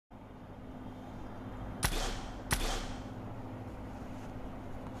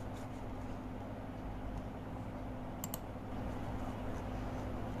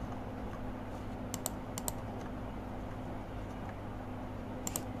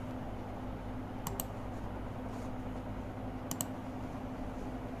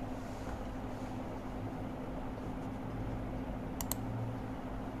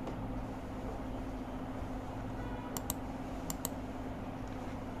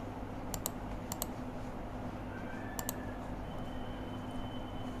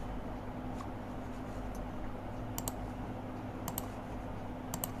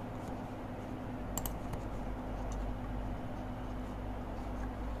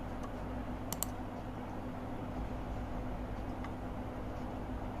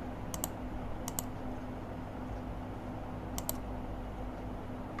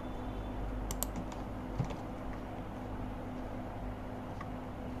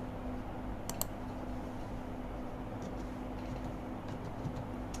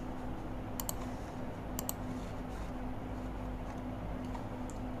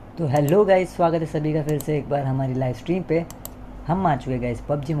तो hello guys, स्वागत है सभी का फिर से एक बार हमारी लाइव स्ट्रीम पे। हम आ चुके गाइस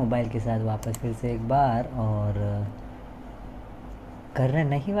पबजी मोबाइल के साथ वापस फिर से एक बार, और करने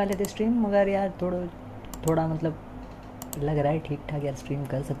नहीं वाले थे स्ट्रीम, मगर यार थोड़ा मतलब लग रहा है ठीक ठाक यार स्ट्रीम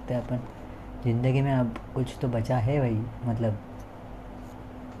कर सकते हैं अपन। ज़िंदगी में अब कुछ तो बचा है भाई, मतलब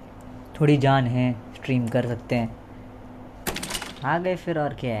थोड़ी जान है, स्ट्रीम कर सकते हैं। आ गए फिर,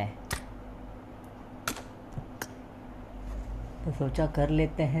 और क्या है, तो सोचा कर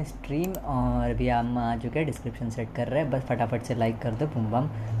लेते हैं स्ट्रीम। और अभी हम आ चुके हैं, डिस्क्रिप्शन सेट कर रहे हैं, बस फटाफट से लाइक कर दो, बूम बम।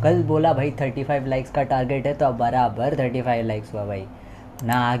 कल बोला भाई 35 लाइक्स का टारगेट है, तो अब बराबर 35 लाइक्स हुआ भाई।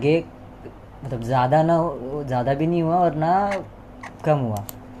 ना आगे, मतलब ज़्यादा भी नहीं हुआ और ना कम हुआ,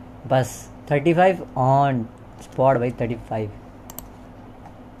 बस 35 ऑन स्पॉट भाई। 35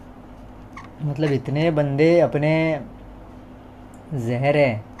 मतलब इतने बंदे अपने जहर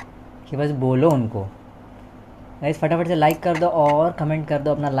है कि बस बोलो उनको। गाइस फटाफट से लाइक कर दो और कमेंट कर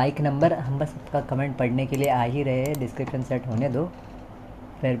दो अपना लाइक नंबर, हम बस आपका कमेंट पढ़ने के लिए आ ही रहे हैं। डिस्क्रिप्शन सेट होने दो,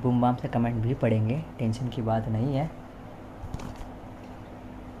 फिर बूम बाम से कमेंट भी पढ़ेंगे, टेंशन की बात नहीं है।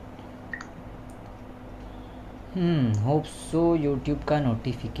 होप सो यूट्यूब का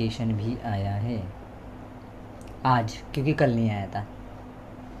नोटिफिकेशन भी आया है आज, क्योंकि कल नहीं आया था,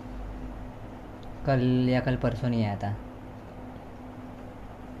 कल या कल परसों नहीं आया था।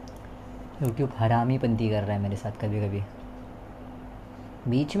 यूट्यूब हरामी पंती कर रहा है मेरे साथ कभी कभी,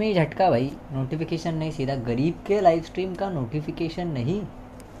 बीच में ही झटका भाई। नोटिफिकेशन नहीं, सीधा गरीब के लाइव स्ट्रीम का नोटिफिकेशन नहीं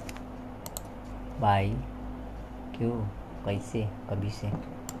भाई, क्यों, कैसे, कभी से।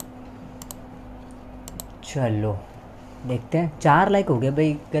 चलो देखते हैं, 4 लाइक हो गए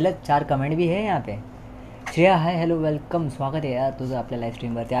भाई, गलत 4 कमेंट भी है यहाँ पे। श्रेया हाय हेलो वेलकम, स्वागत है यार तुझं आपल्या live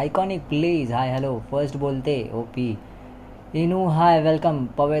स्ट्रीमवरती। Iconic please hi hello, first बोलते ओपी। इनू hi welcome,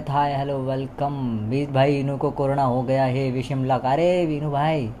 पवेत hi hello welcome. बीज भाई इनू को कोरोना हो गया है, विषम लाख। अरे इनू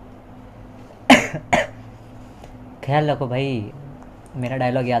भाई ख्याल रखो भाई, मेरा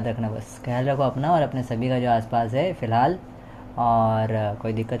डायलॉग याद रखना बस, ख्याल रखो अपना और अपने सभी का जो आसपास है फ़िलहाल। और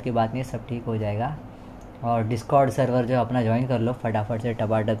कोई दिक्कत की बात नहीं, सब ठीक हो जाएगा। और डिस्कॉर्ड सर्वर जो अपना ज्वाइन कर लो फटाफट से,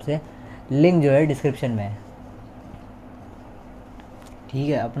 टपाटप से, लिंक जो है डिस्क्रिप्शन में है, ठीक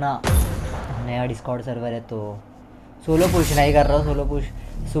है। अपना नया डिस्कॉर्ड सर्वर है, तो सोलो पुश नहीं कर रहा हूँ, सोलो पुश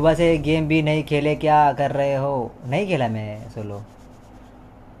सुबह से गेम भी नहीं खेले, क्या कर रहे हो। नहीं खेला मैं सोलो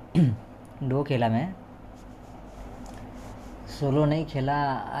डो खेला मैं, सोलो नहीं खेला।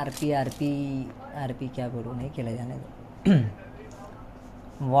 आरपी आरपी आरपी क्या बोलूँ, नहीं खेला, जाने दो।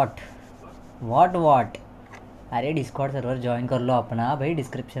 वॉट अरे डिस्कॉर्ड सर्वर ज्वाइन कर लो अपना भाई,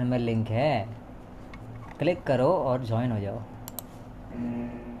 डिस्क्रिप्शन में लिंक है, क्लिक करो और ज्वाइन हो जाओ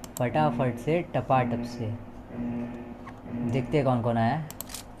फटाफट से, टपाटप से। देखते हैं कौन कौन आया है।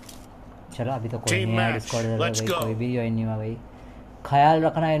 चलो अभी तो कोई नहीं आया डिस्कॉर्ड सर्वर भाई, कोई भी ज्वाइन नहीं हुआ भाई। ख्याल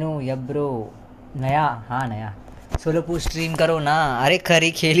रखना इनू यब्रो। नया, हाँ नया सोलो पूछ स्ट्रीम करो ना। अरे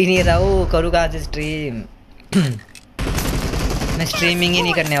खरी खेल ही नहीं रहा हूँ, करूँ कहाँ से स्ट्रीम मैं स्ट्रीमिंग ही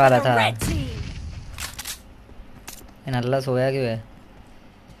नहीं करने वाला था। नल्ला सोया क्यों है,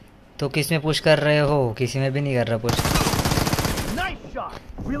 तो किस में पुश कर रहे हो, किसी में भी नहीं कर रहा पुश।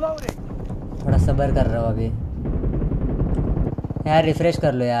 थोड़ा सब्र कर रहा हो अभी यार, रिफ्रेश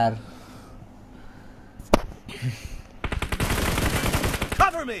कर लो यार।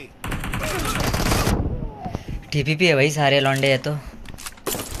 टीपीपी है भाई, सारे लौंडे है तो।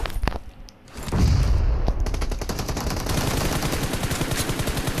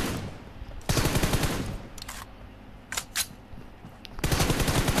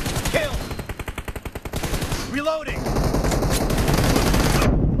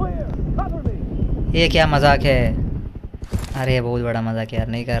 ये क्या मजाक है, अरे बहुत बड़ा मजाक है यार,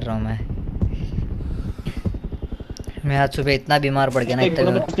 नहीं कर रहा हूँ मैं आज सुबह इतना बीमार पड़ गया ना,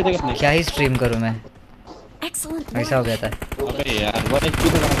 इतना क्या ही स्ट्रीम करूँ मैं, ऐसा हो गया था।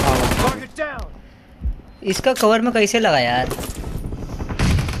 इसका कवर में कैसे लगा यार,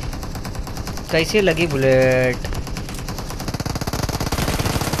 कैसे लगी बुलेट।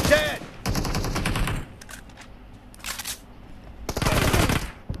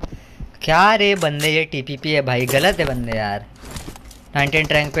 क्या रे बंदे, ये टीपीपी है भाई, गलत है बंदे यार।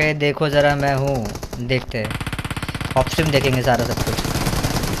 19 रैंक पे देखो ज़रा, मैं हूँ, देखते हैं ऑफ स्ट्रीम देखेंगे सारा सब कुछ।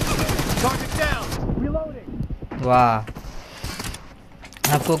 वाह,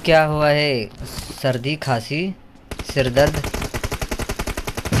 आपको क्या हुआ है, सर्दी खांसी सिर दर्द।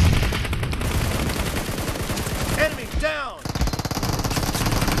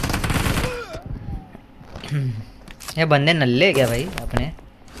 ये बंदे नल्ले क्या भाई अपने।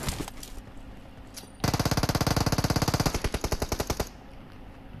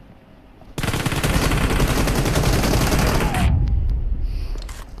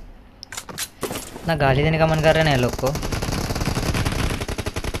 इतना गाली देने का मन कर रहा है ना ये लोग को।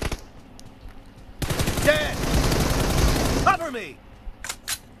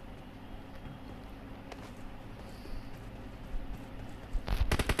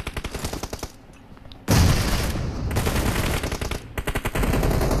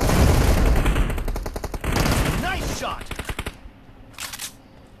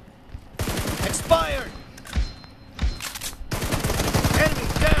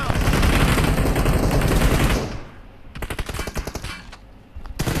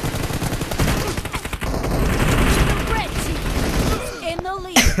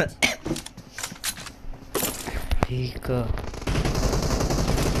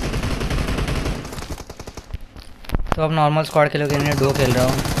 तो अब नॉर्मल स्क्वाड खेलोगे, इन्हें डो खेल रहा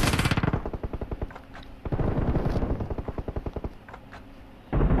हूँ।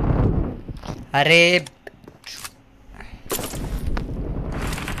 अरे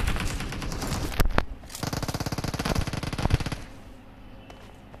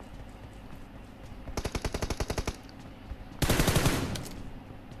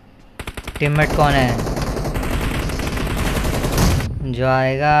टीममेट कौन है जो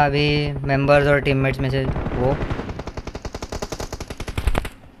आएगा अभी? मेंबर्स और टीममेट्स में से वो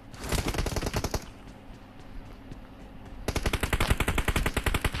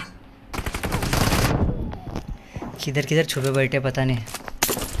किधर किधर छुपे बैठे पता नहीं।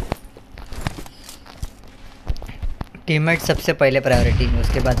 टीममेट सबसे पहले प्रायोरिटी,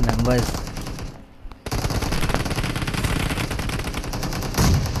 उसके बाद मेंबर्स।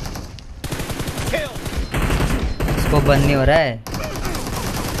 इसको बंद नहीं हो रहा है।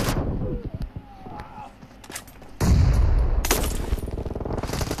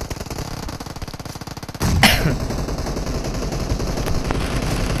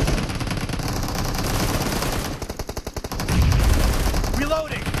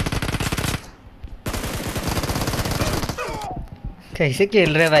 कैसे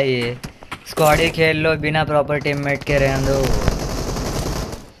खेल रहे भाई ये? स्क्वाड ही खेल लो बिना प्रॉपर टीममेट के, रहने दो।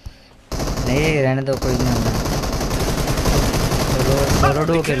 नहीं रहने दो, कोई नहीं होना। चलो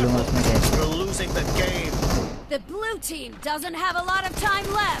डो खेल लूँगा उसमें क्या।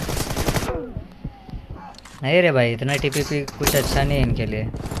 नहीं रे भाई, इतना टीपीपी कुछ अच्छा नहीं है इनके लिए।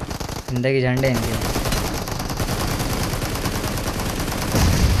 जिंदगी झंडे इनके।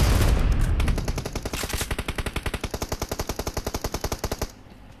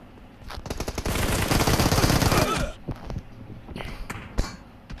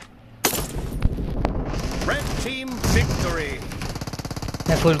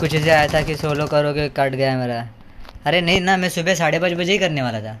 फुल कुछ ऐसे आया था कि सोलो करोगे, कट गया मेरा। अरे नहीं ना, मैं सुबह 5:30 बजे ही करने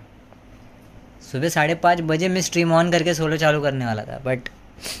वाला था। सुबह 5:30 बजे मैं स्ट्रीम ऑन करके सोलो चालू करने वाला था, बट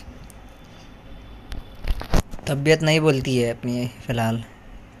तबीयत नहीं बोलती है अपनी, फ़िलहाल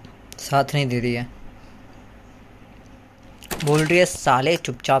साथ नहीं दे रही है। बोल रही है साले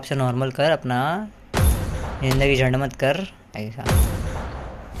चुपचाप से नॉर्मल कर अपना, ज़िंदगी झंड मत कर ऐसा।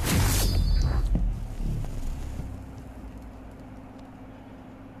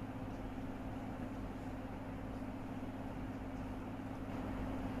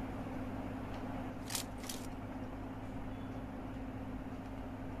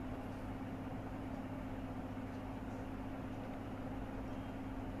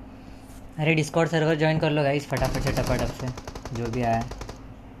 अरे डिस्कॉर्ड सर्वर ज्वाइन कर लो गाइस फटाफट से, टपाटप से, जो भी आया।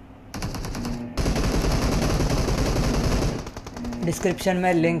 डिस्क्रिप्शन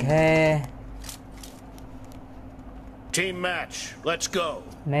में लिंक है। Team match, let's go.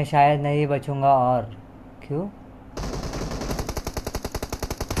 मैं शायद नहीं बचूंगा। और क्यों?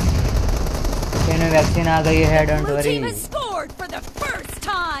 इन्हें वैक्सीन आ गई है, डोंट वरी।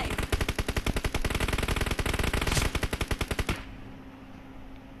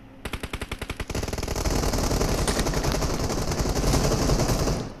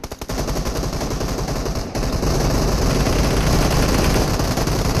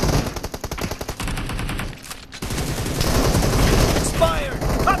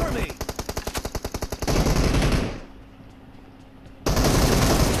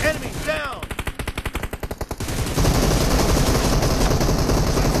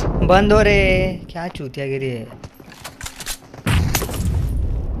 बंद हो रे, क्या चूतियागिरी है।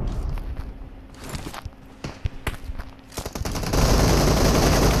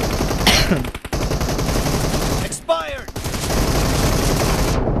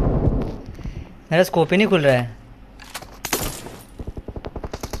 मेरा स्कोप ही नहीं खुल रहा है।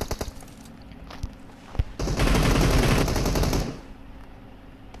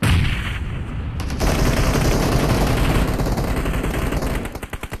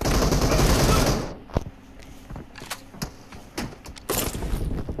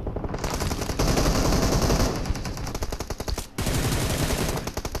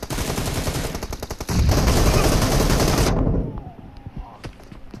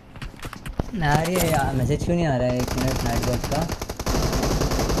 यार ये मैसेज क्यों नहीं आ रहा है? 1 मिनट नेटवर्क का।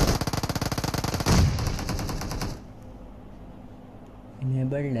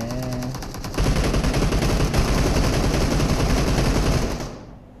 इनेबल्ड है।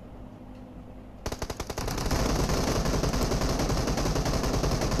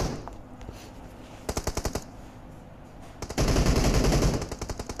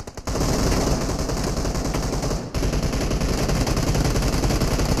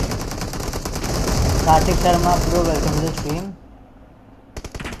 Kartik Sharma bro, welcome to the stream.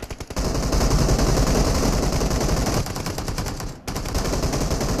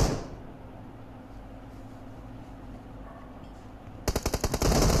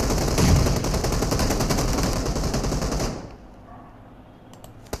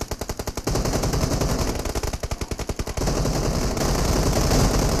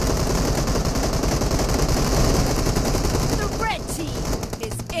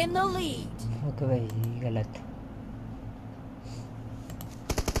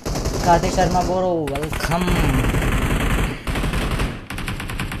 Kartik Sharma bro, welcome.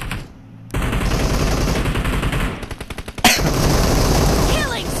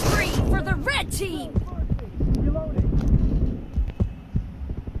 Killing spree for the red team.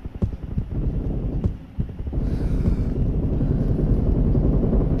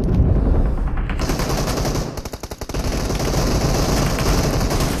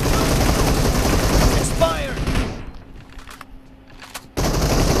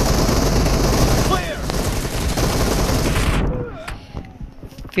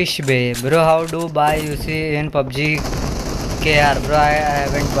 Fish Bay, bro, how do buy you see in PUBG KR? Bro, I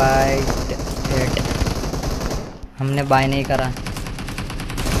haven't bought it. हमने bye नहीं करा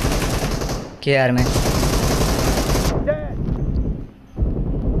KR में।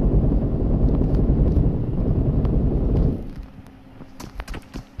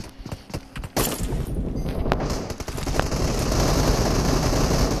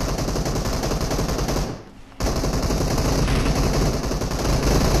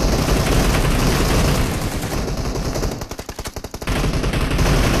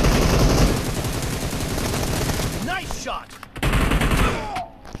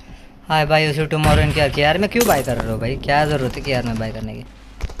 हाय भाई, उसे tomorrow in क्या यार में क्यों बाय कर रहे हो भाई? क्या ज़रूरत है कि यार में बाय करने की?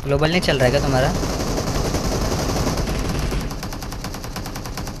 ग्लोबल नहीं चल रहा है क्या तुम्हारा?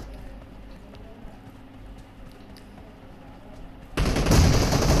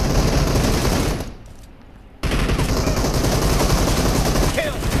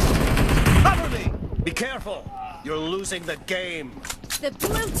 Be careful, you're losing the game. The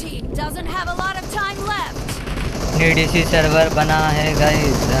blue team doesn't have a lot of time left. DDC server बना है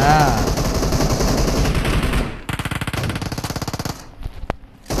गाइस। हाँ,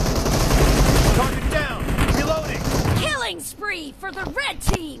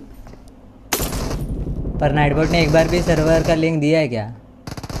 पर नाइटबॉट ने एक बार भी सर्वर का लिंक दिया है क्या?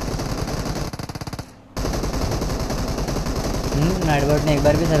 नाइटबॉट ने एक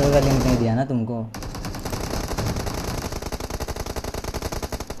बार भी सर्वर का लिंक नहीं दिया ना तुमको?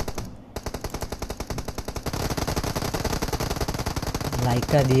 लाइक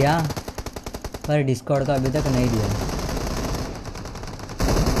का दिया पर डिस्कॉर्ड का अभी तक नहीं दिया।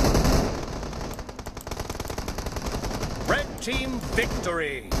 Red team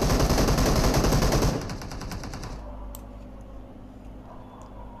victory.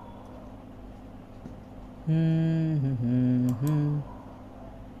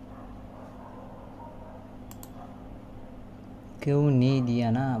 क्यों नहीं दिया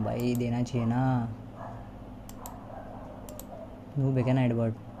ना भाई? देना चाहिए ना। नूब है क्या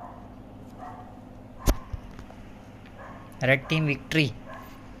नाइटबॉट? Red team victory.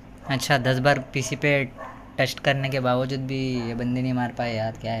 अच्छा, 10 बार पीसी पे टेस्ट करने के बावजूद भी ये बंदे नहीं मार पाए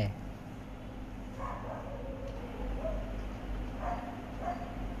यार, क्या है?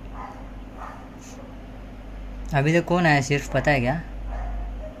 अभी तो कौन आया सिर्फ पता है क्या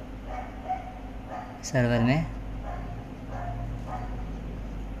सर्वर में?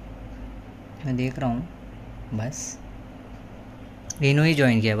 मैं देख रहा हूँ, बस इन्हों ही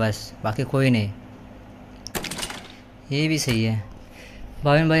ज्वाइन किया बस, बाकी कोई नहीं। ये भी सही है।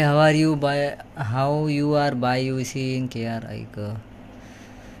 भाविन भाई, how you are bye you see इन के आर लाइक?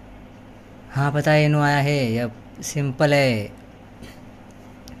 हाँ पता है, इन्हों आया है। यब सिंपल है,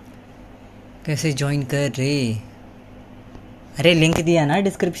 कैसे ज्वाइन कर रे? अरे लिंक दिया ना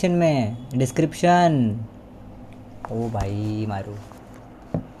डिस्क्रिप्शन में, डिस्क्रिप्शन। ओ भाई, मारो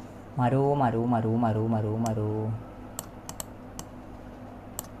मारो मारो मारो मारो मारो मारो।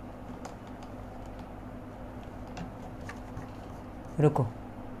 रुको,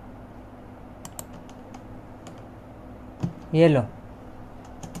 ये लो।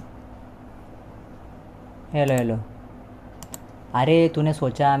 Hello hello. अरे तूने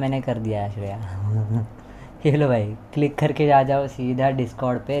सोचा मैंने कर दिया है श्रेया। हेलो भाई, क्लिक करके आ जाओ सीधा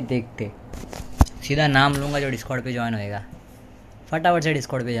डिस्कॉर्ड पे। देखते सीधा नाम लूँगा जो डिस्कॉर्ड पे ज्वाइन होएगा। फटाफट से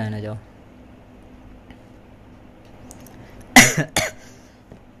डिस्कॉर्ड पे ज्वाइन हो जाओ।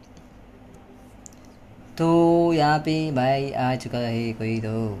 तो यहाँ पे भाई आ चुका है कोई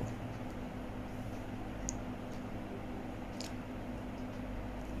तो।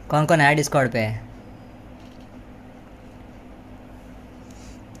 कौन कौन है डिस्कॉर्ड पे?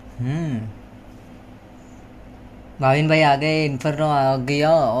 भाविन भाई आ गए, इन्फर्नो आ गया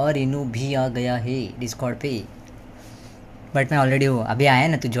और इनू भी आ गया है डिस्कॉर्ड पे। बट मैं ऑलरेडी हूँ, अभी आया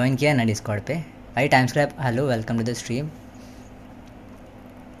ना, तू ज्वाइन किया ना डिस्कॉर्ड पे भाई। Time scrap hello, welcome to the stream.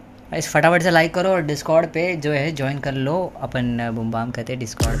 इस फटाफट से लाइक करो और डिस्कॉर्ड पे जो है ज्वाइन कर लो। अपन बुम बाम कहते हैं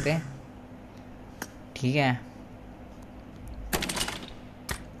डिस्कॉर्ड पे, ठीक है।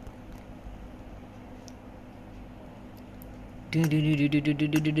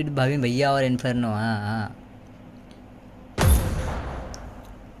 भाविन भैया और इन्फर्नो, हाँ हाँ।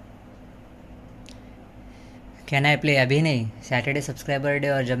 Can I play? अभी नहीं, सैटरडे सब्सक्राइबर डे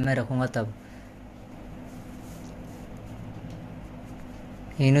और जब मैं रखूँगा तब।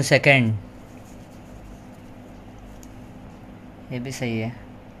 इनू सेकेंड, ये भी सही है।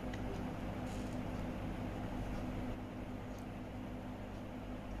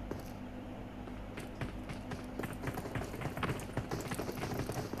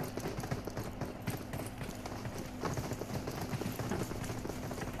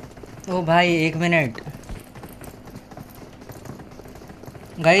 ओ भाई 1 मिनट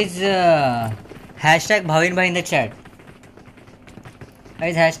गाइज, हैशटैग भाविन भाई in the chat.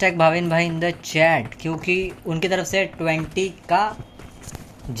 Guys hashtag Bhavin भाई इन द चैट, क्योंकि उनकी तरफ से 20 का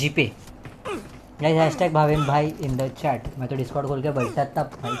जीपे। गाइज हैशटैग भाविन भाई इन द चैट। मैं तो डिस्कॉर्ड खोल के बैठा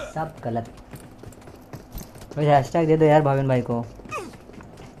तब भाई सब गलत। गाइज हैशटैग दे दो यार भाविन भाई को।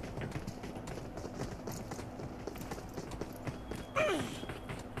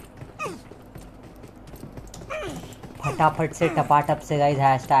 फटाफट से टपाटप से गाइज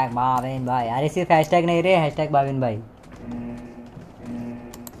हैशटैग भाविन भाई। अरे सिर्फ हैशटैग नहीं रे, हैशटैग भाविन भाई।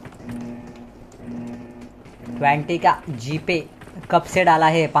 20 का जीपे कब से डाला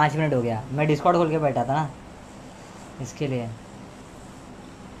है? 5 मिनट हो गया, मैं डिस्कॉर्ड खोल के बैठा था ना इसके लिए।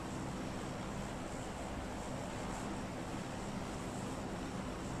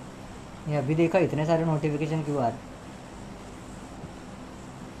 ये अभी देखा इतने सारे नोटिफिकेशन क्यों आ रहे?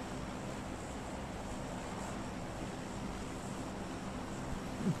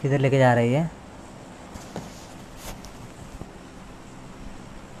 किधर लेके जा रही है?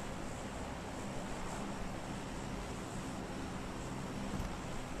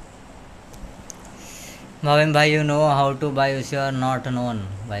 भाविन भाई you know how two by if you are not known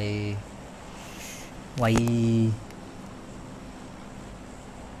भाई। वही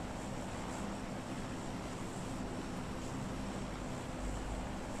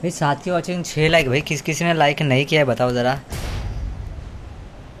भाई, 7 की वॉचिंग 6 लाइक। भाई किस किसी ने लाइक नहीं किया है बताओ ज़रा।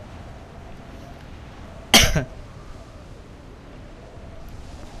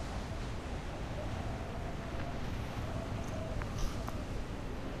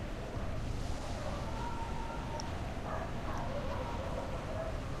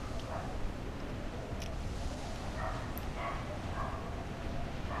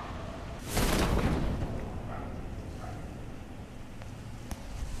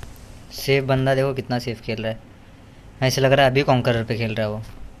 सेफ बंदा देखो कितना सेफ खेल रहा है। ऐसे लग रहा है अभी कॉन्करर पे खेल रहा है वो।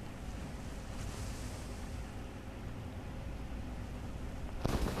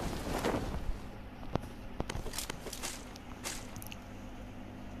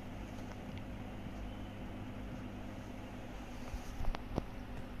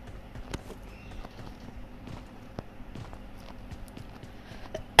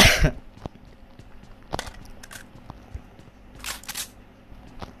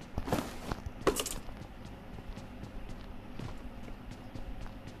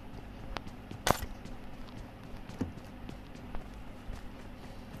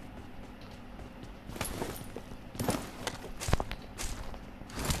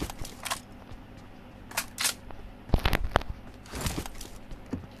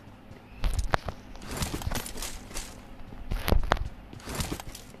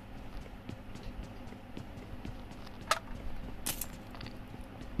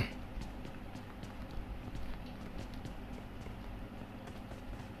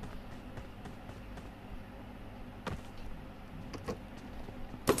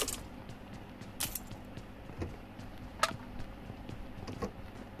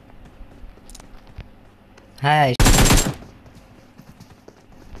 हाय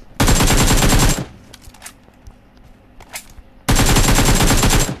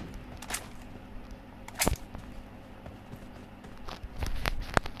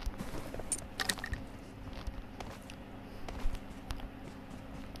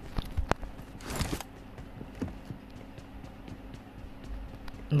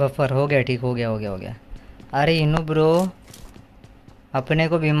बफर हो गया, ठीक हो गया, हो गया, हो गया। अरे इनू ब्रो, अपने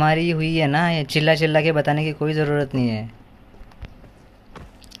को बीमारी हुई है ना, ये चिल्ला चिल्ला के बताने की कोई ज़रूरत नहीं है।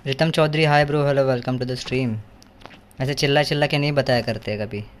 Ritam Chaudhary hi bro, hello, welcome to the stream. ऐसे चिल्ला चिल्ला के नहीं बताया करते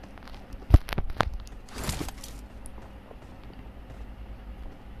कभी।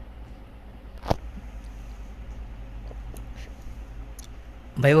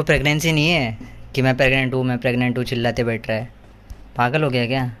 भाई वो प्रेगनेंसी नहीं है कि मैं प्रेग्नेंट हूँ, मैं प्रेग्नेंट हूँ चिल्लाते बैठ रहा है। पागल हो गया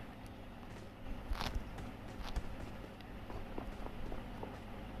क्या?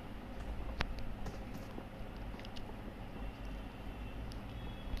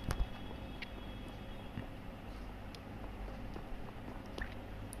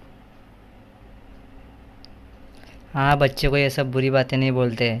 हाँ, बच्चे को ये सब बुरी बातें नहीं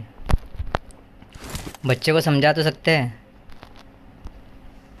बोलते। बच्चे को समझा तो सकते हैं,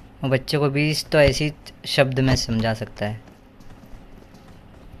 वो बच्चे को 20 तो ऐसी शब्द में समझा सकता है।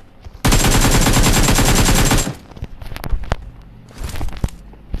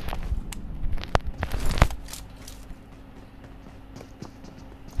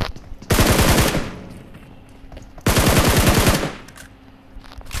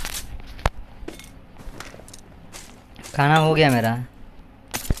 खाना हो गया मेरा।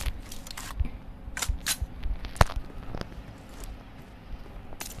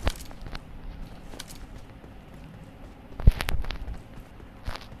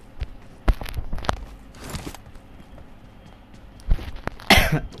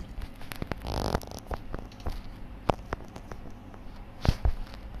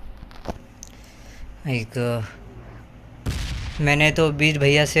 एक मैंने तो बीच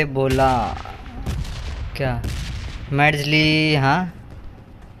भैया से बोला क्या मैडली, हाँ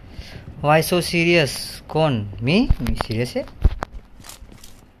वाई सो सीरियस? कौन? मी सीरियस है?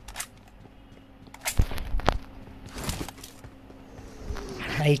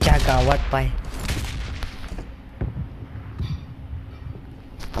 आईच्या गावात पाय।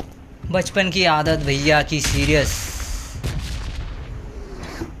 बचपन की आदत भैया की सीरियस।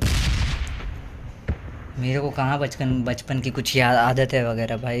 मेरे को कहाँ बचपन की कुछ याद आदत है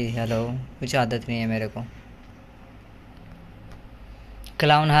वगैरह भाई। हेलो, कुछ आदत नहीं है मेरे को।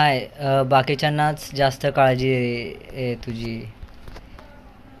 क्लाउन हाय, बाकीच्यांनाच जास्त काळजी आहे तुझी,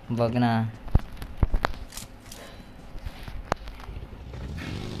 बघ ना।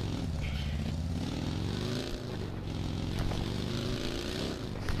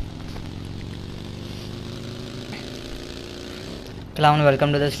 Clown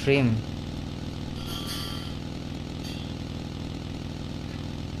welcome to the stream.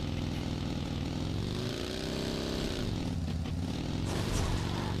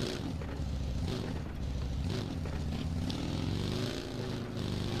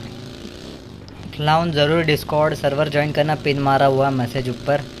 Clown ज़रूर डिस्कॉर्ड सर्वर ज्वाइन करना, पिन मारा हुआ मैसेज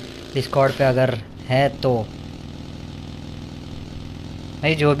ऊपर डिस्कॉर्ड पे अगर है तो।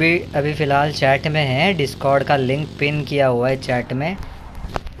 भाई जो भी अभी फ़िलहाल चैट में है, डिस्कॉर्ड का लिंक पिन किया हुआ है चैट में,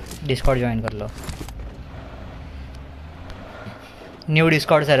 डिस्कॉर्ड ज्वाइन कर लो। न्यू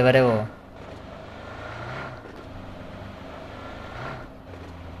डिस्कॉर्ड सर्वर है वो।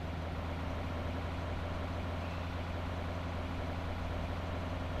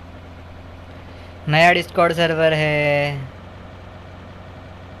 नया डिस्कॉर्ड सर्वर है,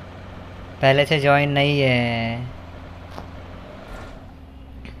 पहले से ज्वाइन नहीं है।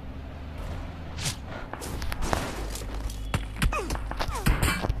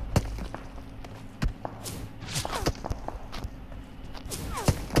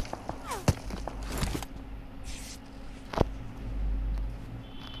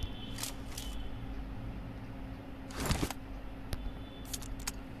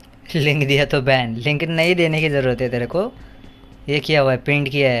 लिंक दिया तो बैन, लिंक नहीं देने की ज़रूरत है तेरे को। ये किया हुआ है, पिन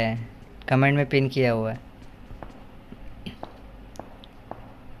किया है, कमेंट में पिन किया हुआ है।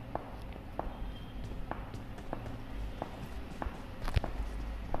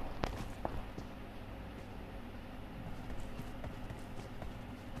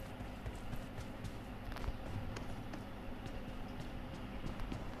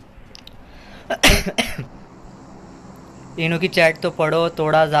 इनों की चैट तो पढ़ो,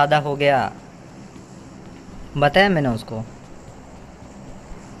 थोड़ा ज़्यादा हो गया, बताया मैंने उसको।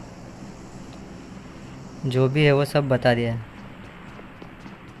 जो भी है वो सब बता दिया।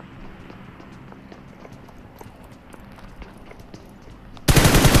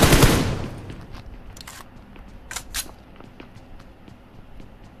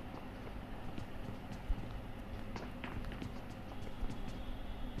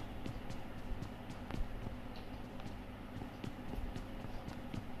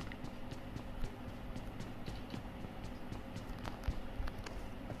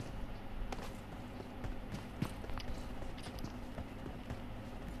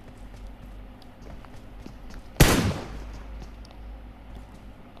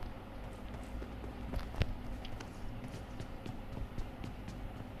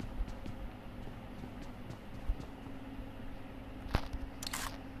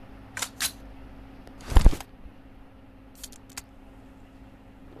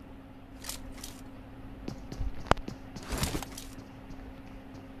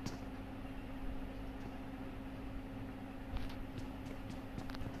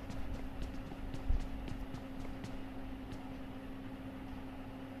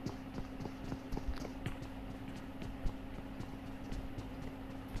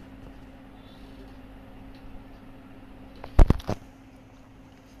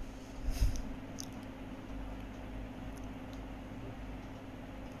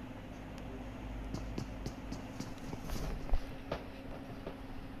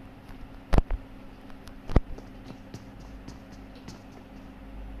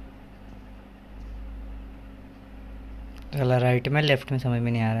 चला राइट में लेफ्ट में समझ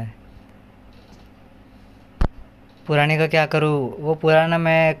में नहीं आ रहा है। पुराने का क्या करूँ? वो पुराना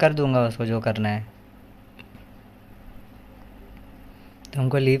मैं कर दूंगा उसको जो करना है।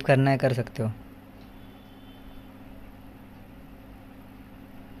 तुमको लीव करना है कर सकते हो।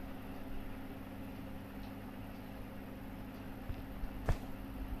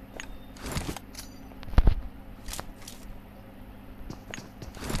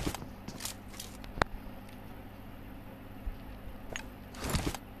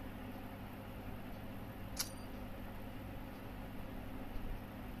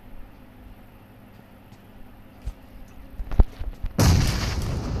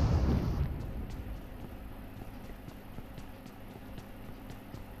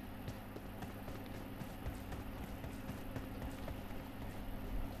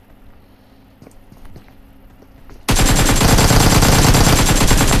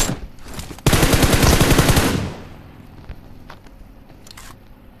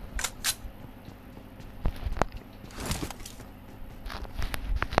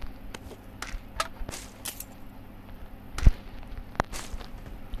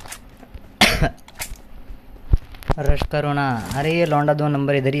 रश करो ना। अरे ये लौंडा 2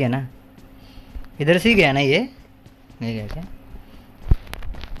 नंबर इधर ही है ना, इधर से ही गया ना ये, नहीं गया क्या?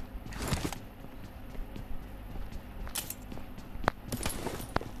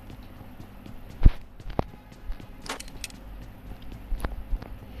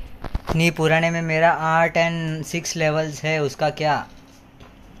 नहीं, पुराने में मेरा 8 और 6 लेवल्स है, उसका क्या?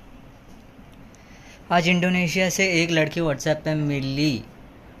 आज इंडोनेशिया से एक लड़की व्हाट्सएप पे मिली,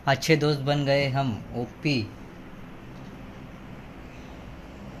 अच्छे दोस्त बन गए हम। ओपी।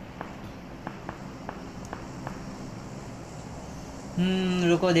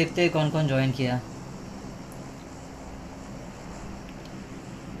 रुको देखते हैं कौन कौन ज्वाइन किया।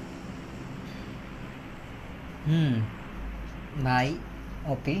 भाई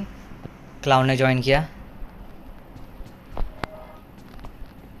ओपी क्लाउड ने ज्वाइन किया।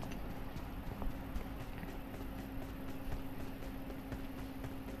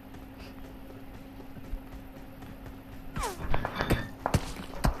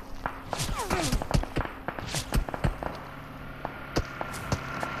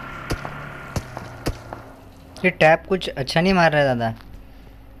 ये टैप कुछ अच्छा नहीं मार रहा है दादा,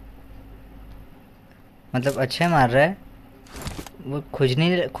 मतलब अच्छा मार रहा है, वो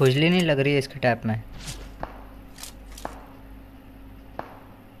खुजली नहीं लग रही है इसके टैप में।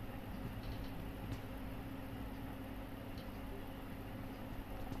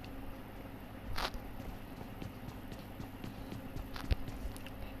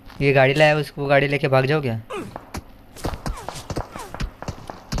 ये गाड़ी लाया, उसको गाड़ी लेके भाग जाओ क्या?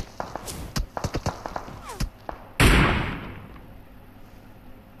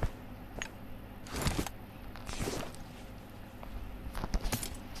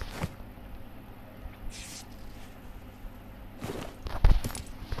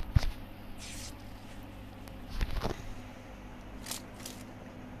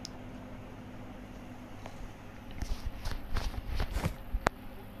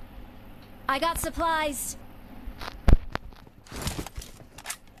 I got supplies.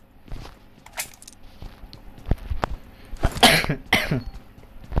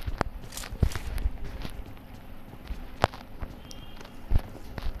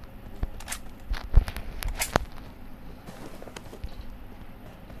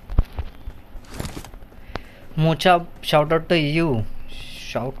 Mocha, shout out to you.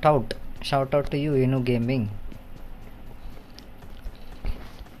 Shout out to you, Inu Gaming.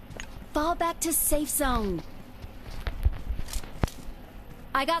 Fall back to safe zone.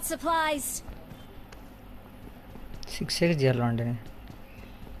 I got supplies. 6x दिया लौंडे ने।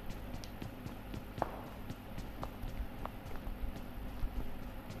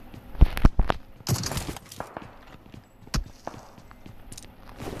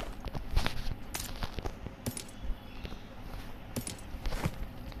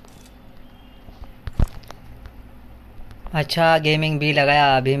 अच्छा गेमिंग भी लगाया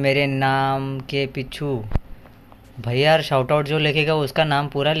अभी मेरे नाम के पिछू। भैया शाउट आउट जो लिखेगा उसका नाम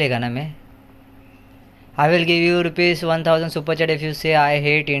पूरा लेगा ना मैं। I will give you ₹1000 super chat if you से I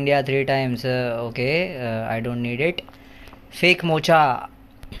hate India 3 times। Okay I don't need it. Fake mocha,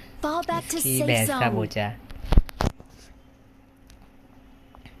 इसकी भैंस का मोचा।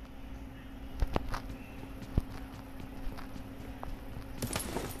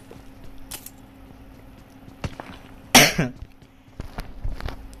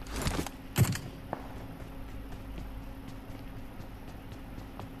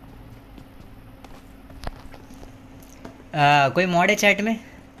 कोई मॉड है चैट में?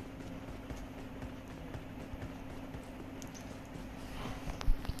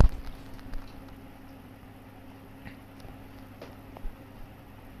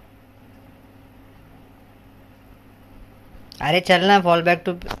 अरे चलना फॉल बैक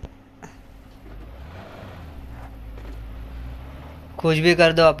टू, कुछ भी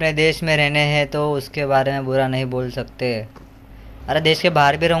कर दो, अपने देश में रहने हैं तो उसके बारे में बुरा नहीं बोल सकते। अरे देश के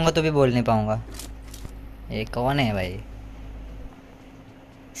बाहर भी रहूँगा तो भी बोल नहीं पाऊँगा। ये कौन है भाई,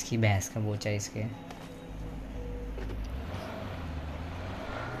 इसकी भैंस का बोचा इसके।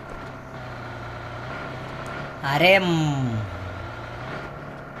 अरे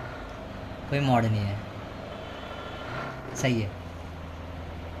कोई मॉड नहीं है, सही है।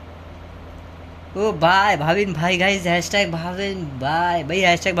 ओ भाई भाविन भाई, गाइस हैशटैग भाविन भाई, भाई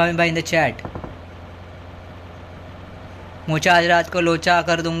हैशटैग भाविन भाई इन द चैट। मोचा आज रात को लोचा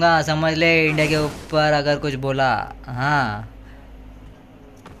कर दूंगा, समझ ले इंडिया के ऊपर अगर कुछ बोला। हाँ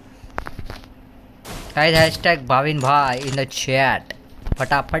गाइस हैशटैग भाविन भाई इन द चैट,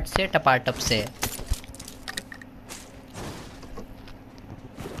 फटाफट से टपाटप से।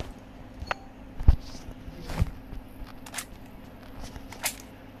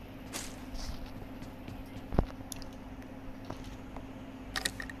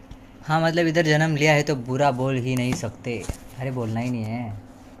 हाँ मतलब इधर जन्म लिया है तो बुरा बोल ही नहीं सकते। अरे बोलना ही नहीं है,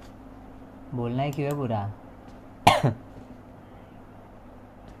 बोलना ही क्यों है बुरा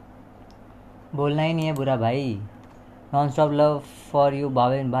बोलना ही नहीं है बुरा भाई। Non stop love for you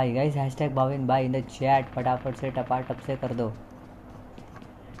Bhavin भाई, गाइस हैशटैग भाविन भाई इन द चैट, फटाफट से टपाटप से कर दो,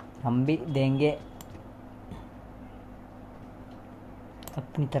 हम भी देंगे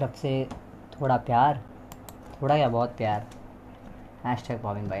अपनी तरफ से थोड़ा प्यार, थोड़ा या बहुत प्यार। हैशटैग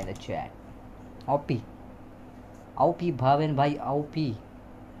भाविन भाई in the chat. OP आओपी Bhavin भाई आओपी,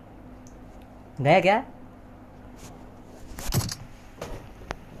 गया क्या?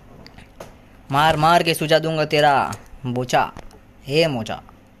 मार मार के सुझा दूंगा तेरा बोचा, हे मोचा।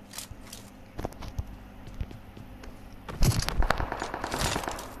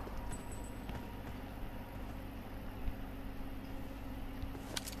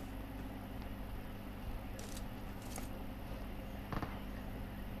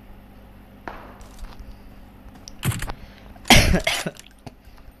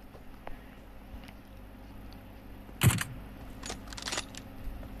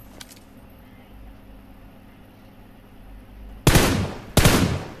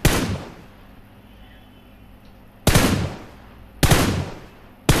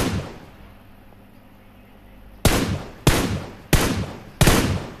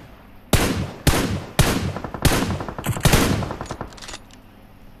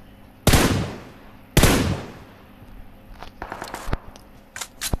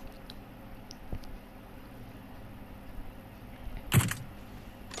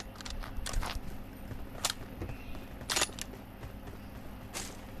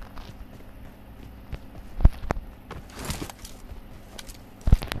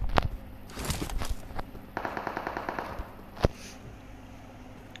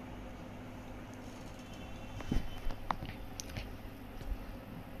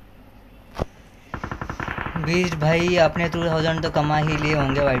 बीच भाई आपने 2000 तो कमा ही लिए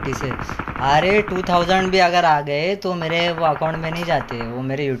होंगे वाईटी से। अरे 2000 भी अगर आ गए तो मेरे वो अकाउंट में नहीं जाते, वो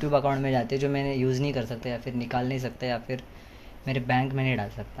मेरे यूट्यूब अकाउंट में जाते, जो मैंने यूज़ नहीं कर सकता या फिर निकाल नहीं सकता या फिर मेरे बैंक में नहीं डाल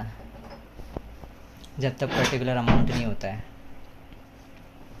सकता जब तक पर्टिकुलर अमाउंट नहीं होता है।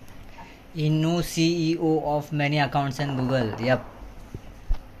 इनू CEO of many accounts and Google, yup.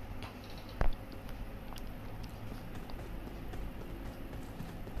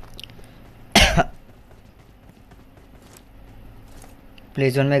 Play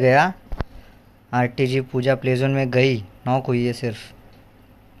zone में गया, आरटीजी पूजा प्ले जोन में गई, नॉक हुई है सिर्फ।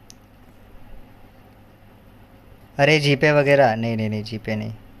 अरे जीपे वगैरह नहीं नहीं नहीं, जीपे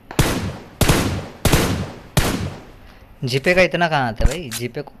नहीं। जीपे का इतना कहाँ आता है भाई,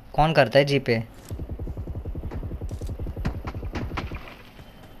 जीपे कौन करता है जीपे?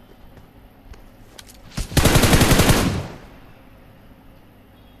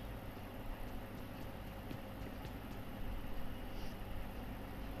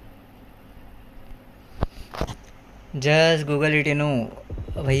 जस्ट गूगल इट इनू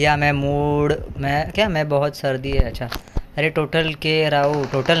भैया, मैं मूड मैं क्या, मैं बहुत सर्दी है। अच्छा अरे टोटल के राहू,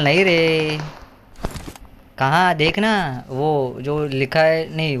 टोटल नहीं रे, कहाँ देखना वो जो लिखा है,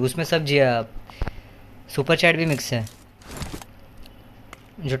 नहीं उसमें सब जी सुपर चैट भी मिक्स है,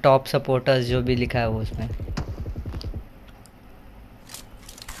 जो टॉप सपोर्टर्स जो भी लिखा है वो उसमें।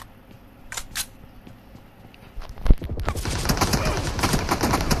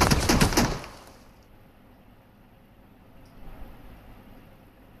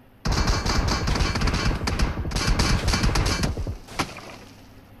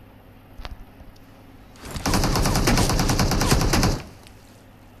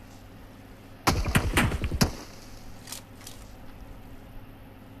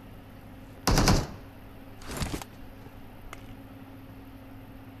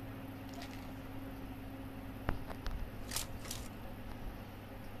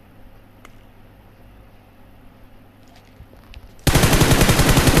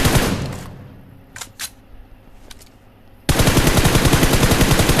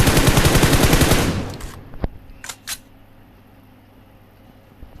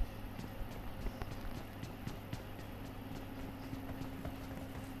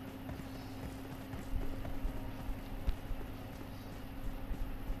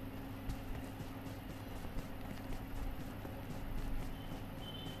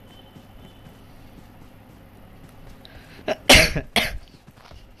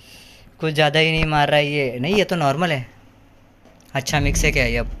 कुछ ज़्यादा ही नहीं मार रहा है ये। नहीं, ये तो नॉर्मल है। अच्छा मिक्स है क्या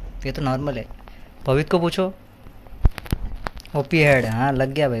ये तो नॉर्मल है। पवित को पूछो। ओपी हेड, हाँ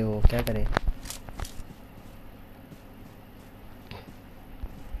लग गया भाई, वो क्या करे।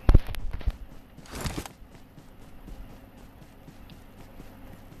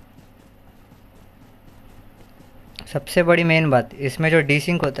 सबसे बड़ी मेन बात इसमें जो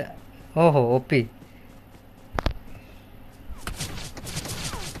डीसिंक होता है, ओहो ओपी।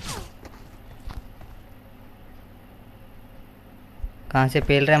 कहाँ से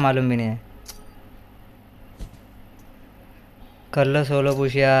पेल रहा है मालूम भी नहीं है। कर लो सोलो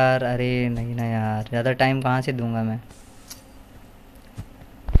पुश यार। अरे नहीं ना यार, ज़्यादा टाइम कहाँ से दूंगा मैं।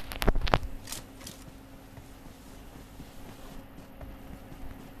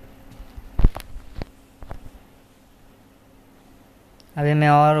 अभी मैं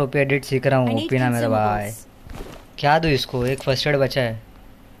और ओपी एडिट सीख रहा I हूँ। need ओपी ना मेरा भाई। consumables. क्या दूँ इसको, एक फर्स्ट एड बचा है।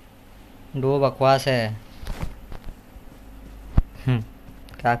 दो बकवास है।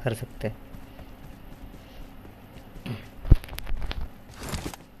 क्या कर सकते।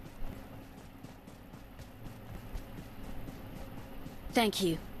 Thank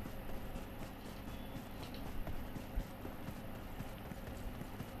you.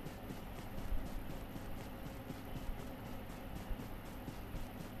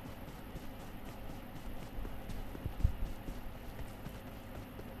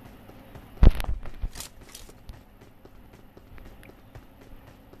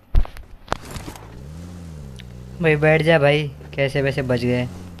 भाई बैठ जा भाई, कैसे वैसे बच गए।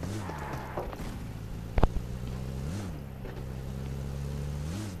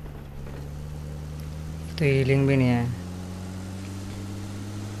 तो हीलिंग भी नहीं है।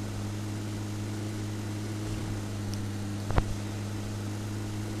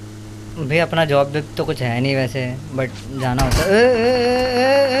 भाई अपना जॉब भी तो कुछ है नहीं वैसे, बट जाना होता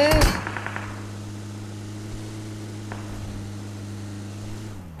है।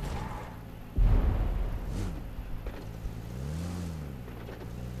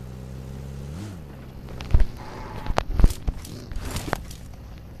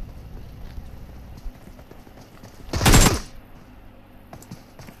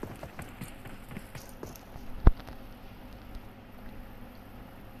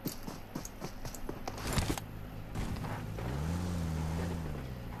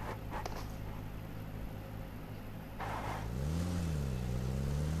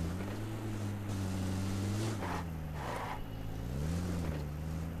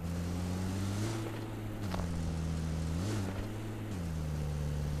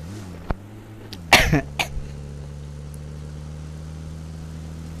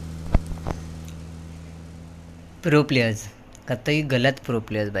 प्रो प्लेयर्स कतई गलत प्रो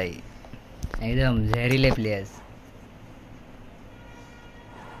प्लेयर्स भाई, एकदम जहरीले प्लेयर्स।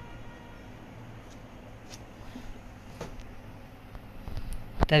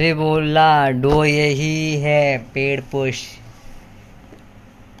 तभी बोला डो यही है पेड़ पुश।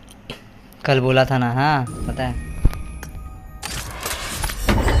 कल बोला था ना, हाँ पता है।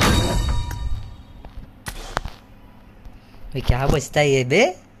 भाई क्या बचता है ये बे।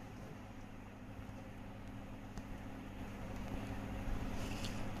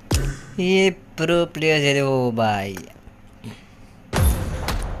 ये प्रो प्लेयर है वो भाई।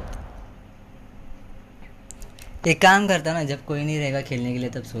 एक काम करता ना, जब कोई नहीं रहेगा खेलने के लिए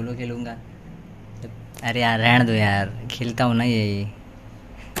तब सोलो खेलूंगा। अरे यार रहने दो यार, खेलता हूँ ना यही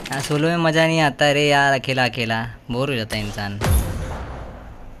यार। सोलो में मज़ा नहीं आता। अरे यार अकेला अकेला बोर हो जाता है इंसान।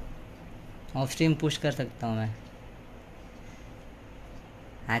 ऑफ स्ट्रीम पुश कर सकता हूँ मैं।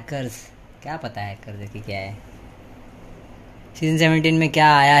 हैकर्स क्या पता है, हैकर देखिए क्या है। सीजन 17 में क्या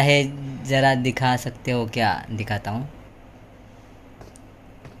आया है ज़रा दिखा सकते हो क्या। दिखाता हूँ।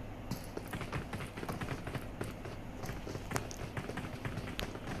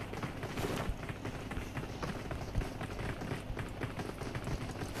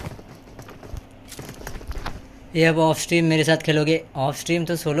 ये अब ऑफ स्ट्रीम मेरे साथ खेलोगे। ऑफ स्ट्रीम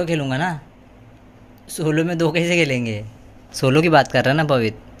तो सोलो खेलूँगा ना। सोलो में दो कैसे खेलेंगे। सोलो की बात कर रहा ना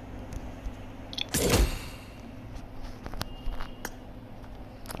पवित।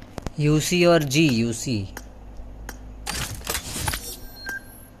 यूसी और जी यूसी।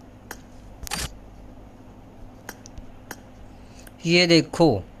 ये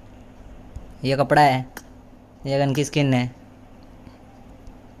देखो, ये कपड़ा है, ये गन की स्किन है,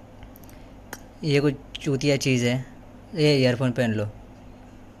 ये कुछ चूतिया चीज़ है। ये ईयरफोन पहन लो।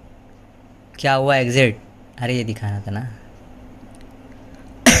 क्या हुआ एग्जिट। अरे ये दिखाना था ना।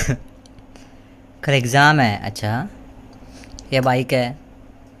 कल एग्ज़ाम है। अच्छा ये बाइक है,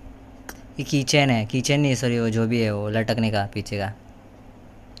 ये कीचेन है। कीचेन नहीं सॉरी, वो जो भी है वो लटकने का पीछे का।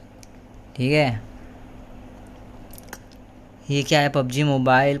 ठीक है। ये क्या है? पबजी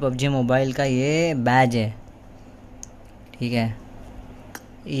मोबाइल का ये बैज है, ठीक है।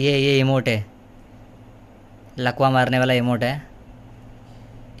 ये इमोट है, लकवा मारने वाला इमोट है।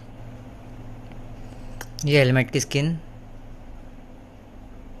 ये हेलमेट की स्किन,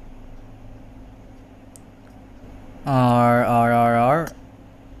 और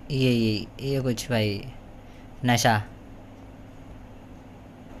ये कुछ भाई नशा,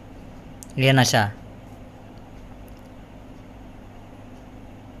 ये नशा।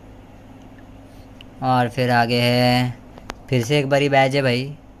 और फिर आगे है, फिर से एक बारी बैज है भाई।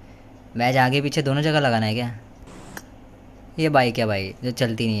 बैज आगे पीछे दोनों जगह लगाना है क्या? ये बाइक है भाई जो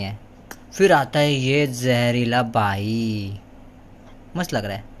चलती नहीं है। फिर आता है ये जहरीला भाई, मस्त लग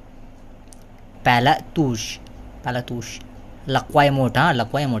रहा है। पहला तूश लकवा इमोट। हाँ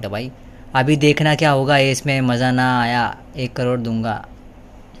लकवा इमोट है भाई। अभी देखना क्या होगा इसमें, मज़ा ना आया 1 करोड़ दूंगा।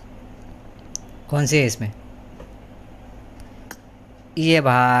 कौन से है इसमें? ये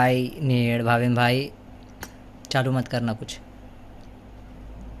भाई नीड भाविन भाई, चालू मत करना कुछ।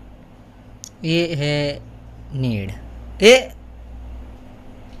 ये है नीड। ए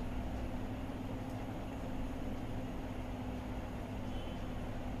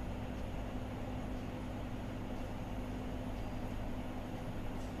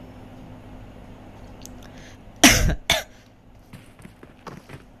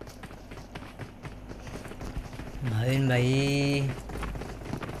भाविन भाई,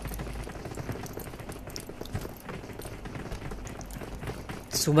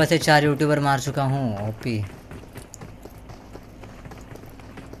 सुबह से 4 यूट्यूबर मार चुका हूँ OP.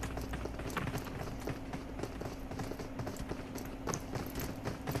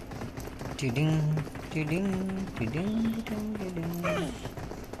 Tiding tiding tiding tiding.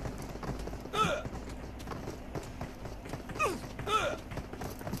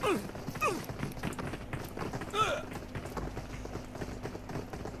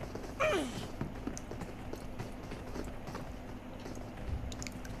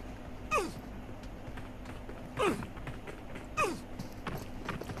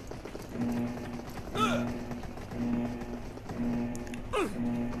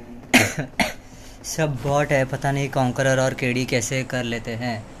 सब बॉट है, पता नहीं कॉन्करर और केडी कैसे कर लेते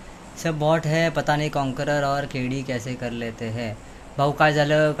हैं। सब बॉट है, पता नहीं कॉन्करर और केडी कैसे कर लेते हैं। भाऊ काय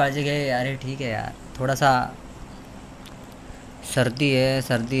झालं काळजी घे। अरे ठीक है यार, थोड़ा सा सर्दी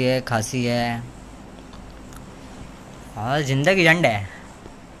है खांसी है और ज़िंदगी झंड है।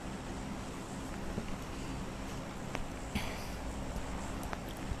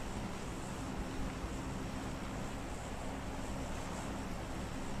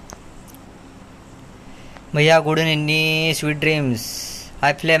 भैया good evening sweet dreams.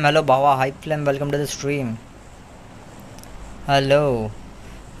 High flame, hello Baba high flame, welcome to the stream. Hello,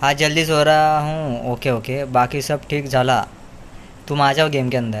 हाँ जल्दी सो रहा हूँ। ओके ओके, बाकी सब ठीक झाला। तुम आ जाओ गेम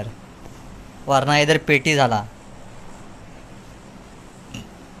के अंदर, वरना इधर पेटी झाला।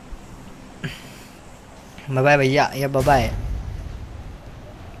 बाय भैया, ये बाय।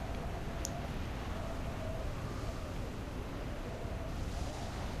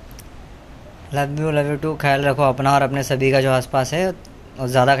 Love you to. ख्याल रखो अपना और अपने सभी का जो आसपास है, और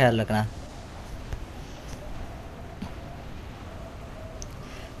ज़्यादा ख्याल रखना।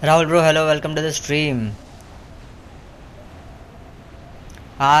 Rahul bro hello, welcome to the stream.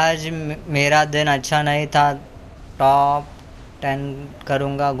 आज मेरा दिन अच्छा नहीं था, टॉप 10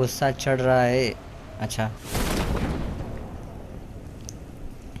 करूँगा, गुस्सा चढ़ रहा है। अच्छा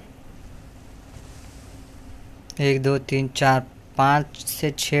 1 2 3 4 5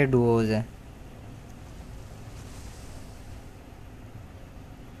 से 6 डुओज है।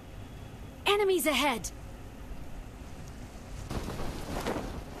 Enemies ahead!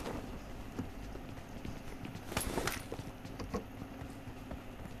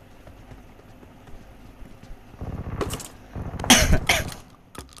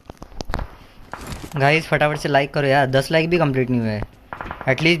 गाइस फटाफट से लाइक करो यार, 10 लाइक भी कंप्लीट नहीं हुए।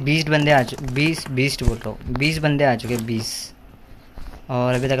 एटलीस्ट 20 बंदे आ चुके, 20 बोल रहा हूँ, 20 बंदे आ चुके, 20।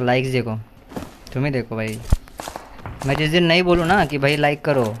 और अभी तक लाइक्स देखो, तुम ही देखो भाई। मैं जिस दिन नहीं बोलूँ ना कि भाई लाइक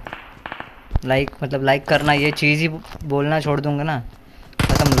करो, लाइक मतलब लाइक करना, ये चीज़ ही बोलना छोड़ दूंगा ना,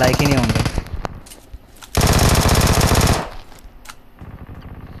 खत्म, लाइक ही नहीं होंगे।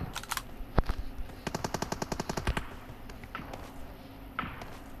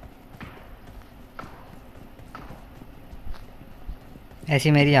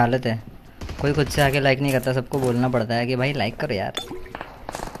 ऐसी मेरी हालत है, कोई खुद से आके लाइक नहीं करता, सबको बोलना पड़ता है कि भाई लाइक करो यार।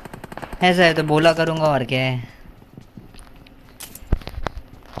 ऐसा है तो बोला करूँगा, और क्या है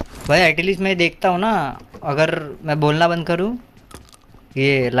भाई। एटलीस्ट मैं देखता हूँ ना, अगर मैं बोलना बंद करूँ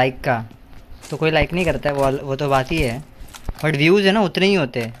ये लाइक का, तो कोई लाइक नहीं करता है, वो तो बात ही है। बट व्यूज़ है ना उतने ही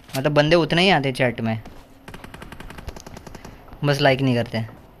होते हैं, मतलब बंदे उतने ही आते चैट में, बस लाइक नहीं करते।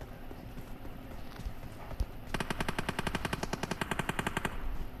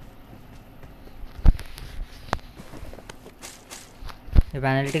 जब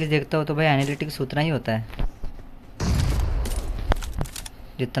एनालिटिक्स देखता हो तो भाई एनालिटिक्स उतना ही होता है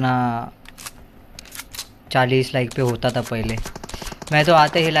जितना 40 लाइक पे होता था पहले। मैं तो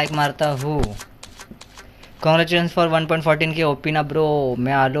आते ही लाइक मारता हूँ। कॉन्ग्रेचुलेशन फॉर 1.14 के ओपी ना ब्रो,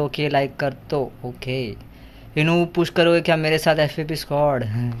 मैं आलो के लाइक कर तो ओके। इनू पुश करोगे क्या मेरे साथ एफपीपी स्क्वाड?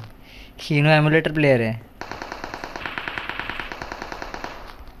 इनू एमुलेटर प्लेयर है।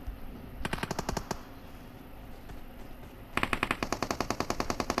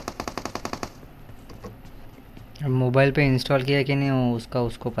 मोबाइल पे इंस्टॉल किया कि नहीं उसका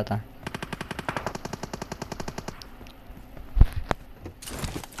उसको पता।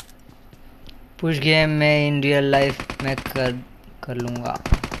 पुश गेम में इन रियल लाइफ में कर लूँगा।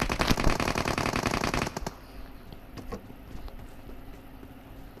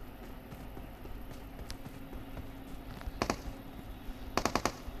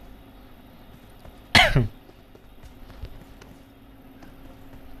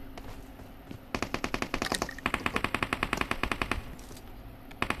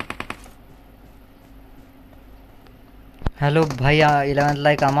 हेलो भैया 11th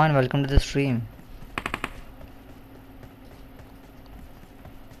like Aman, welcome to the stream.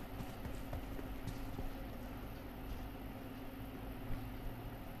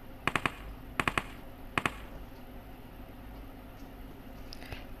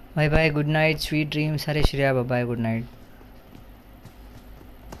 Bye bye, good night, sweet dreams. अरे Shreya bye bye, good night.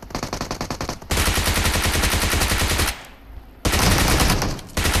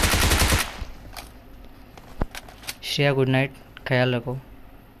 Shreya good night, ख्याल रखो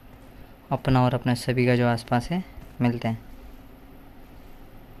अपना और अपने सभी का जो आसपास है। मिलते हैं।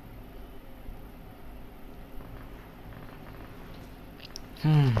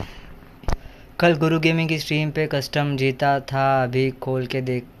 कल गुरु गेमिंग की स्ट्रीम पे कस्टम जीता था, अभी खोल के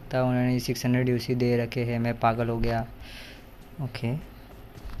देखता उन्होंने 600 यूसी दे रखे हैं, मैं पागल हो गया। ओके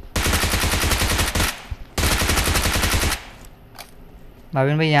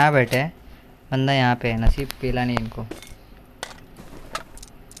भाविन भाई यहाँ बैठे हैं, बंदा यहाँ पे है, नसीब पेला नहीं इनको।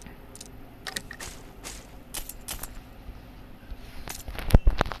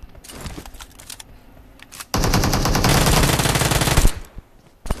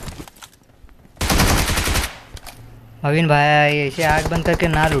 भाविन भाई ऐसे आग बंद करके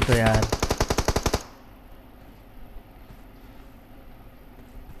ना लूटो यार।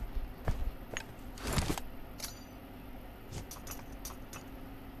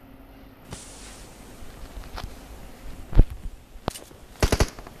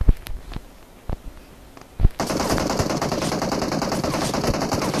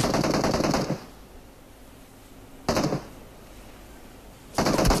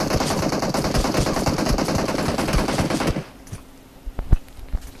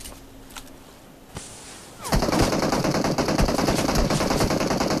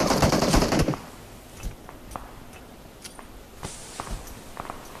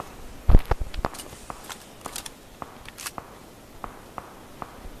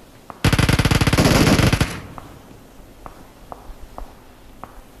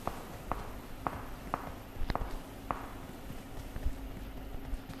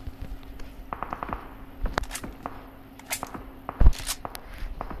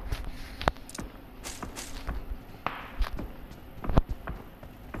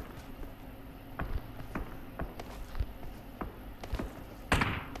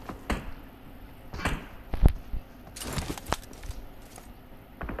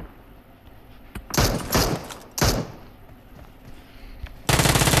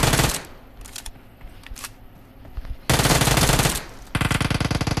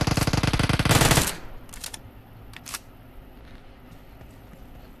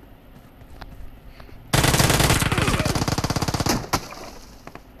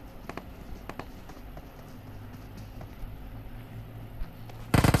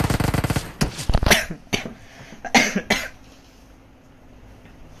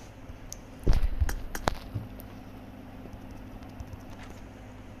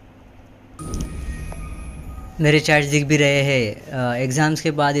 मेरे चैट्स दिख भी रहे हैं। एग्ज़ाम्स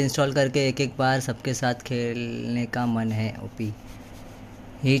के बाद इंस्टॉल करके एक एक बार सबके साथ खेलने का मन है। ओपी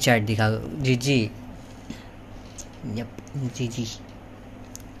यही चैट दिखा। जी जी, यप जी जी।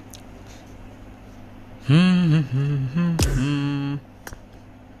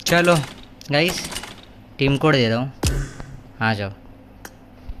 चलो गाइस, टीम कोड दे रहा हूँ, आ जाओ।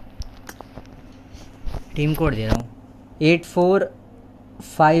 टीम कोड दे रहा हूँ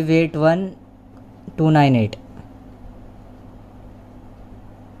 84581298।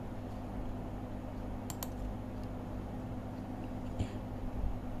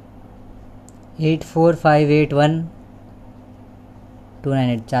 एट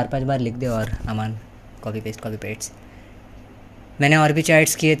 4581298 4-5 बार लिख दे और अमान कॉपी पेस्ट। मैंने और भी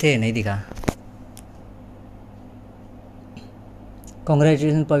चैट्स किए थे, नहीं दिखा।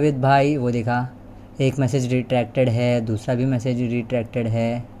 कॉन्ग्रेचुलेसन पवित भाई, वो दिखा। एक मैसेज रिट्रैक्टेड है, दूसरा भी मैसेज रिट्रैक्टेड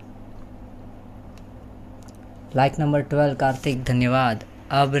है। लाइक नंबर 12 कार्तिक, धन्यवाद।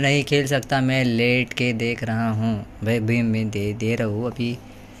 अब नहीं खेल सकता, मैं लेट के देख रहा हूँ भाई। मैं दे रहा हूँ अभी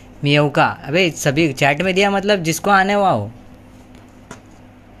मियाऊ का। अबे सभी चैट में दिया, मतलब जिसको आने हुआ हो।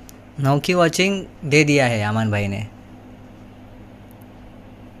 नौ की वॉचिंग दे दिया है अमन भाई ने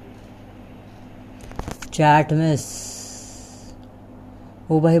चैट में।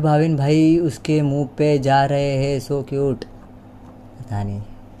 ओ भाई भाविन भाई उसके मुंह पे जा रहे हैं, सो क्यूट। पता नहीं।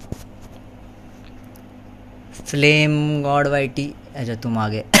 फ्लेम गॉड वाइटी, अच्छा तुम आ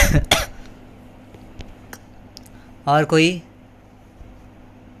गए। और कोई?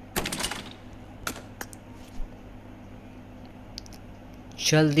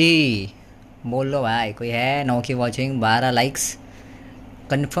 जल्दी बोलो भाई, कोई है? 9 की वॉचिंग, 12 लाइक्स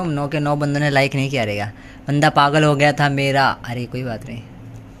कंफर्म। 9 के 9 बंदों ने लाइक नहीं किया रहेगा। बंदा पागल हो गया था मेरा। अरे कोई बात नहीं।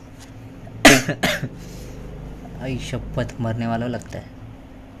 आई शपथ, मरने वाला लगता है।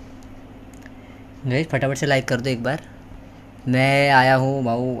 गाइस फटाफट से लाइक कर दो एक बार। मैं आया हूँ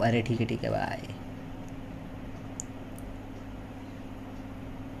बाबू। अरे ठीक है भाई।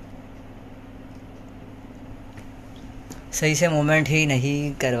 सही से मूवमेंट ही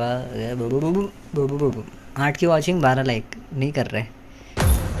नहीं करवा। 8 की वॉचिंग, 12 लाइक नहीं कर रहे।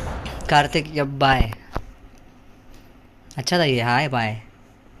 कार्तिक जब बाय, अच्छा था ये। Hi bye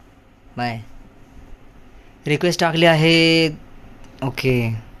bye. रिक्वेस्ट टाकली आहे। ओके,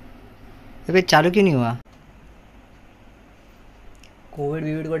 अबे चालू क्यों नहीं हुआ?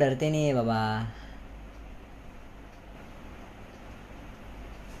 कोविड को डरते नहीं है बाबा।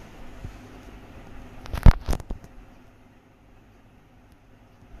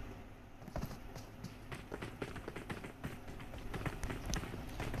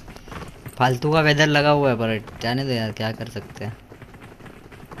 फालतू का वेदर लगा हुआ है, पर जाने दो यार, क्या कर सकते हैं।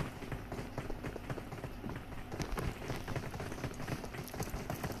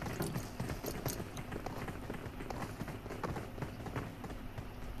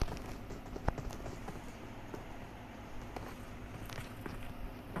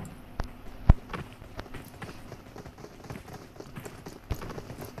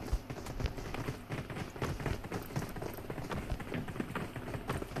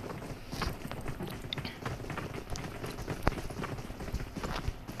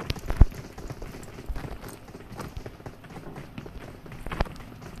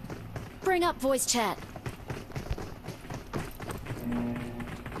 Bring up voice chat.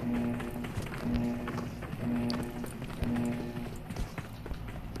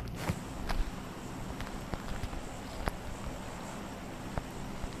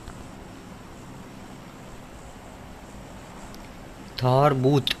 Thor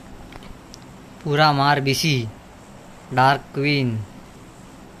booth, पूरा मार BC, dark queen,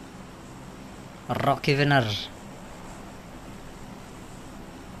 Rocky winner.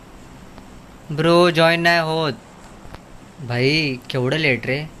 Bro join नाही होत भाई, केवढं लेट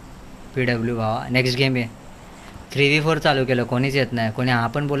रे। PW भावा, नेक्स्ट गेम आहे। 3v4 चालू केलं, कोणीच येत नाही, कोणी हा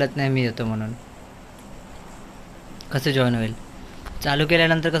पण बोलत नाही मी येतो म्हणून। कसं जॉईन होईल? चालू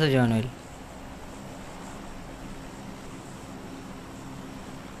केल्यानंतर कसं जॉईन होईल?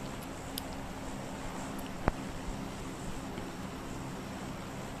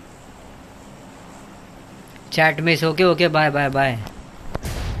 Chat miss, okay bye bye bye.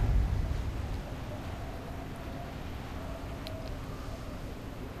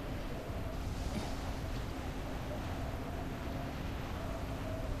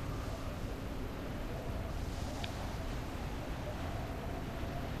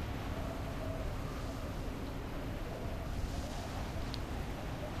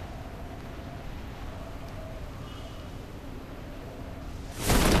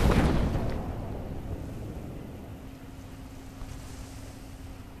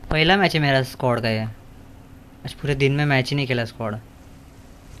 पहला मैच है मेरा स्क्वाड का है। आज पूरे दिन में मैच ही नहीं खेला स्क्वाड।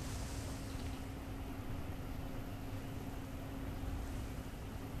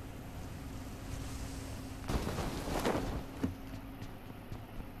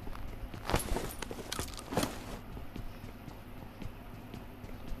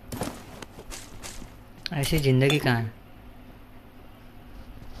 ऐसी ज़िंदगी कहाँ है?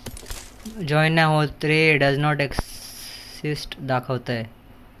 जॉईन नाही होत रे, डज नॉट एक्सिस्ट दाखवतंय.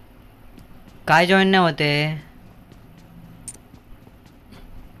 काय जॉईन नाही होते?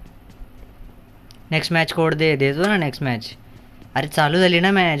 नेक्स्ट मॅच कोड देतो ना नेक्स्ट मॅच. अरे चालू झाली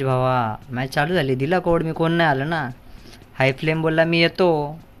ना मॅच भावा, मॅच चालू झाली, दिला कोड मी. कोण नाही आलं ना. हाय फ्लेम बोलला मी येतो,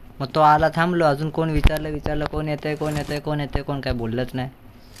 मग तो आला, थांबलो. अजून कोण विचारलं कोण येतंय कोण काय बोललंच नाही.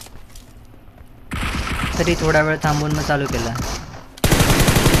 तरी थोडा वेळ थांबून मग चालू केला.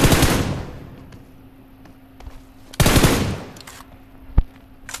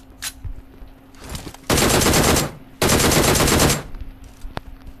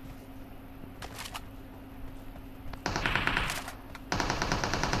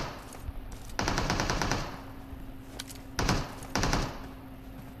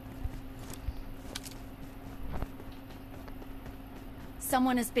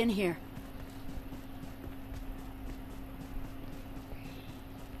 Someone has been here.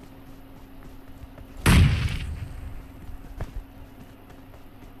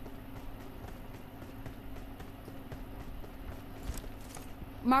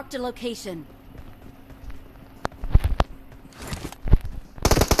 Marked a location.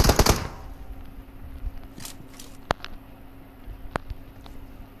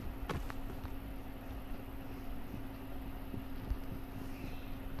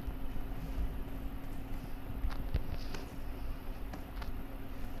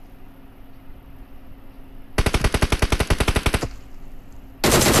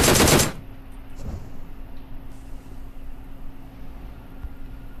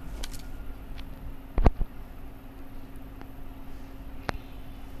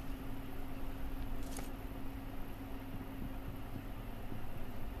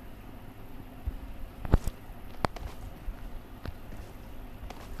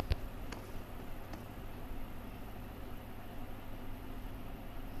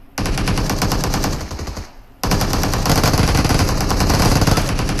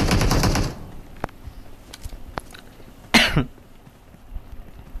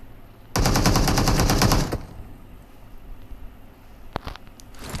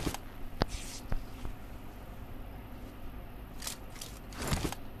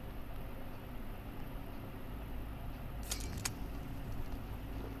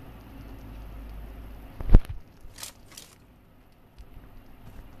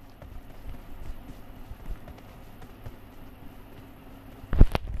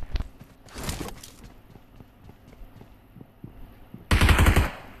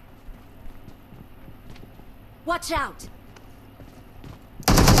 Watch out!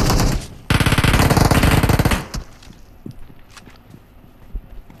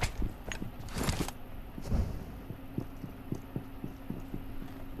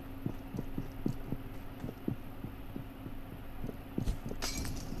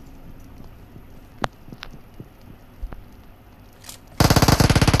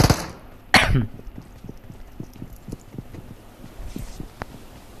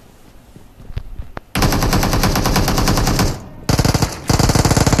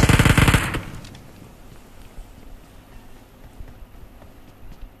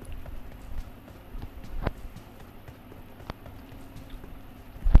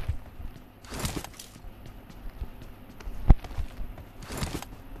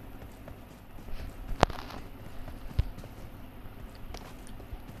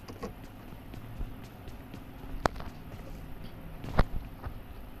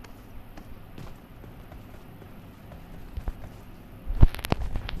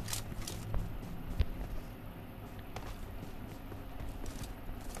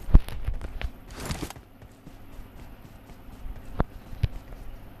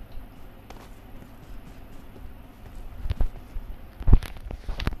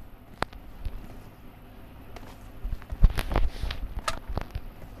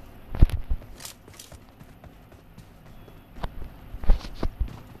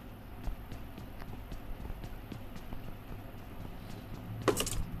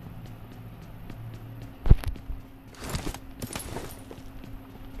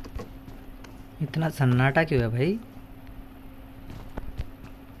 इतना सन्नाटा क्यों है भाई?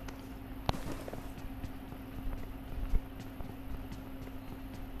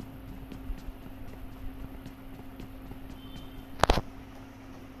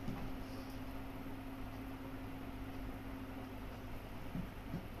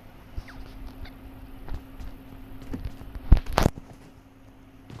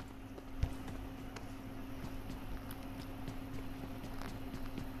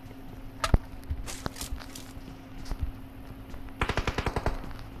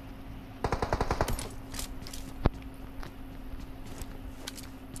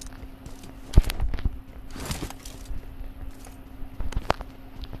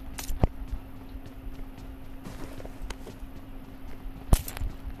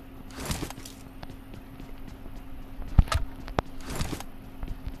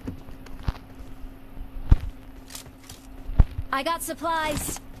 I got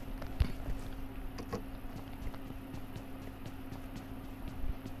supplies.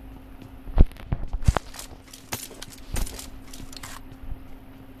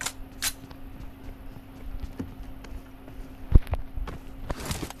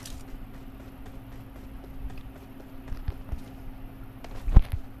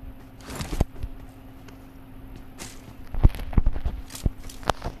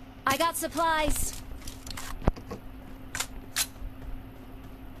 I got supplies.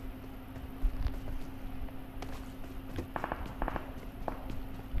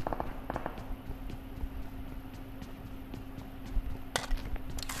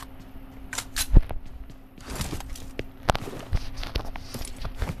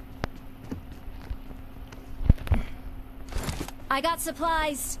 I got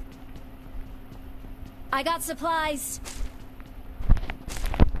supplies. I got supplies.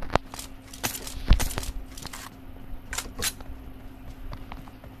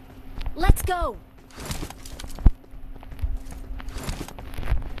 Let's go.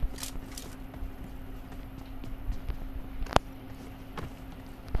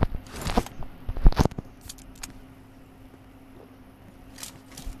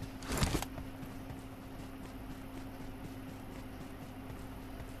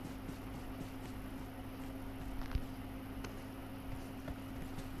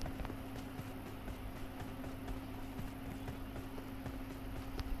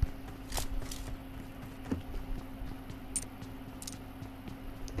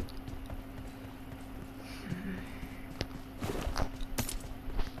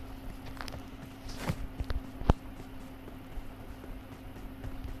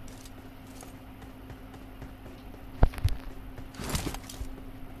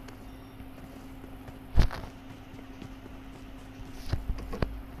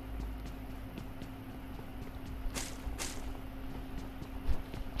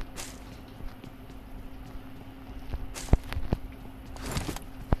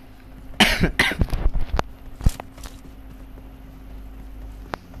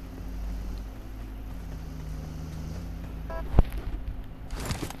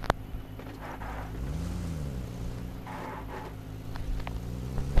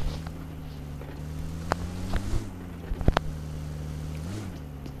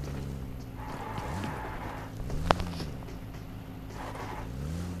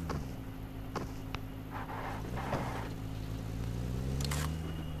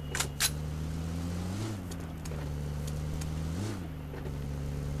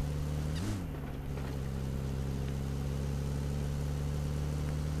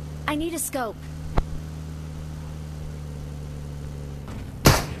 I need a scope.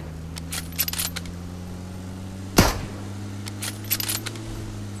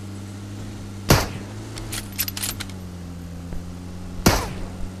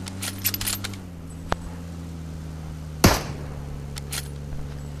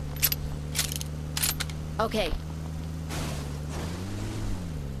 Okay.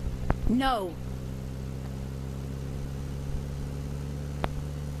 No.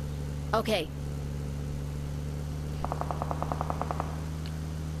 Okay.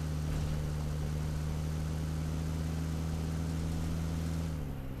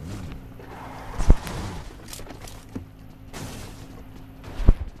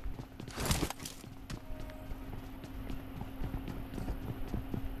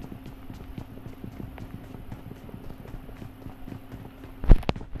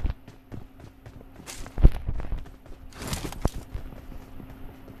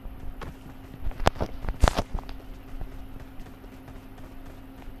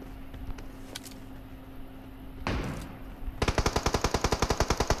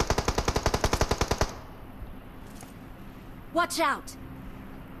 Watch out!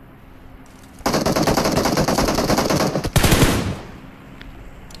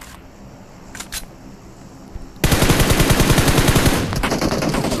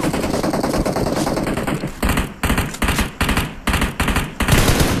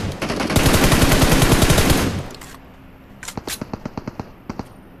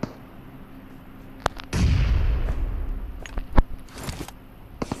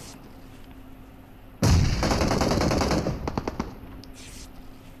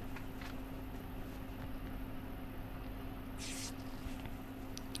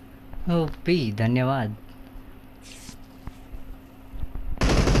 OP धन्यवाद।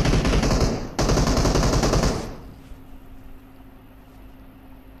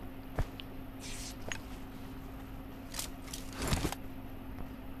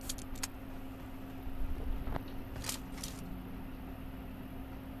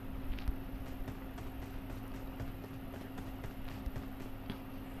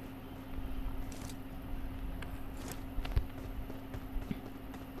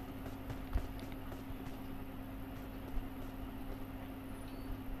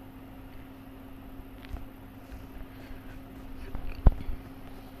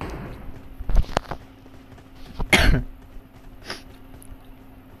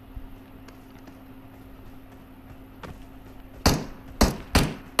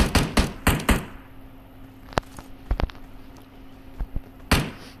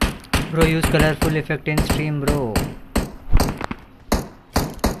 Bro, use colorful effect in stream, bro.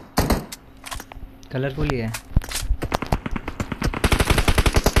 Colorful ही है.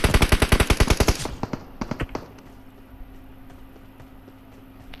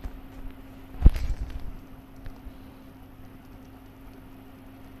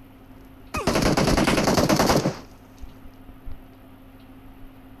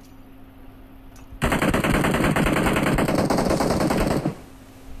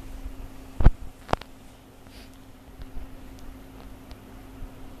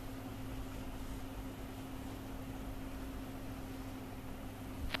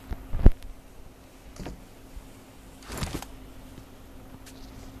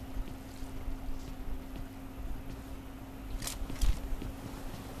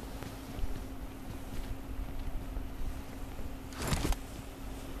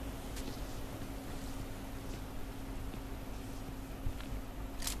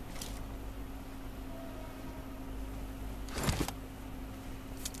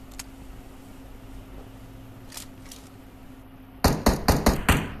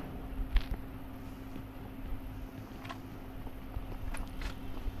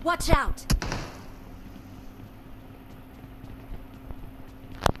 Watch out!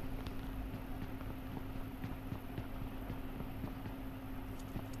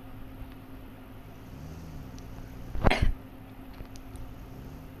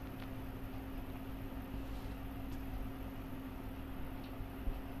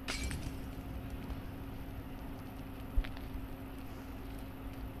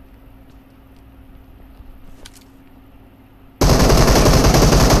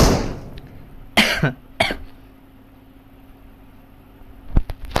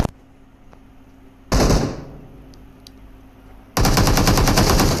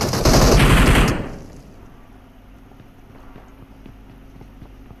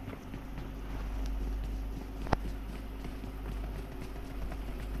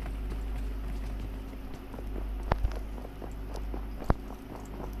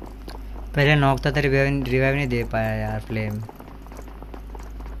 पहले knock था तो revive नहीं दे पाया यार flame.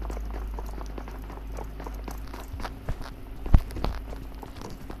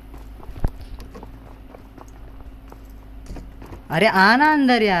 अरे आना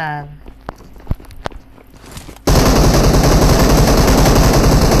अंदर यार.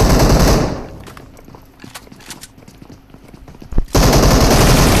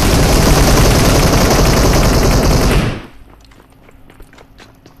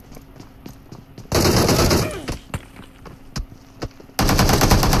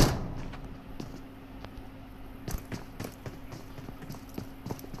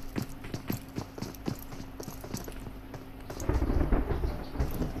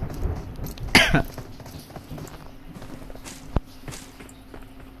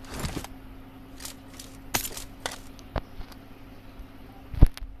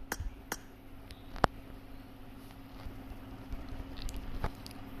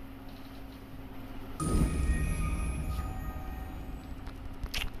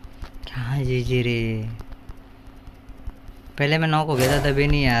 जी रे, पहले मैं नॉक हो गया था तभी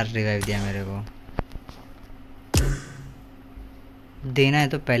नहीं यार रिवाइव दिया मेरे को. देना है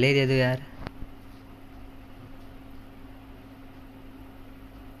तो पहले ही दे दो यार.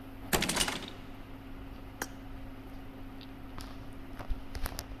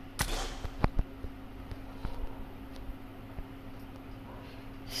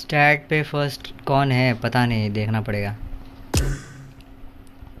 स्टैट पे फर्स्ट कौन है पता नहीं, देखना पड़ेगा.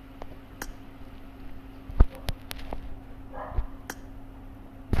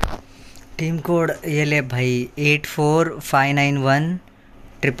 टीम कोड ये ले भाई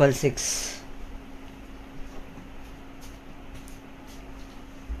 84591666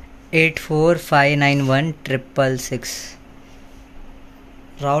 84591666.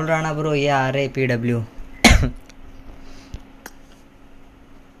 राहुल राणा ब्रो ये आ रहे PW.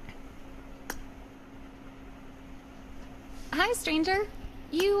 Hi, stranger.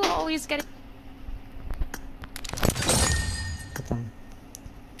 You always get. खत्म.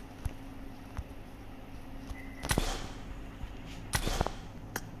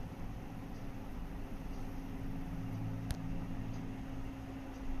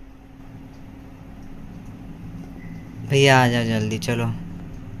 भैया आ जा जल्दी चलो.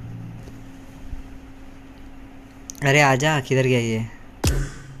 अरे आजा, किधर गया ये?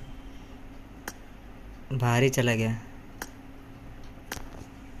 बाहर ही चला गया.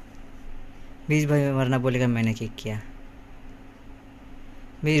 बीज भाई वरना बोलेगा मैंने किक किया.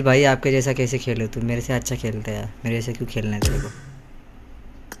 बीज भाई आपके जैसा कैसे खेलो तू? मेरे से अच्छा खेलता है यार, मेरे जैसे क्यों खेलना है तेरे को?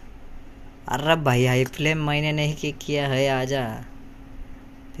 अरे भाई हाई फ्लेम मैंने नहीं किक किया है, आजा.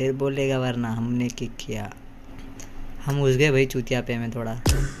 फिर बोलेगा वरना हमने किक किया। हम घुस गए भाई चूतिया पे में थोड़ा।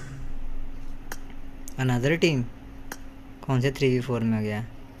 अनदर टीम कौन से 3v4 में गया?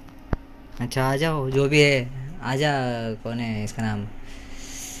 अच्छा आ जाओ जो भी है आजा। कौन है इसका नाम?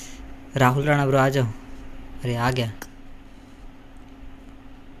 राहुल राणा ब्रो आ जाओ। अरे आ गया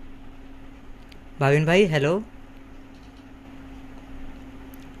भाविन भाई। हेलो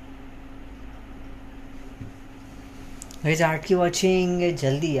गाइस, 8 की वॉचिंग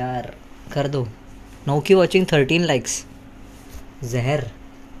जल्दी यार कर दो। 9 की वॉचिंग 13 लाइक्स। जहर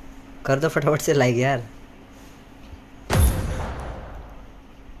कर दो फटाफट से लाइक यार।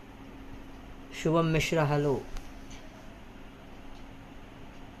 Shubham Mishra hello.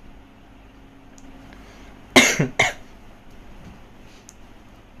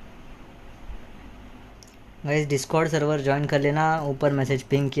 Guys Discord server join कर लेना, ऊपर मैसेज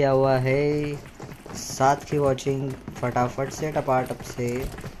पिंग किया हुआ है। 7 की वॉचिंग फटाफट से टपाटप से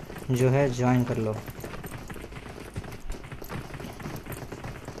जो है ज्वाइन कर लो।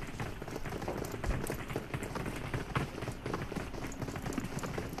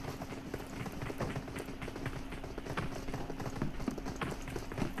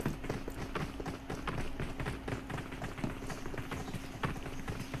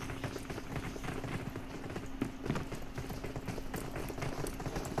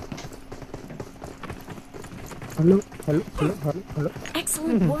 Hello.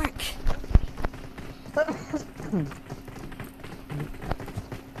 Excellent work.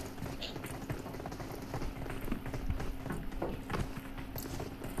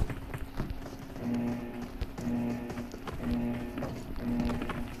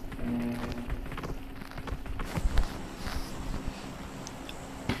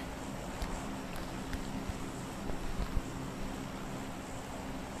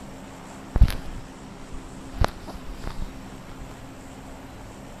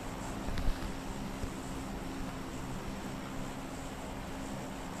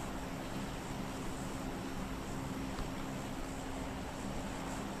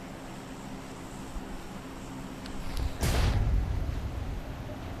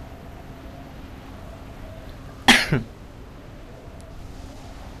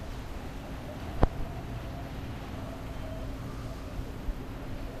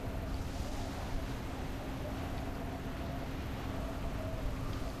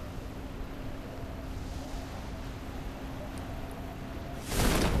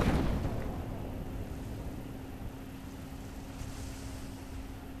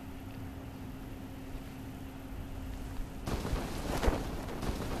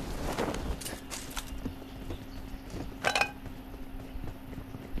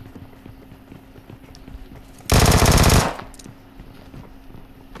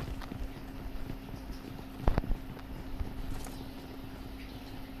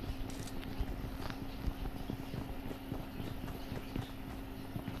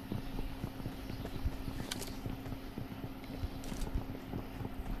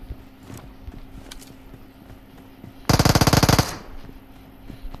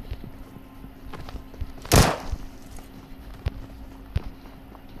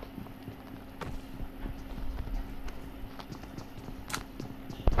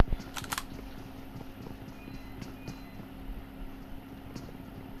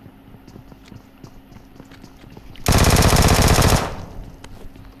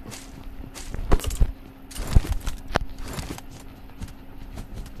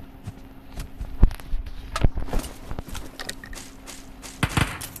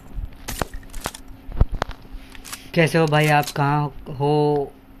 कैसे हो भाई आप? कहाँ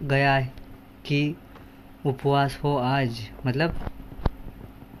हो गया है कि उपवास हो आज? मतलब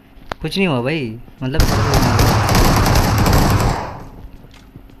कुछ नहीं हुआ भाई, मतलब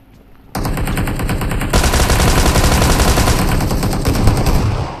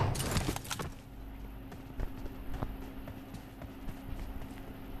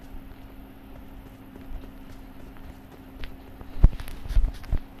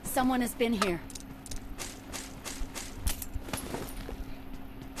Someone has been here.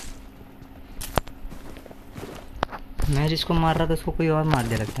 मैं जिसको मार रहा था उसको कोई और मार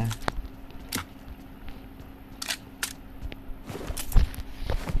दे लगता है।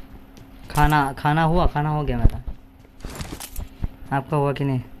 खाना हो गया मेरा। आपका हुआ कि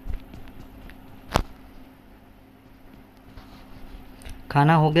नहीं?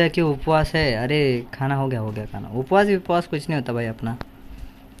 खाना हो गया कि उपवास है? अरे खाना हो गया खाना। उपवास कुछ नहीं होता भाई अपना।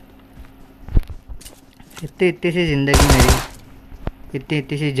 इतनी सी ज़िंदगी मेरी,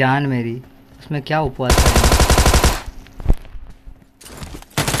 इतनी सी जान मेरी, उसमें क्या उपवास है?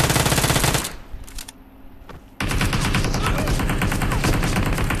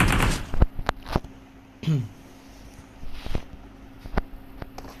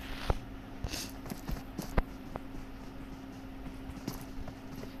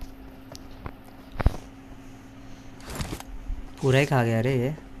 पूरा ही खा गया रे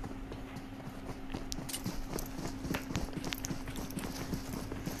ये।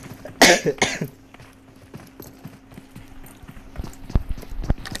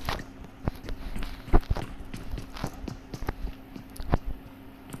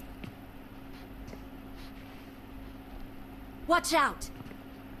 Watch out!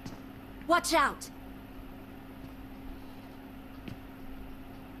 Watch out!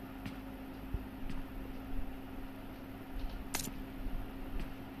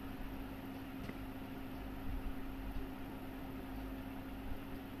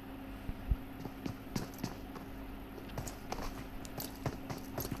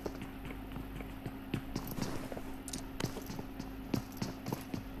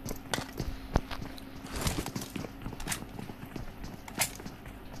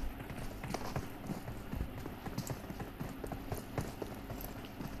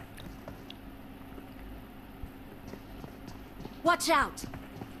 Watch out!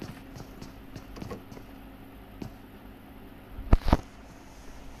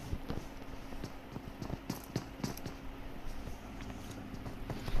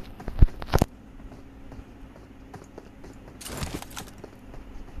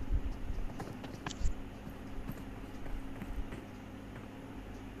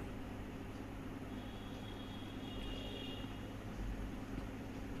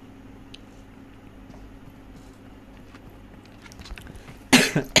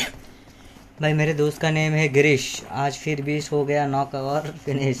 भाई मेरे दोस्त का नेम है गिरीश, आज फिर 20 हो गया नॉक और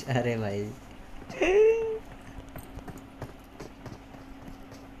फिनिश। अरे भाई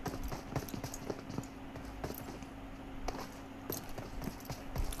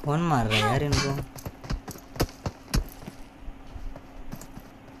कौन मार रहा है यार इनको?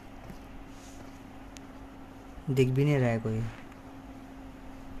 दिख भी नहीं रहा है कोई।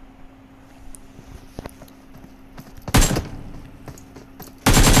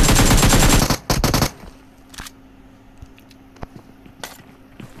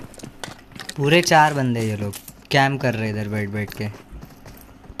 पूरे 4 बंदे ये लोग कैंप कर रहे इधर बैठ बैठ के।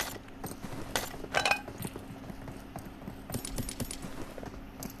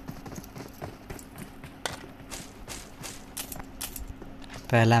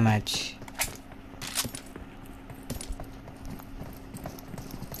 पहला match.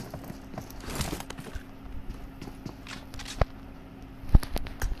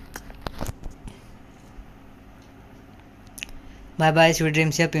 Bye bye sweet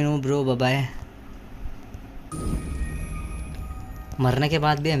dreams या पिनू ब्रो, बाय बाय। मरने के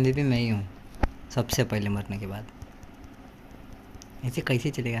बाद भी एमवीपी मैं ही हूँ, सबसे पहले मरने के बाद। ऐसे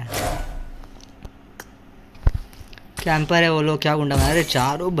कैसे चलेगा? कैंपर है वो लोग, क्या गुंडा मारे?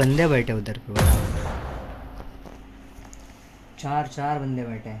 4 बंदे बैठे उधर पे, 4 बंदे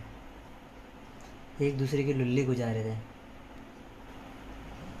बैठे, एक दूसरे की लुल्ली गुजारे थे।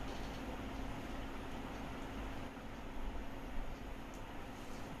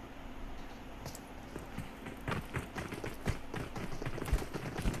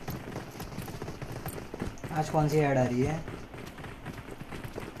 आज कौन सी ऐड आ रही है?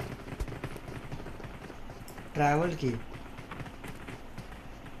 ट्रैवल की,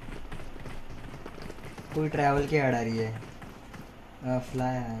 कोई ट्रैवल की ऐड आ रही है।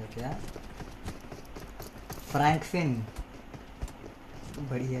 फ्लाई है क्या? फ्रैंकफिन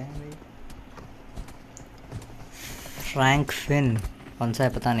बढ़िया है भाई। फ्रैंकफिन कौन सा है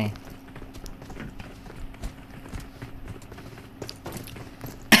पता नहीं।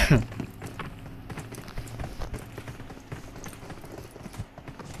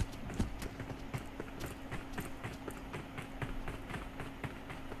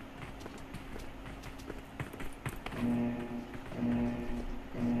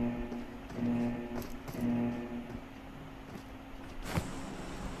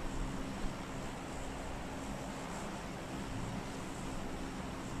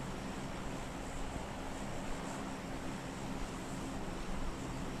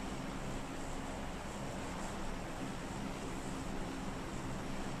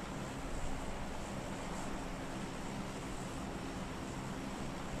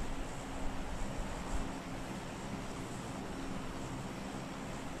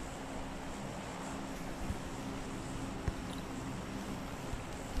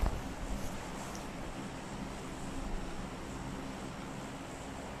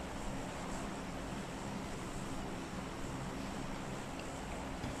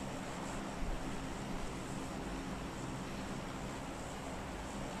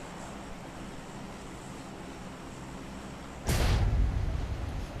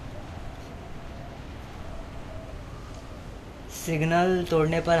 सिग्नल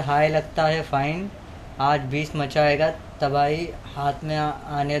तोड़ने पर हाई लगता है फाइन, आज 20 मचाएगा तबाही, हाथ में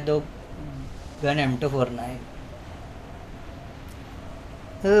आने दो गन M249।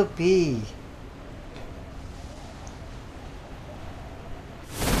 ओपी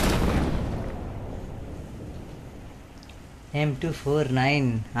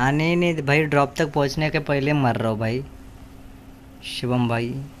M249 आने ही नहीं भाई, ड्रॉप तक पहुंचने के पहले मर रहा हूँ भाई। शिवम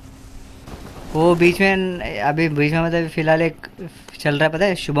भाई वो बीच में, अभी बीच में मतलब फिलहाल एक चल रहा है, पता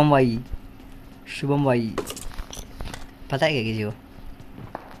है? शुभम भाई, शुभम भाई पता है क्या किसी को?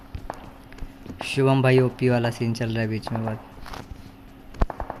 शुभम भाई ओपी वाला सीन चल रहा है बीच में। बात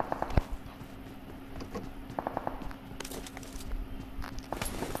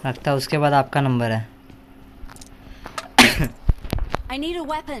लगता है उसके बाद आपका नंबर है। I need a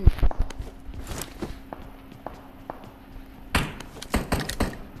weapon.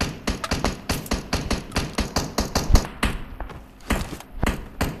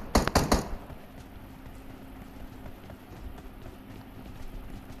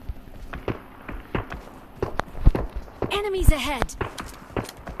 Enemies ahead.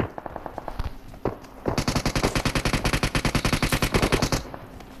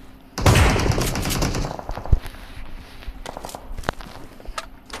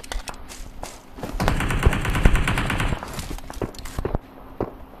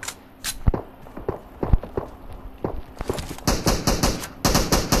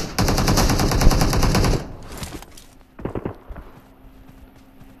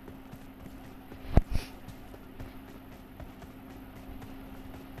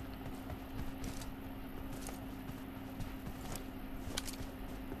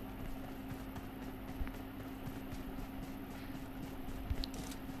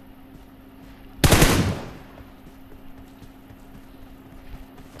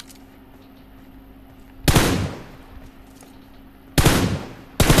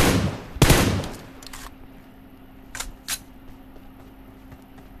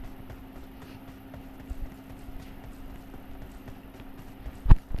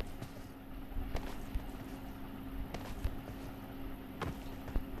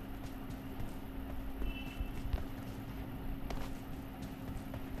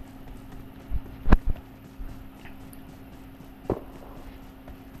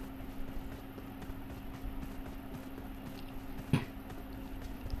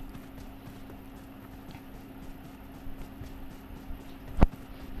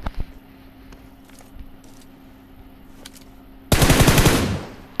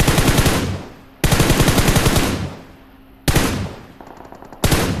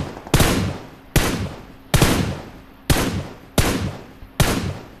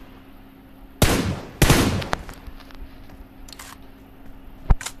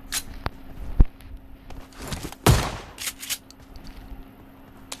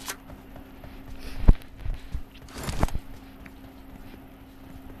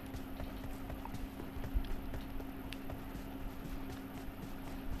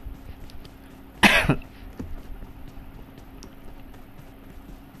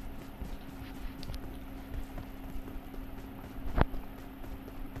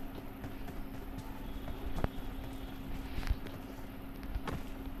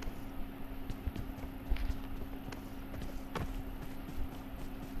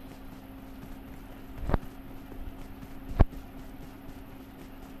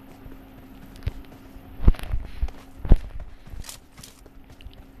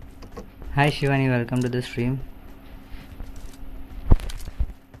 Hi Shivani, welcome to the stream.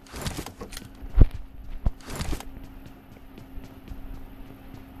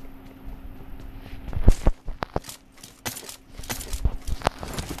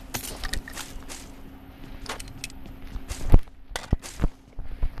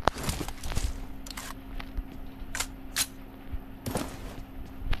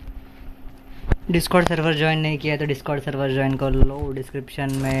 Discord server join नहीं किया तो डिस्कॉर्ड सर्वर ज्वाइन कर लो,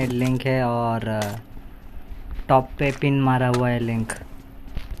 डिस्क्रिप्शन में लिंक है और टॉप पे पिन मारा हुआ है link.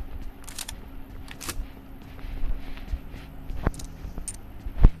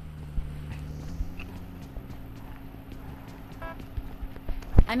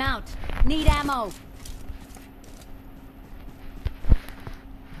 I'm out. Need ammo.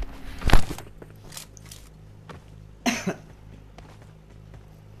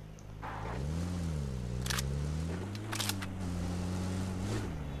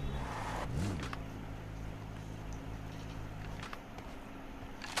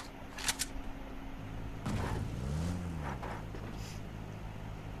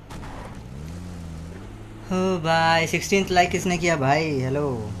 हो भाई 16th लाइक किसने किया भाई? Hello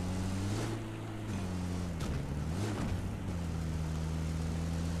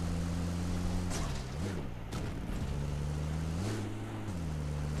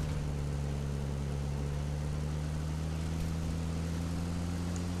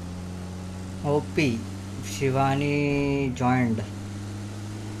OP Shivani joined.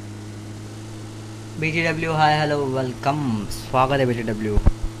 BTW hi hello welcome, स्वागत है BTW।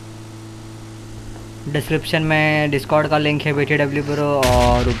 डिस्क्रिप्शन में डिस्कॉर्ड का लिंक है BTW ब्रो,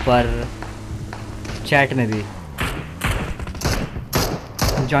 और ऊपर चैट में भी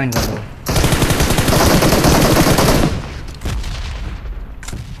ज्वाइन कर लो।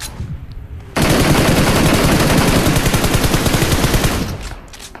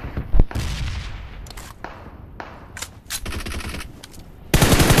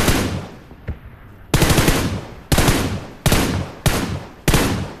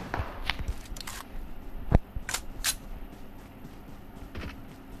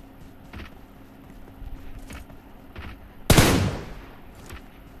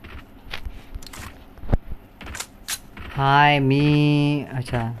 हाय मी,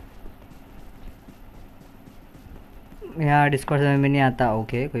 अच्छा यहाँ डिस्कॉर्ड में नहीं आता,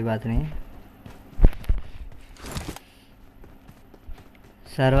 ओके कोई बात नहीं।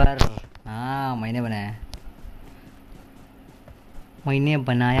 सर्वर हाँ मैंने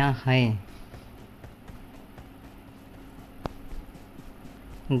बनाया है।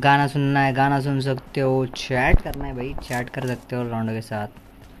 गाना सुनना है, गाना सुन सकते हो, चैट करना है भाई, चैट कर सकते हो राउंड के साथ,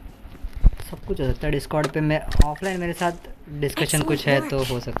 सब कुछ हो सकता है। डिस्कॉर्ड पे मैं ऑफलाइन मेरे साथ डिस्कशन कुछ है तो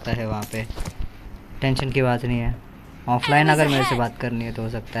हो सकता है वहाँ पे, टेंशन की बात नहीं है। ऑफलाइन अगर मेरे से बात करनी है तो हो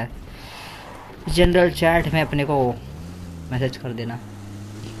सकता है। जनरल चैट में अपने को मैसेज कर देना।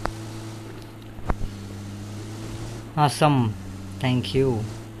 awesome, थैंक यू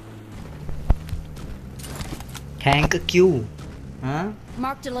हाँ।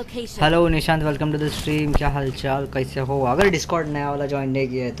 Hello Nishant, welcome to the stream. क्या हालचाल, कैसे हो? अगर डिस्कॉर्ड नया वाला ज्वाइन नहीं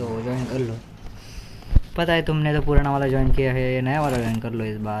किया है तो ज्वाइन कर लो। पता है तुमने तो पुराना वाला ज्वाइन किया है, ये नया वाला ज्वाइन कर लो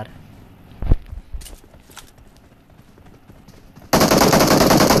इस बार।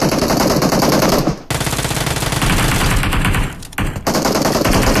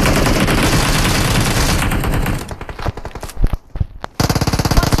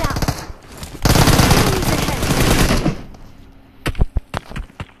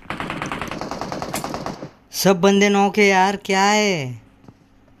 सब बंदे नौके यार, क्या है?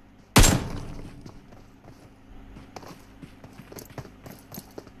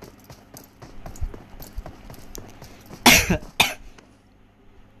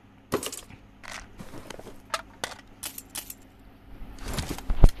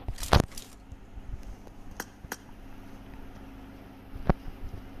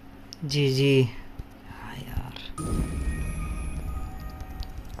 जी हाँ यार,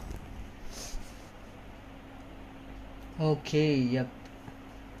 ओके यप।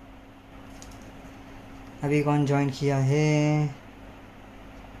 अभी कौन ज्वाइन किया है?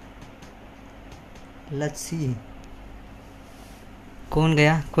 लेट्स सी कौन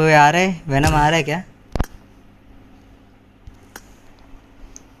गया। कोई आ रहा है? वेनम आ रहा है क्या?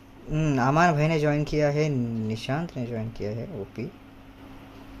 अमान भाई ने ज्वाइन किया है, निशांत ने ज्वाइन किया है, ओपी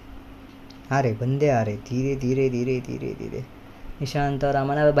आ रहे बंदे, आ रहे धीरे धीरे धीरे धीरे धीरे। निशांत और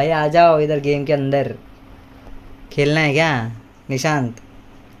अमान भाई आ जाओ इधर गेम के अंदर, खेलना है क्या? निशांत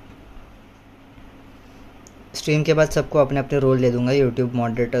स्ट्रीम के बाद सबको अपने अपने रोल दे दूंगा। यूट्यूब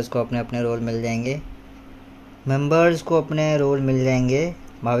मॉडरेटर्स को अपने अपने रोल मिल जाएंगे, मेंबर्स को अपने रोल मिल जाएंगे,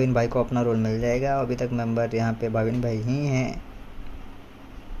 भाविन भाई को अपना रोल मिल जाएगा। अभी तक मेंबर यहाँ पे भाविन भाई ही हैं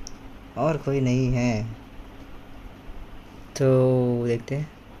और कोई नहीं है, तो देखते हैं।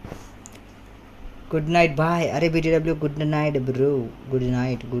 गुड नाइट भाई। अरे BTW good night bro, good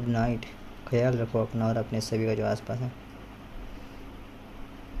night good night. ख्याल रखो अपना और अपने सभी का जो आसपास है।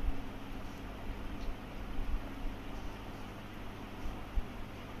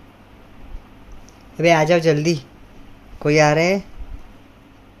 अबे आ जाओ जल्दी, कोई आ रहे है?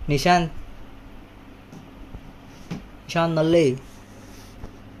 निशांत नल्ले।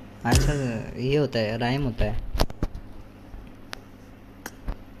 अच्छा ये होता है, राइम होता है।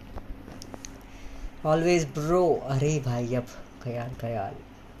 Always bro. अरे भाई अब ख्याल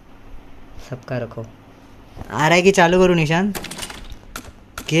सबका रखो। आ रहा है कि चालू करूँ निशांत?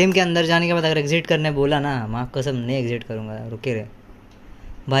 गेम के अंदर जाने के बाद अगर एग्जिट करने बोला ना, माँ कसम नहीं एग्जिट करूँगा, रुके रहे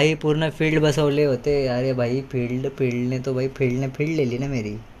भाई। पूर्ण फील्ड बसौले होते। अरे भाई फील्ड ने तो भाई फील्ड ले ली ना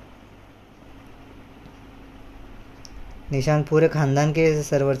मेरी। निशांत पूरे खानदान के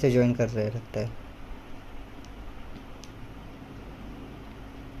सर्वर से ज्वाइन कर रहे लगता है।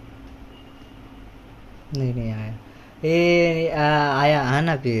 नहीं आया। आया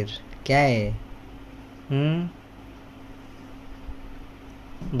आना फिर क्या है?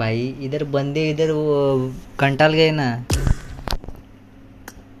 भाई इधर बंदे, इधर वो कंटाल गए ना।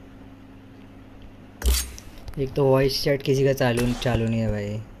 एक तो वॉइस चैट किसी का चालू नहीं है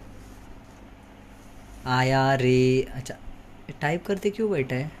भाई। आया रे। अच्छा टाइप करते क्यों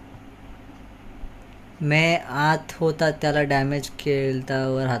बैठा है? मैं आत होता त्याला डॅमेज केलता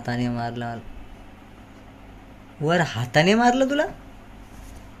वर हाताने मारला. वर हाताने मारलं तुला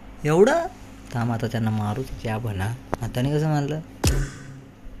एवढं? थांब आता त्यांना मारू त्या बना. हाताने कसं मारलं?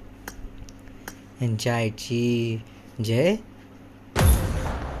 यांच्या आईची जय.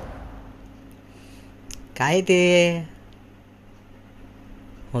 काय ते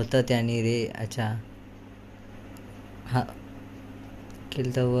होतं त्याने रे. अच्छा हा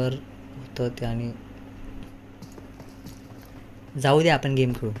केलतावर होतं त्याने. जाऊ दे आपण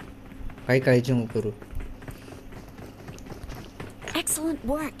गेम खेळू. काही काळजी नको करू. Excellent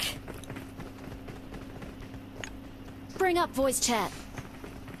work. Bring up voice chat.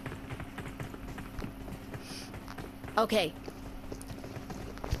 Okay.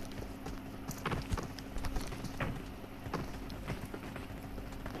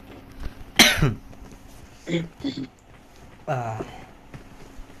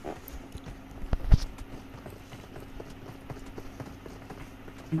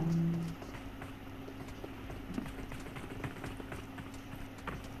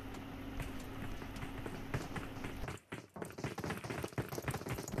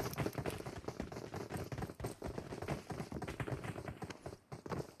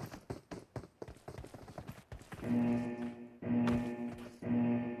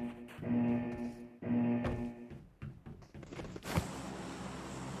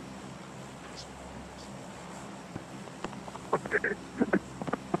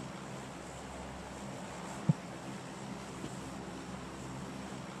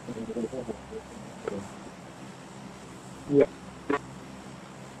 Yeah.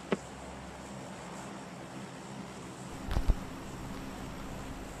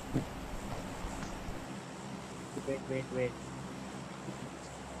 Wait.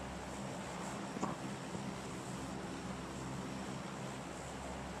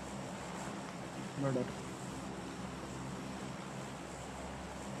 Murder.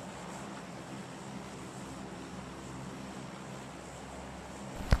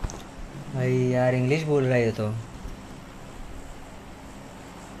 भाई यार इंग्लिश बोल रहा है तो.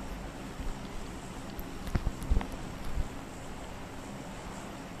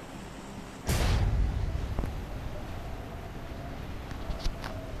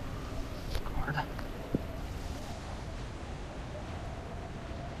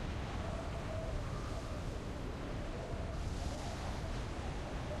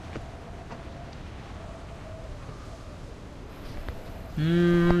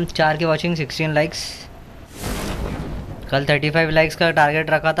 चार के वॉचिंग 16 लाइक्स. कल 35 लाइक्स का टारगेट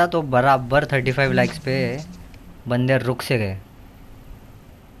रखा था तो बराबर 35 लाइक्स पे बंदे रुक से गए.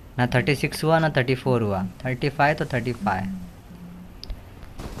 ना 36 हुआ ना 34 हुआ. 35 तो 35.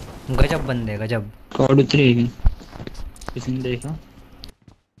 गजब बंदे गजब. कॉर्ड उतरेगी किसी ने देखा?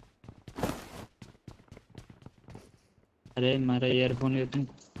 अरे हमारा ईयरफोन है तुम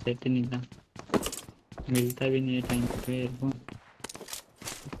सेट नहीं था. मिलता भी नहीं है टाइम पे ईयरफोन.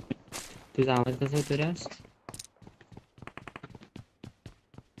 तुझा आवाज कसा होतो रे आज?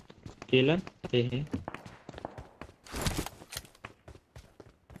 केलं ते हे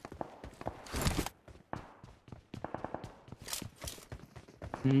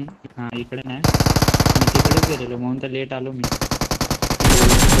हां इकडे नाही मी तिकडेच गेलेलो म्हणून तर लेट आलो मी.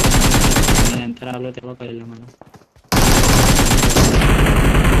 नंतर आलो तेव्हा कळलं मला.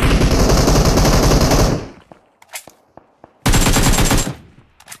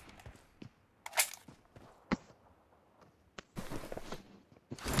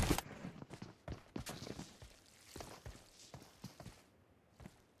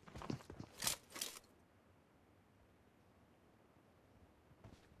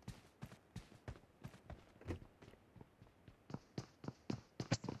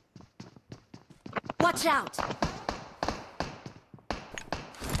 Watch out!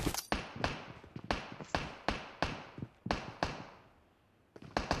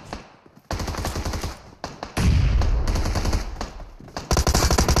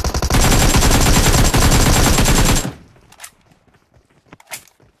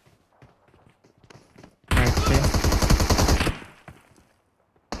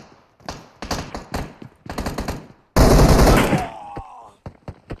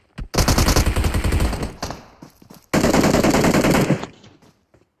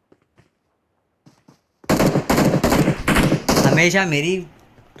 हमेशा मेरी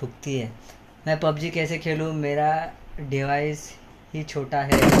ठुकती है. मैं पबजी कैसे खेलूँ? मेरा डिवाइस ही छोटा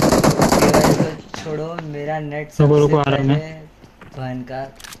है. डिवाइस को छोड़ो मेरा नेट सबसे पहले बहन का.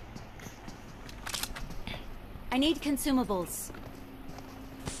 I need consumables.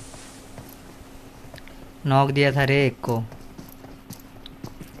 नॉक दिया था रे एक को।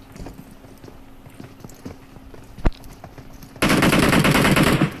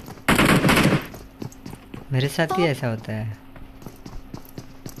 मेरे साथ ही ऐसा होता है।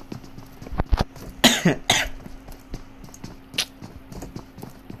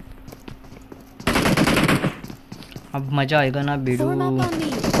 अब मजा आएगा ना Baidu. Form up on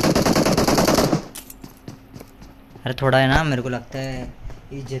me. अरे थोड़ा है ना, मेरे को लगता है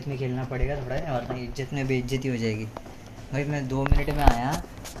इज्जत में खेलना पड़ेगा थोड़ा है, वरना इज्जत में बेइज्जती हो जाएगी। भाई मैं 2 मिनट में आया,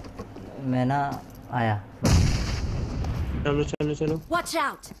 मैं ना आया। चलो चलो चलो। Watch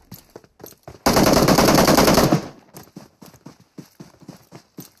out.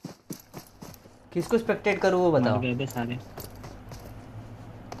 किसको स्पेक्टेट करूँ वो मर बताओ। गए बे सारे।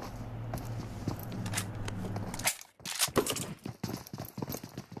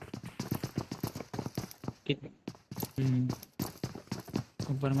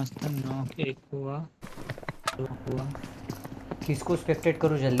 ऊपर मस्त नॉक एक हुआ, 2 हुआ। किसको स्पेक्टेट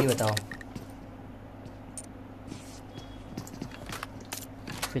करूँ जल्दी बताओ।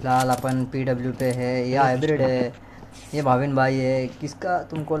 फिलहाल अपन PW पे है, ये हाइब्रिड है, ये भाविन भाई है। किसका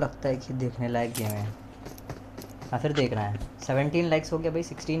तुमको लगता है कि देखने लायक गेम है या फिर देखना है। 17 लाइक्स हो गया भाई,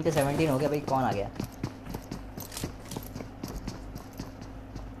 16 पे 17 हो गया भाई। कौन आ गया?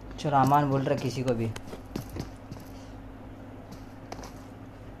 चुरामान बोल रहा किसी को भी।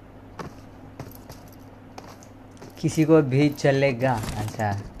 किसी को भी चलेगा। अच्छा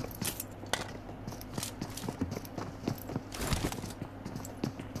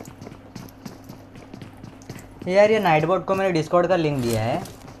यार, ये नाइट बोट को मैंने डिस्कॉर्ड का लिंक दिया है,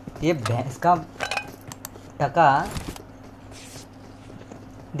 ये भैंस का टका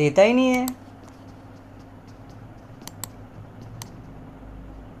देता ही नहीं है।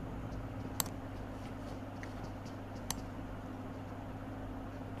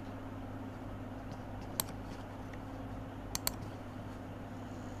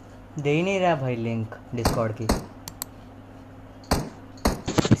 दे ही नहीं रहा भाई लिंक डिस्कॉर्ड की।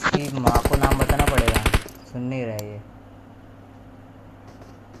 इसकी माँ को नाम बताना पड़ेगा, सुन नहीं रहा ये।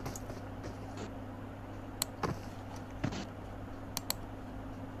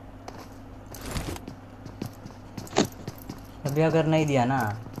 अभी अगर नहीं दिया ना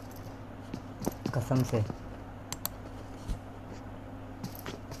कसम से।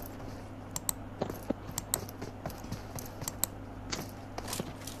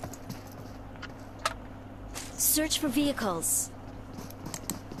 Search for vehicles.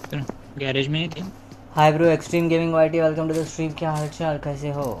 गैरेज में ही थे। Hi bro, extreme gaming YT, welcome to the stream. क्या हाल चाल,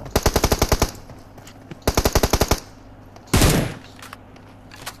 कैसे हो?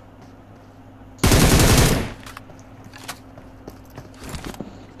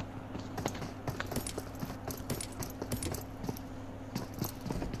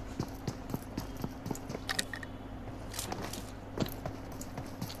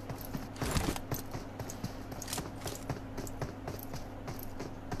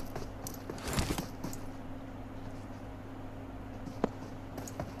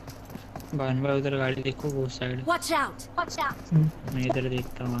 भान भाई उधर गाड़ी देखो, वो side. Watch out. Watch out. मैं इधर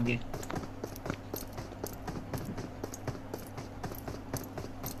देखता हूँ आगे।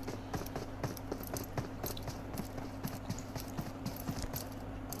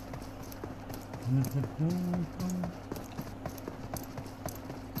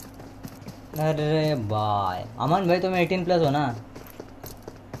 अरे भाई अमन भाई, तुम 18 प्लस हो ना?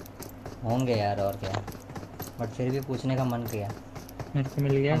 होंगे यार, और क्या, बट फिर भी पूछने का मन किया। मेरे को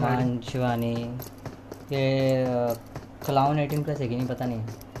मिल गया गाड़ी। अमन, शिवानी, ये क्लाउन 18 प्लस है कि नहीं पता नहीं।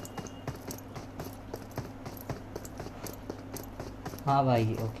 हाँ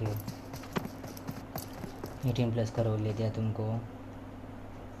भाई ओके, 18 प्लस का रोल ले दिया तुमको।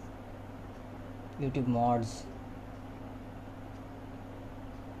 YouTube mods.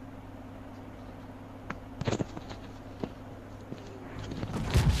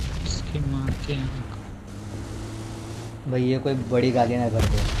 इसकी माँ के भाई ये कोई बड़ी गाली ना कर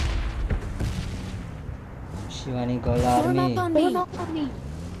दे। Shivani girl Form army, up on me.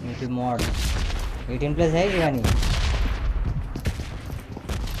 YouTube mod 18 plus है शिवानी?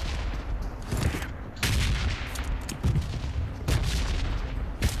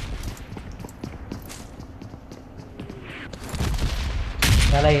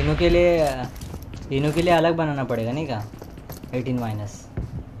 साला इनू के लिए अलग बनाना पड़ेगा नहीं का 18 माइनस।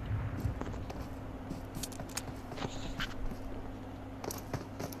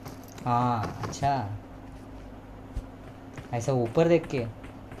 हाँ अच्छा, ऐसा ऊपर देख के।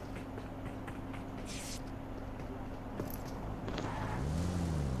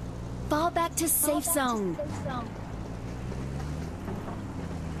 Fall back to safe zone. 2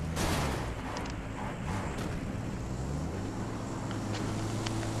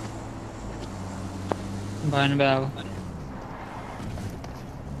 बहन पे आओ।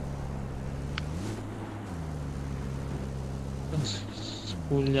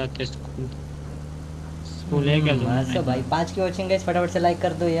 स्कूल जाते स्कूल स्कूल है क्या मस्त तुम्हारे? भाई 5 की वॉचिंग गाइस, फटाफट से लाइक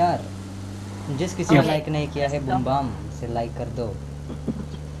कर दो यार। जिस किसी ने लाइक नहीं किया है बुम से लाइक कर दो।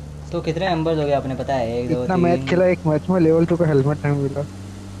 तो कितने मेंबर्स हो गए आपने पता है? 1 2 इतना मैच 3 खेला, एक मैच में लेवल 2 का हेलमेट नहीं मिला।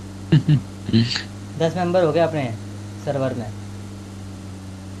 10 मेंबर हो गए अपने सर्वर में।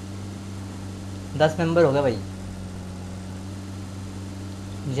 10 मेंबर हो गए भाई।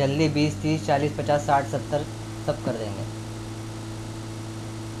 जल्दी 20 30 40 50 60 70 सब कर देंगे।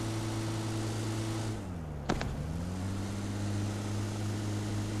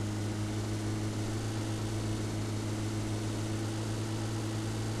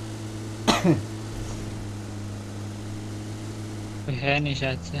 है नहीं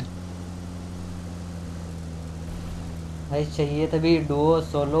शायद से। भाई चाहिए तभी डुओ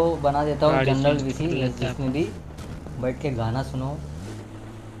सोलो बना देता हूँ, गाड़ी जनरल चेंज वीसी कर लेते हैं जिसमें अपन। भी बैठ के गाना सुनो।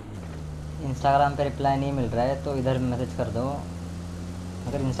 इंस्टाग्राम पे रिप्लाई नहीं मिल रहा है तो इधर मैसेज कर दो।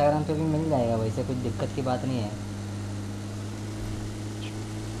 अगर इंस्टाग्राम पे भी मिल जाएगा वैसे कुछ दिक्कत की बात नहीं है।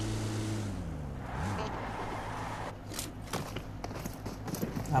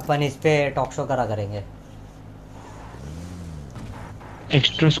 अपन इस पे टॉक शो करा करेंगे।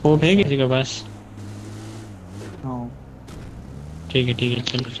 एक्स्ट्रा स्कोप है किसी के पास? हाँ ठीक है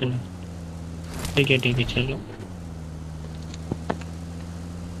चलो चलो। ठीक है चलो।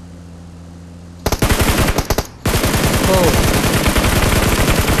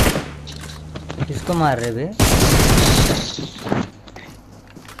 किसको मार रहे बे?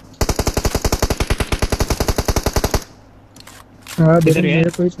 हाँ, किधर देखो गए? मेरे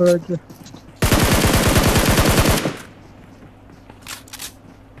को ही पड़ा क्या।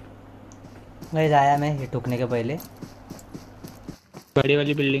 गाइस आया मैं ये टूकने के पहले। बड़ी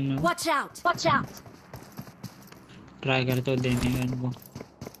वाली बिल्डिंग में Watch out! Watch out! Try करते हो देने का इनको।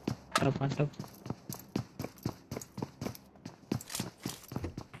 टप।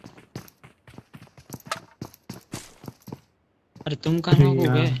 अरे तुम कहाँ हो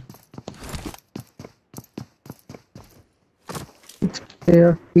गए?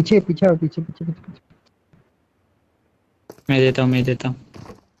 पीछे पीछे आओ, पीछे पीछे पीछे। मैं देता हूँ।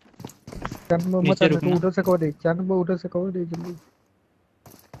 चार नंबर मत नीचे आना, रुकना। उधर से कवर दे, 4 नंबर उधर से कवर दे जल्दी।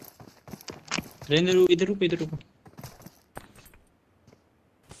 इधर रुको।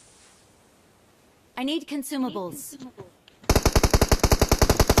 I need consumables.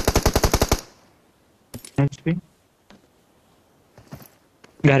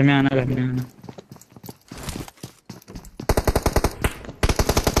 घर में आना।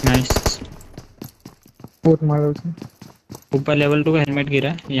 नाइस। बहुत मारा उसने। ऊपर लेवल 2 का हेलमेट गिरा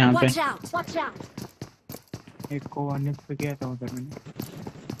है यहाँ पे। Watch out! Watch out! एक को 1 पे किया था उधर मैंने।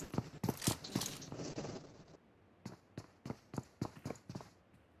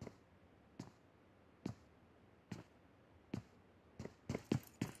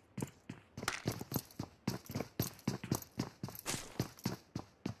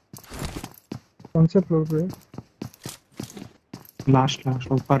 कौन से फ्लोर पे? लास्ट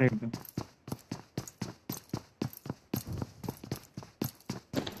ऊपर एकदम।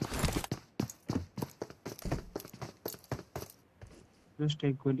 जस्ट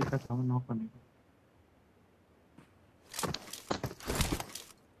एक गोली का था, नॉक होने का।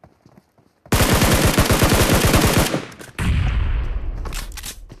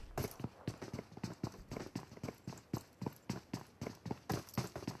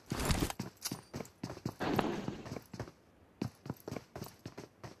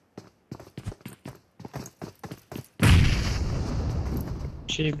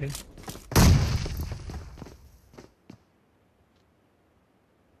 ठीक है।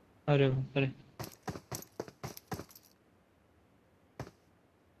 अरे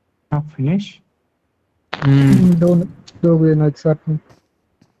आप फिनिश? हम्म। दो बजे ना एक साथ में।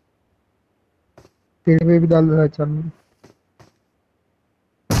 तेरे पे भी डाल रहा है 4 नंबर।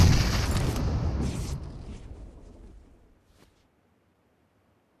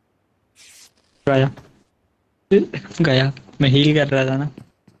 गया मैं हील कर रहा था ना।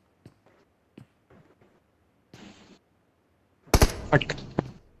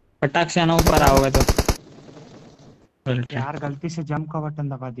 फटाक से आना ऊपर आओगे तो। यार गलती से जंप का बटन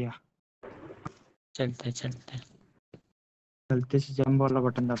दबा दिया। चलते गलती से जंप वाला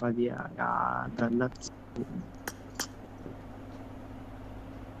बटन दबा दिया यार, गलत।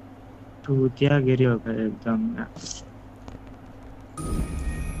 टूटिया गिरी हो गए एकदम यार।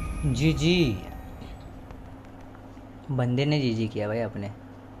 जी बंदे ने जी किया भाई अपने।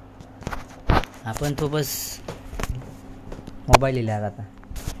 अपन तो बस मोबाइल ही ला रहा था।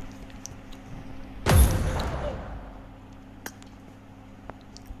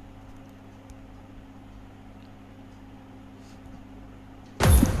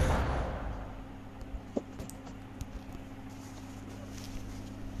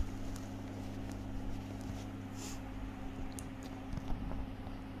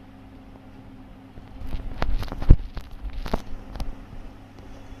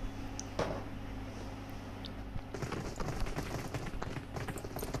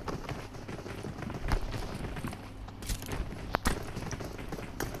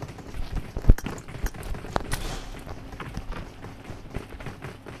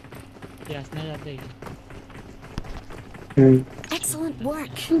 हंसना चाहते हैं Excellent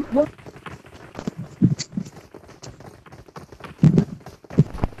work.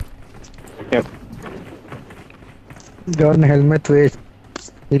 John helmet waist.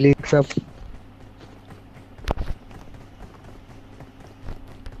 He leaks up.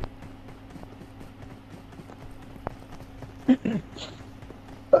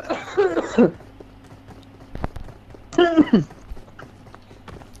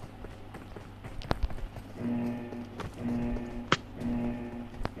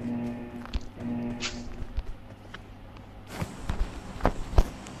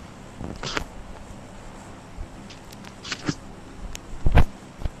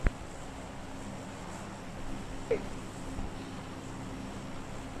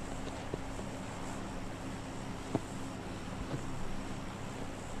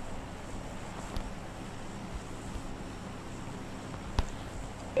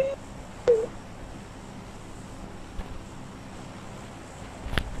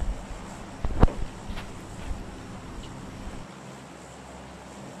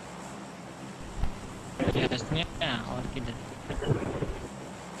 हंसने और किधर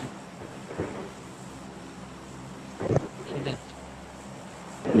किधर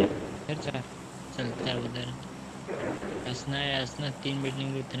इधर चलता है उधर हंसना है हंसना 3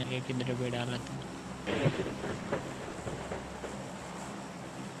 बिल्डिंग उतने के किधर पे डाला था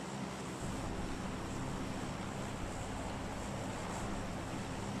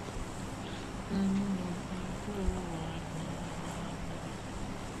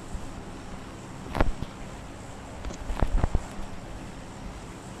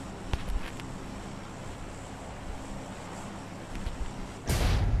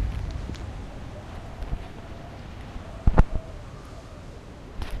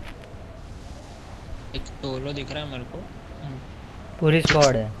एक सोलो दिख रहा है मेरे को पूरी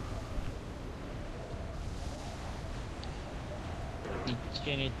स्क्वाड है।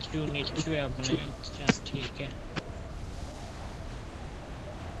 नीचे नीचे है अपने अच्छा ठीक है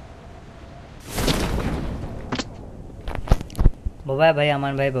बाय भाई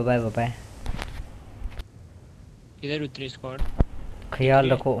अमन भाई बाय बाय। इधर उतरी स्क्वाड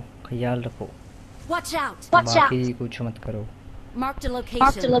ख्याल रखो ख्याल रखो। Watch out! Watch out! बाकी कुछ मत करो। Marked a location.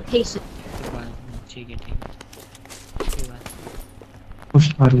 Marked a location. ठीक है ठीक है Push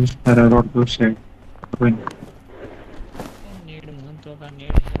her road to side. नेड मत तो का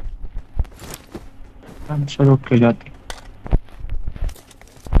नेड है हम सब उठ के जाते।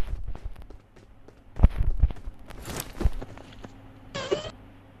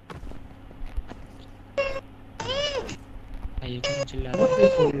 ये कौन चिल्ला रहा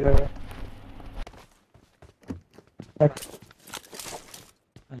है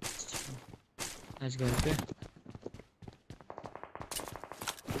आज घर पे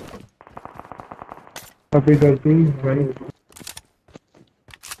अभी गलती भाई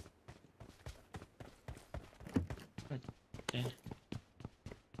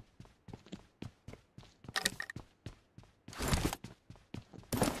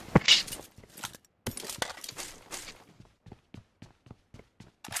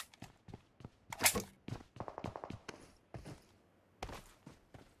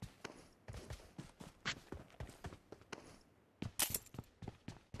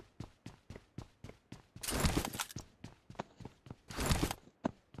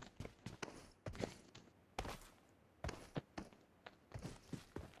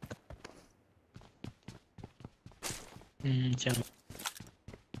चलो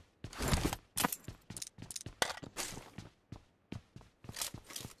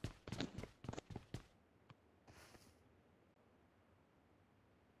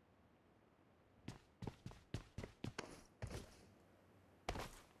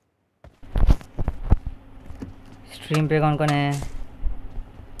स्ट्रीम पे कौन कौन है?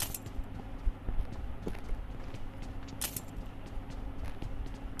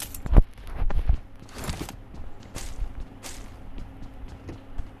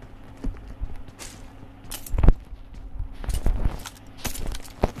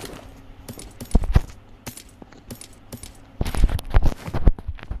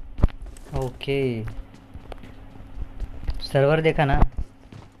 ओके सर्वर देखा ना,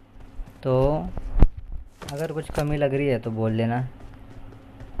 तो अगर कुछ कमी लग रही है तो बोल लेना।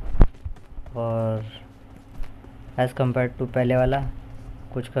 और एज़ कम्पेयर टू पहले वाला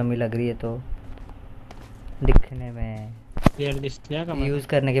कुछ कमी लग रही है तो दिखने में यूज़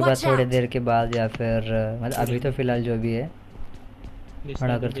करने के बाद थोड़ी देर के बाद या फिर मतलब अभी तो फ़िलहाल जो भी है, और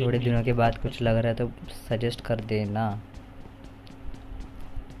अगर थोड़े दिनों के बाद कुछ लग रहा है तो सजेस्ट कर देना।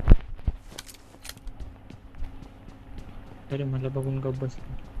 अरे मतलब अब उनका बस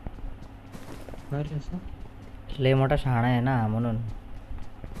काय रे असं लय मोठा शहाणा आहे ना म्हणून.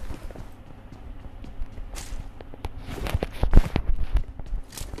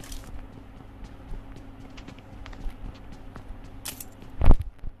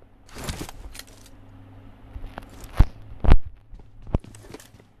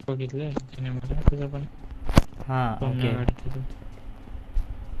 बघितलं त्याने मला तुझं पण हां फोन ओके. नाही वाटत तू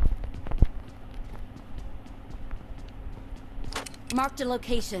Marked a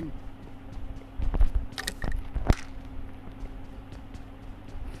location.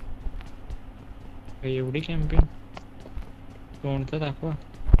 एवढी कॅम्पिंग कोणतं दाखवा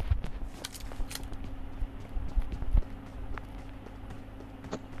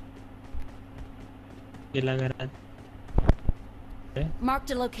गेला घरात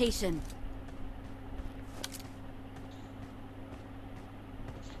Marked a location.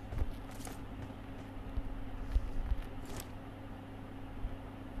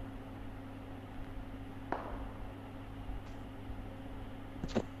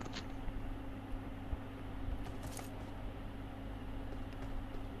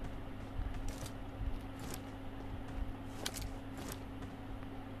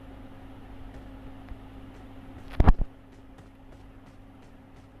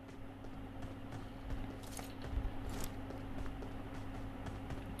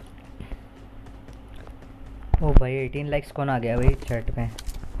 ओ भाई 18 लाइक्स कौन आ गया भाई चैट में?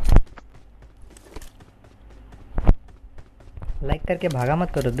 लाइक करके भागा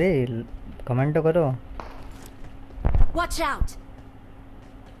मत करो बे, कमेंट तो करो. Watch out!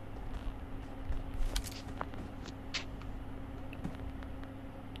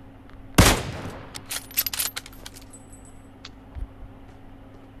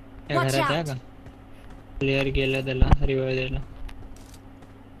 त्या Watch घरात आहे out! का प्लेयर गेला त्याला रिवाइव द्यायला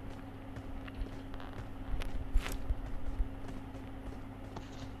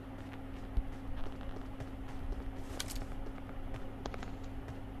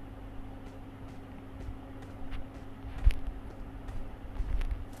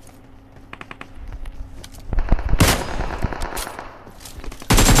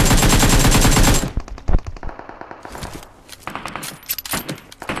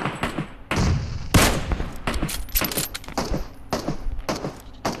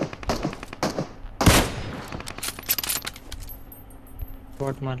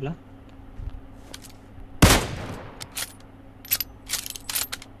शॉट मारला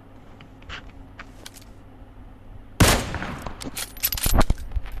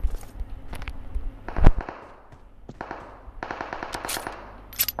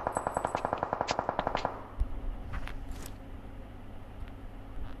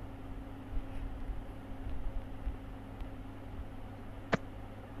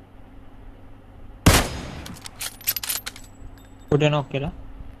कुठे नॉक केला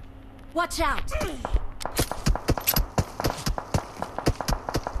Watch out!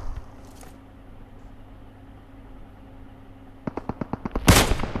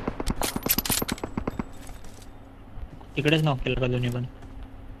 तिकडेच नॉक केला का दोन्ही पण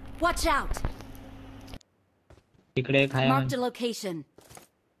Watch out! तिकडे एक आहे Marked a location.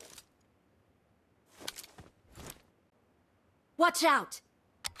 Watch out!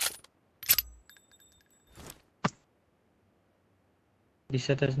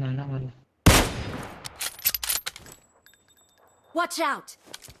 दिसतच नाही ना मला Watch out!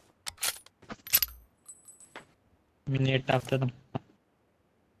 मी नेट टाकतो ना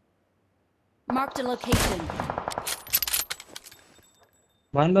Marked a location.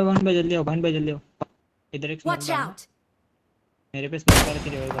 भान भाई जल्दी आओ भान भाई जल्दी आओ इधर एक स्मोक Watch डालना out! मेरे पे स्मोक डाल के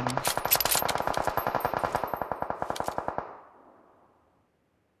रिवाइव करना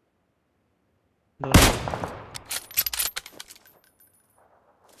दोनों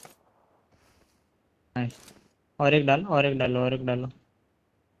नाइस और एक डाल और एक डालो और एक डालो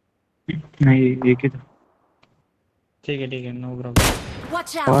नहीं एक ही था. ठीक है no problem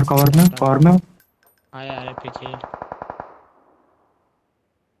Watch cover out! Cover में आया अरे पीछे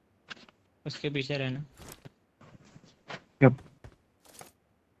उसके पीछे रहना यप.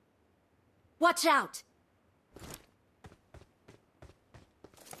 Watch out!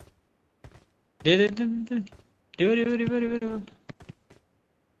 दे रिवर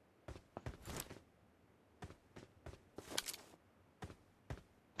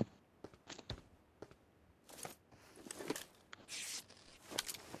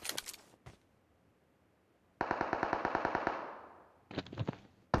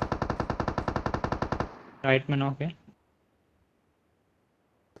राइट में नॉक है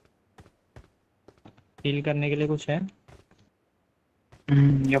हील करने के लिए कुछ है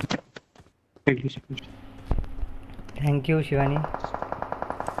यप. Thank you Shivani.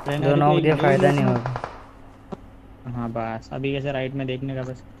 दो नॉक दिया, फायदा नहीं होगा। हाँ बस अभी कैसे राइट में देखने का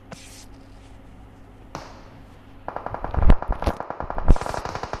बस।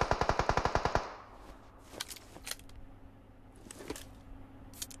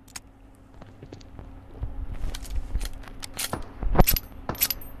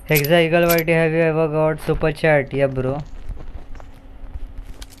 Hexa Eagle White, have you ever got super chat? Yeah bro.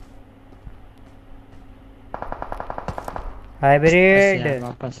 Hybrid.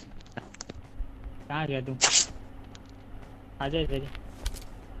 वापस कहाँ गया तू? आ जा इधर,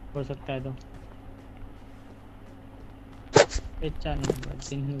 हो सकता है तो। अच्छा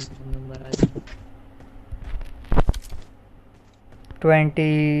नंबर आ जाए।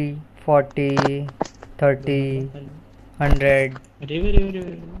 20, 40, 30, 100. रिवे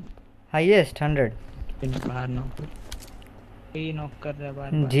Highest 100. बाहर नॉक ये नॉक कर रहा है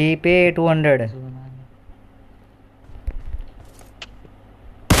बार GPay 200.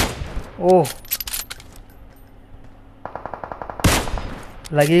 ओह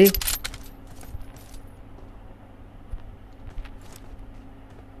लगी।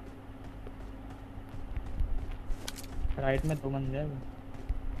 राइट में 2 बंदे हैं।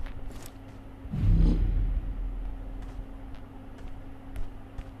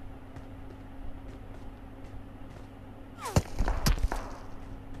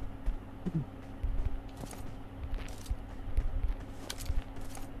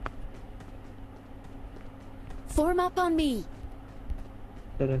 Form up on me.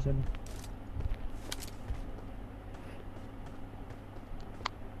 चलो चलो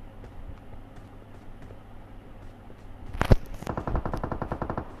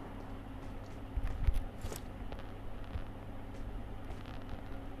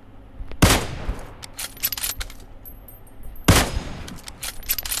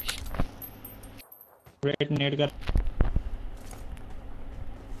वेट नेट कर।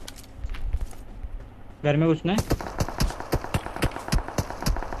 घर में घुसना है।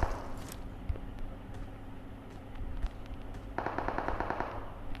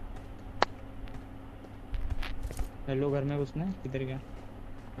 हेलो घर में घुसना है, किधर गया?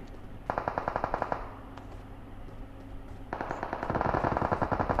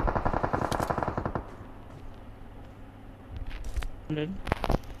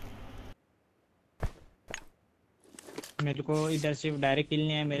 मेरे को इधर से डायरेक्ट किल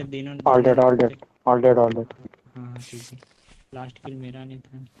नहीं है, मेरे तीनों all dead all dead all dead all dead. हाँ ठीक है, लास्ट किल मेरा नहीं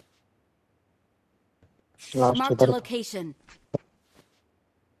था। लास्ट Marked a इधर location.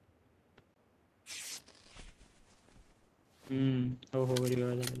 हो गई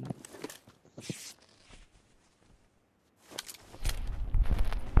वाला।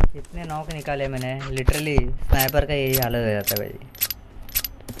 कितने नॉक निकाले मैंने, लिटरली स्नाइपर का यही हालत हो जाता है भाई।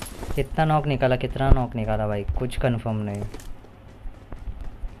 कितना नॉक निकाला, कितना नॉक निकाला भाई, कुछ कंफर्म नहीं।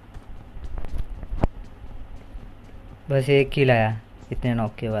 बस एक किल आया इतने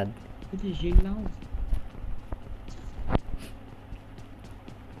नॉक के बाद।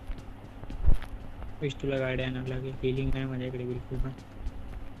 पिस्टल गाड़ी आने लगी, फीलिंग है मुझे बिल्कुल।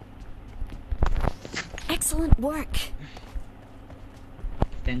 Excellent work.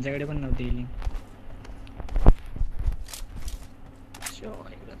 त्यांच्याकडे पण नव्हती हिलिंग।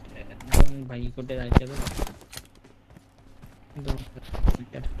 भाई कुठे जायचं बघ। 2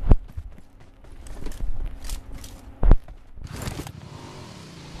 मीटर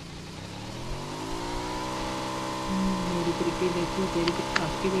मेरी प्रीति देखो, तेरी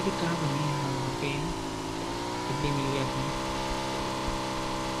आपकी बेटी कहाँ बनी है? वहाँ पे गड्डी मिल गया अपनी।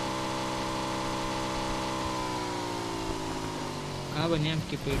 कहाँ बनी है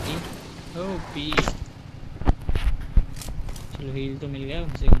आपकी बेटी? ओ पी चलो हील तो मिल गया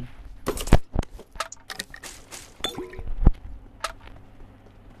कम से कम।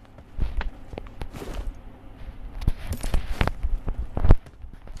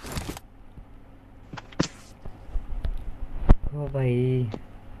 ओ भाई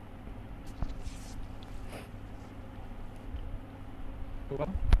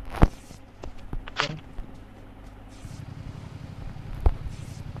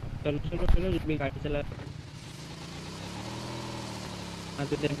चलो चलो चलो जब भी गाड़ी चला। हाँ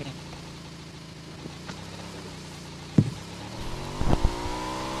तो देर में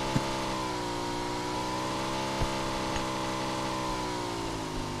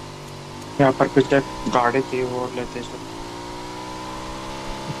यहाँ पर कुछ गाड़ी थी वो लेते सब।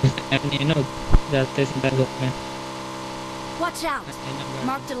 नहीं ना जाते सीधा घर में। Watch out.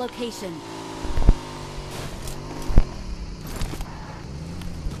 Marked a location.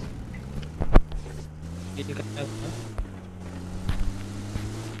 ये करता है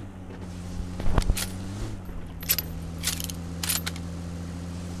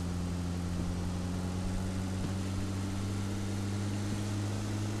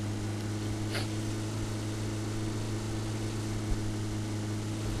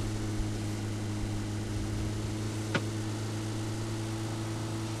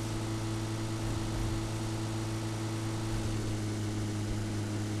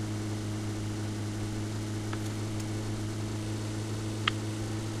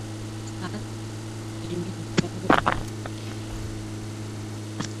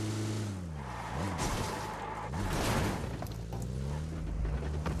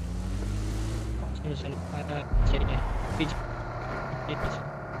चलो चलो चाहिए पीछे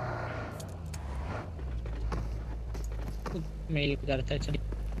मेल करता है चलिए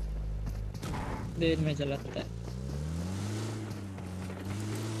देर में चलाता है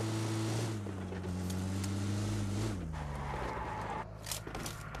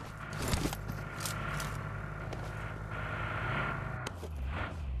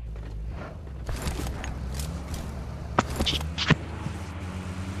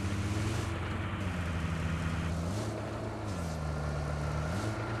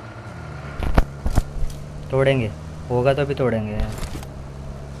तोड़ेंगे, होगा तो भी तोड़ेंगे यार।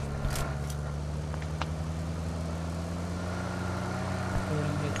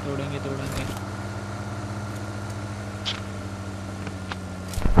 तोड़ेंगे तोड़ेंगे तोड़ेंगे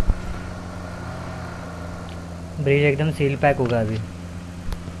ब्रिज एकदम सील पैक होगा अभी।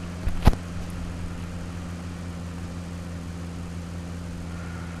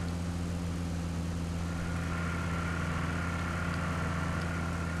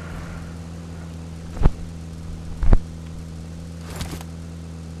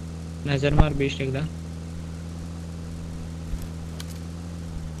 नजर मार बीच एकदा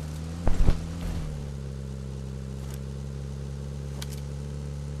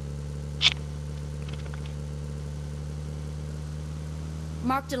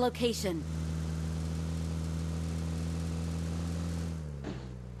Marked a location.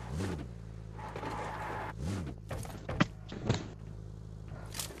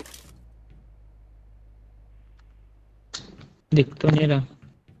 दिख तो नहीं रहा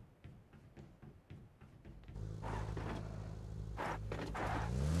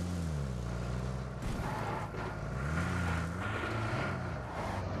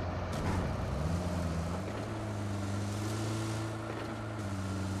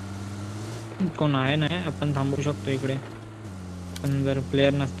कोण आहे ना आपण थांबू शकतो इकडे पण जर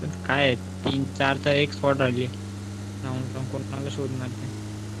प्लेयर नसतात काय 3-4 तर एक स्पॉट राहिली जाऊन कोणाला शोधणार ते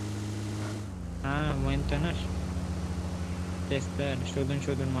हा म्हणतो ना तेच तर शोधून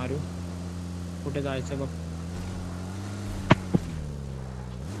शोधून मारू कुठे जायचं बघ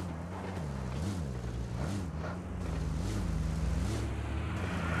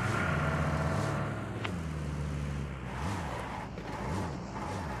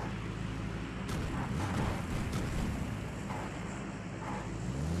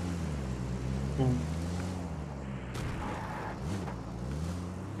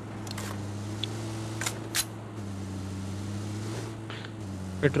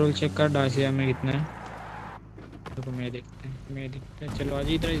पेट्रोल चेक कर डासिया में कितना है तो मैं देखते हैं चलो आज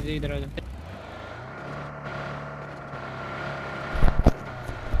इधर आ जाते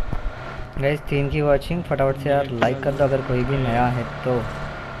गाइस 3 की वॉचिंग, फटाफट से यार लाइक कर दो अगर कोई भी नया है तो,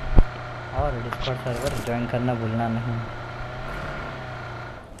 और डिस्कॉर्ड सर्वर ज्वाइन करना भूलना नहीं।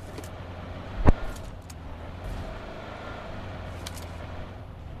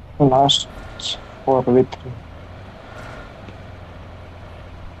 लास्ट 4v3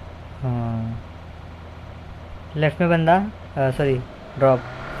 हाँ लेफ्ट में बंदा, सॉरी ड्रॉप,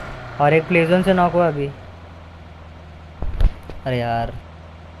 और एक प्ले जोन से नॉक हुआ अभी। अरे यार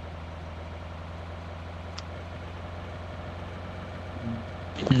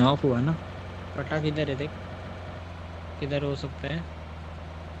नॉक हुआ ना पटा किधर है देख किधर हो सकता है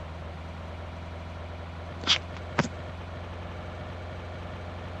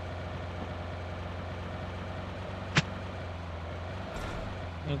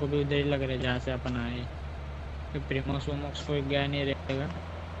मेरे को भी देर लग रहा है जहाँ से अपन आए फिर प्रीमोस वोमोक्स कोई गया नहीं रहेगा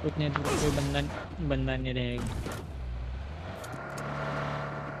उतने दूर कोई बंदा नहीं रहेगा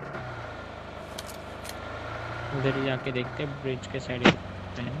उधर ही जाके देखते हैं ब्रिज के साइड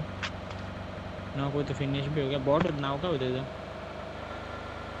नाव को तो फिनिश भी हो गया बॉट नाव का उधर तो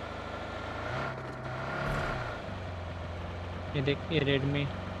ये देख ये रेड में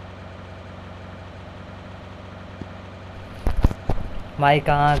माई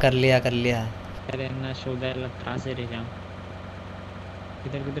कहाँ कर लिया अरे ना शोधायला त्रास आहे रे जाम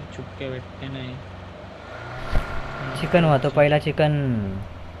किधर किधर छुप के बैठते ना ये चिकन हुआ तो पहला चिकन।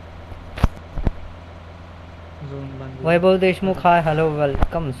 जोन बंद वैभव देशमुख हाय हेलो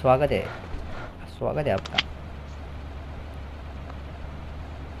वेलकम, स्वागत है आपका।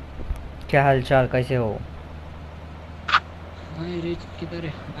 क्या हालचाल, कैसे हो? मायरेज किधर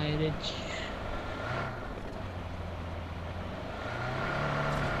है मायरेज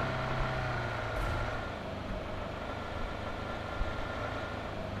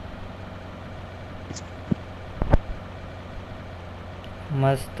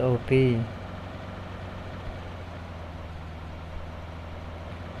मस्त ओपी।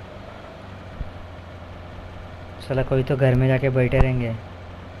 चलो कोई तो घर में जाके बैठे रहेंगे।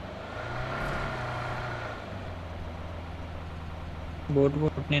 बोट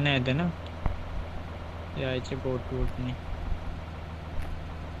बोटने नाही येते ना यायचे बोट बोटने.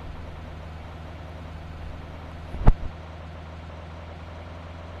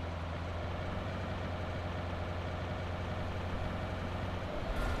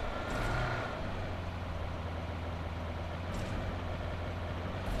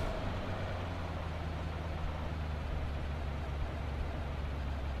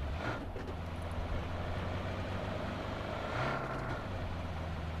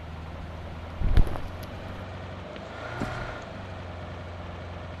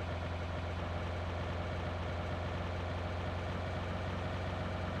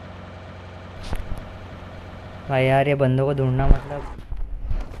 भाई यार ये बंदों को ढूंढना मतलब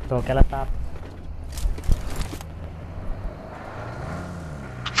धोखेला ताप.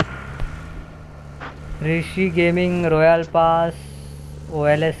 ऋषि गेमिंग रॉयल पास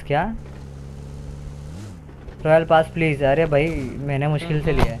OLS क्या रॉयल पास प्लीज़. अरे भाई मैंने मुश्किल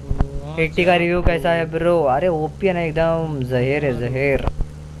से लिया है. 80 का रिव्यू कैसा है ब्रो. अरे ओपी है ना एकदम जहर है जहर.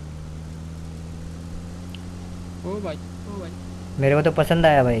 ओ भाई मेरे को तो पसंद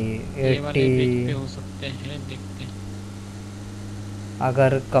आया भाई. ये वाले ब्रिज पे 80 हो सकते हैं देखते हैं.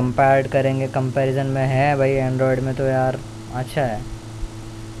 अगर कंपेयर करेंगे कंपैरिजन में है भाई एंड्रॉयड में तो यार अच्छा है.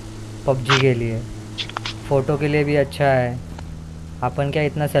 पबजी के लिए फ़ोटो के लिए भी अच्छा है. अपन क्या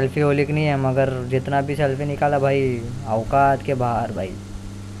इतना सेल्फी होलिक नहीं है मगर जितना भी सेल्फी निकाला भाई औकात के बाहर भाई.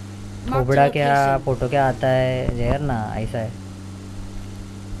 थोबड़ा क्या फ़ोटो क्या आता है जहर ना ऐसा है.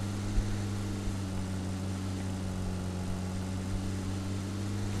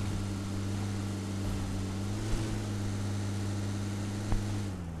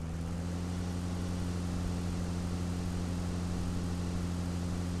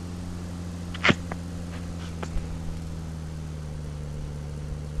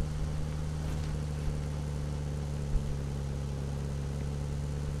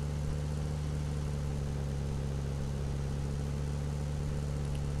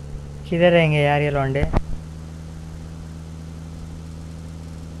 किधर रहेंगे यार ये लौंडे.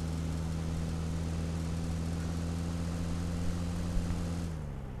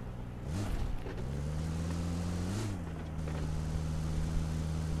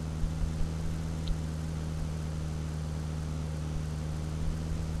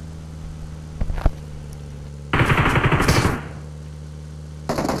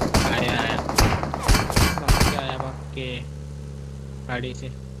 आया भाग के गाड़ी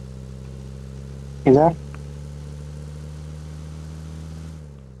से. इधर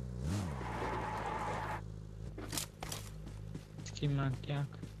इसकी माँ क्या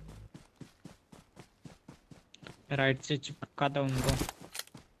राइट से चिपका था उनको.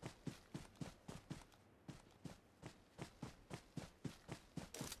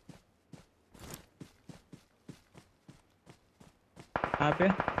 यहाँ पे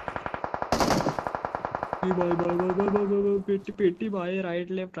भाई भाई भाई भाई भाई भाई पेटी पेटी भाई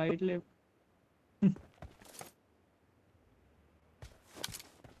राइट लेफ्ट.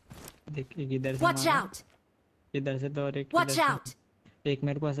 देखिए किधर से Watch मारा. out! इधर से तो और एक Watch इधर out! से. एक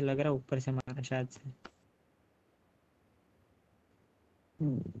मेरे को ऐसा लग रहा है ऊपर से मारा शायद से.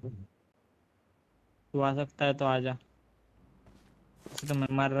 तू आ सकता है तो आ जा. ऐसे तो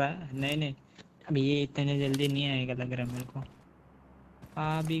मर रहा है. नहीं अभी ये इतने जल्दी नहीं आएगा लग रहा है मेरे को.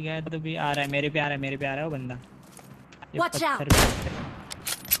 आ भी गया तो भी आ रहा है. मेरे पे आ रहा है वो बंदा. ये Watch पत्थर out! पे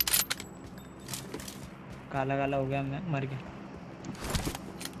काला काला हो गया. मैं मर गया.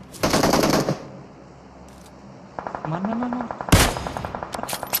 मार.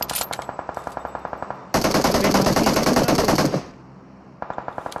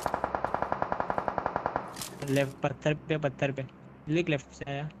 लेफ्ट पत्थर पे लिख लेफ्ट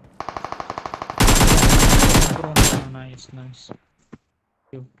से आया. नाइस.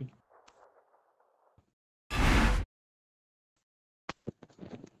 ओके.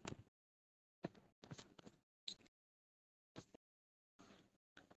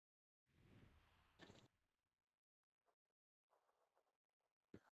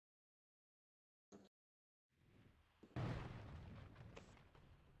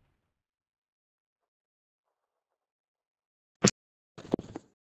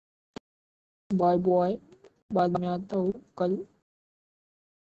 Bye boy. बाद में आता हूँ कल.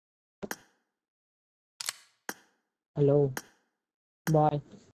 हेलो. Bye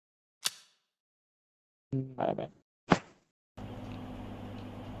bye.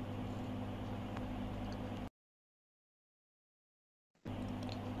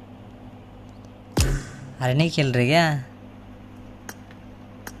 अरे नहीं खेल रहे क्या.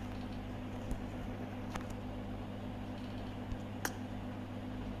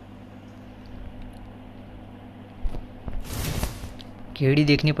 केड़ी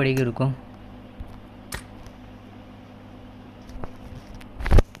देखनी पड़ेगी, रुको।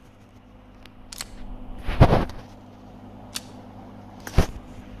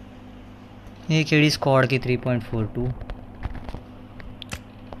 ये केड़ी स्क्वाड की 3.42।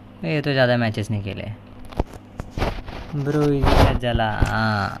 ये तो ज़्यादा मैचेस नहीं खेले ब्रो। इजी जला।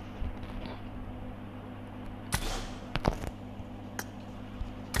 हाँ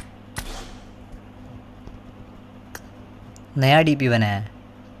नया डीपी बनाया है।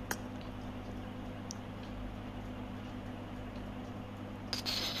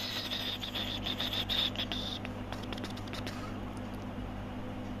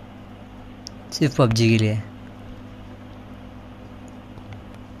 सिर्फ पबजी के लिए।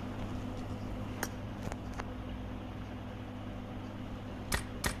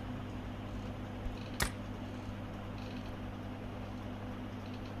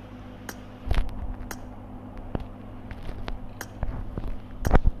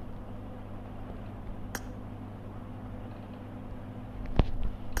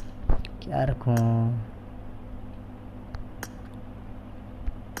 क्या रखूं?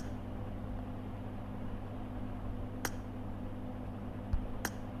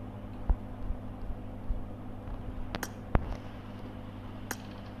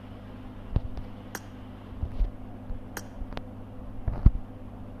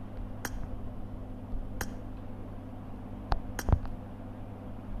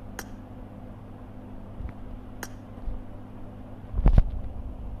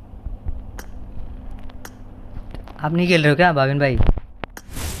 आप नहीं खेल रहे हो क्या भाविन भाई?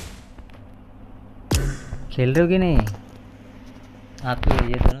 खेल रहे हो कि नहीं? आप तो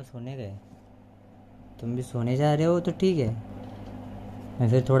ये दोनों सोने गए, तुम भी सोने जा रहे हो तो ठीक है, मैं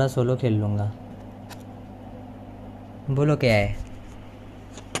फिर थोड़ा सोलो खेल लूँगा। बोलो क्या है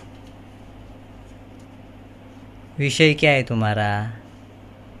विषय, क्या है तुम्हारा?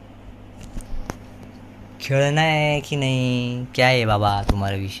 खेलना है कि नहीं? क्या है बाबा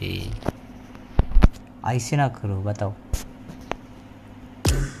तुम्हारा विषय? ऐसे ना करो, बताओ।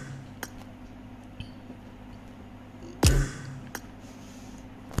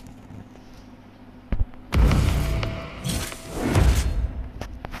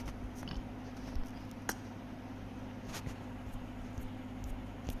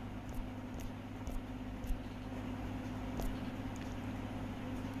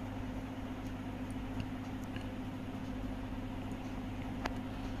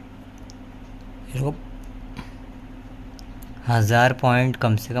 देखो 1000 पॉइंट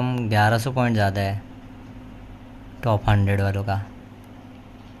कम से कम 1100 पॉइंट ज़्यादा है टॉप 100 वालों का।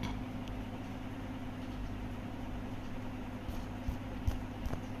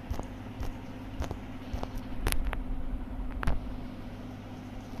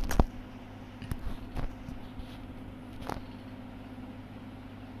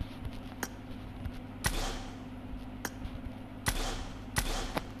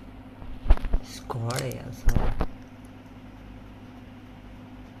 स्क्वाड है यार सब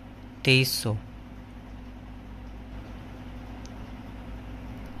 2300।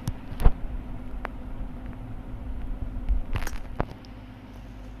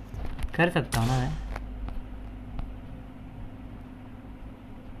 कर सकता हूँ ना मैं।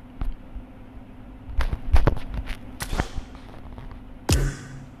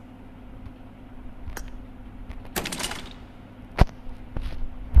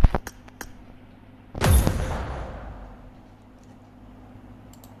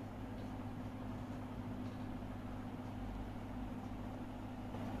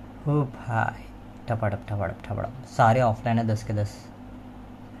 ओ भाई टपाटप टपाटप टपाटप सारे ऑफलाइन है 10 के 10।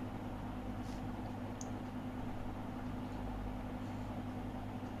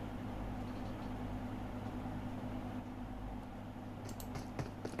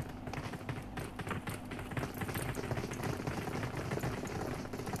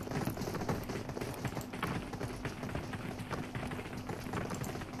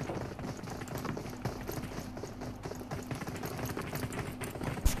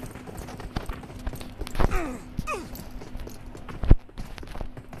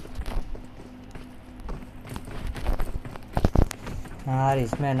 यार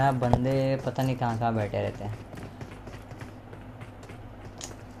इसमें ना बंदे पता नहीं कहाँ कहाँ बैठे रहते हैं।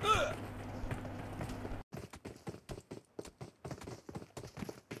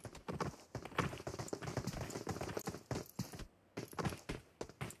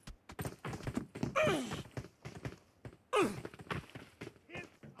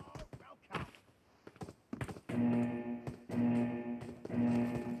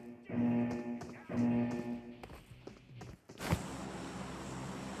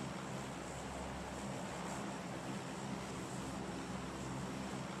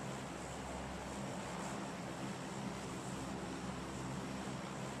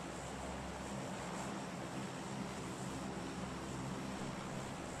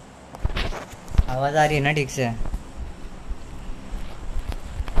 आवाज़ आ रही है ना ठीक से?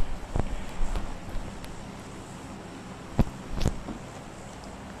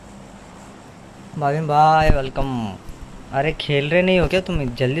 भाविन भाई वेलकम। अरे खेल रहे नहीं हो क्या तुम?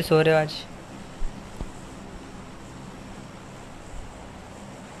 जल्दी सो रहे हो आज?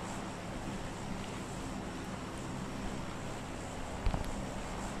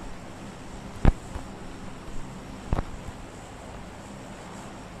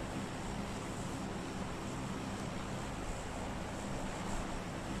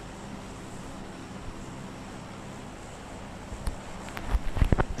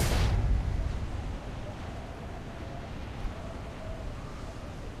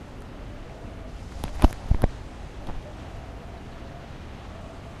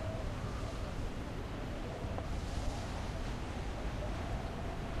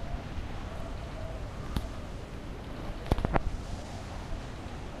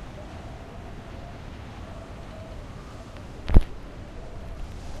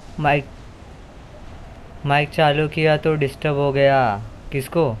 माइक माइक चालू किया तो डिस्टर्ब हो गया।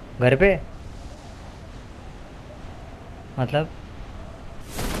 किसको? घर पे? मतलब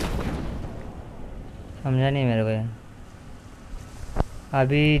समझा नहीं मेरे को ये।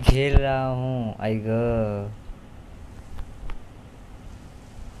 अभी झेल रहा हूँ आई ग।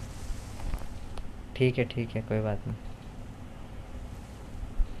 ठीक है कोई बात नहीं।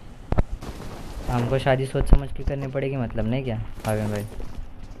 हमको शादी सोच समझ के करनी पड़ेगी, मतलब नहीं क्या भाविन भाई?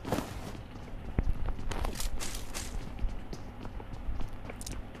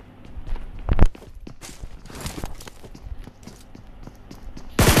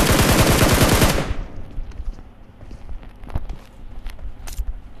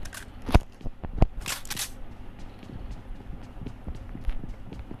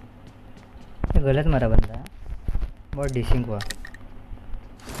 गलत मारा बंदा है, बहुत डिसिंग हुआ।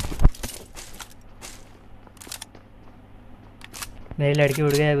 मेरी लड़की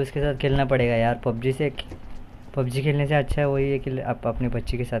उड़ गई, अब उसके साथ खेलना पड़ेगा यार। पबजी खेलने से अच्छा है वही है कि आप अपनी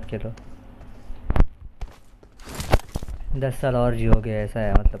बच्ची के साथ खेलो। 10 साल और जियोगे ऐसा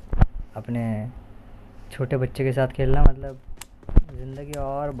है, मतलब अपने छोटे बच्चे के साथ खेलना मतलब ज़िंदगी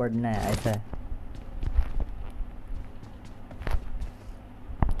और बढ़ना है, ऐसा है।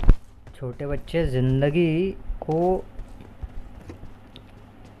 छोटे बच्चे ज़िंदगी को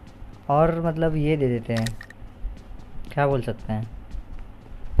और मतलब ये दे देते हैं, क्या बोल सकते हैं।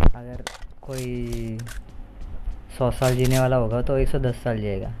 अगर कोई 100 साल जीने वाला होगा तो 110 साल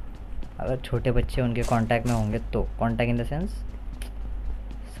जिएगा। अगर छोटे बच्चे उनके कांटेक्ट में होंगे तो कांटेक्ट इन द सेंस,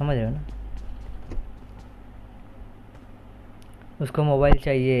 समझ रहे हो ना? उसको मोबाइल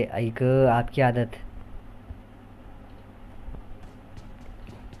चाहिए, एक आपकी आदत।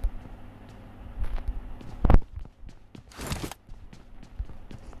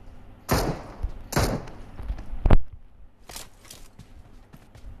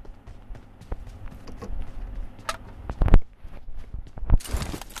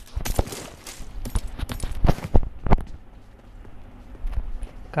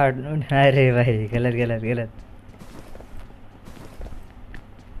 कार्टून? अरे भाई गलत गलत गलत।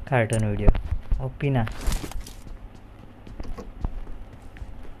 कार्टून वीडियो ओपी ना।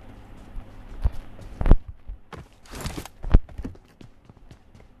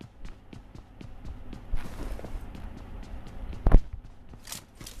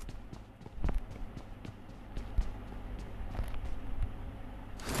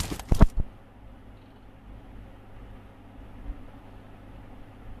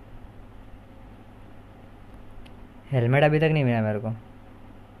 हेलमेट अभी तक नहीं मिला मेरे को।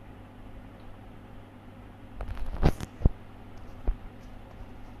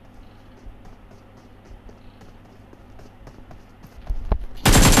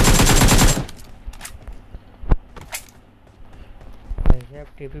 वैसे अब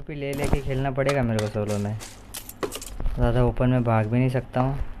टीपीपी ले लेके खेलना पड़ेगा मेरे को सोलो में। ज़्यादा ओपन में भाग भी नहीं सकता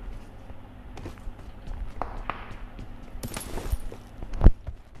हूँ।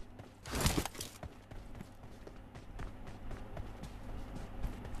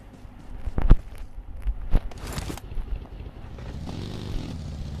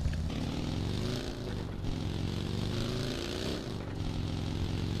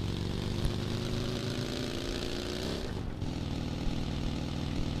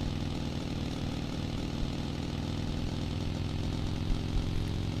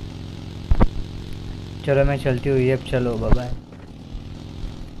 चलो मैं चलती हूँ ये, चलो bye bye,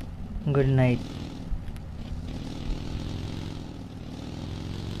 good night.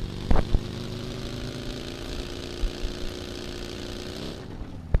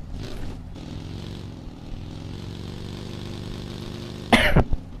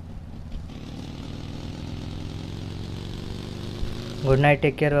 Good night,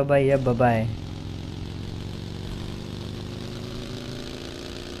 take care, bye bye. या बाय बाय।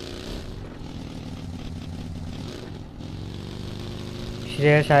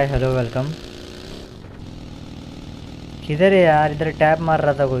 श्रेयस हाय, हेलो, वेलकम। किधर है यार? इधर टैप मार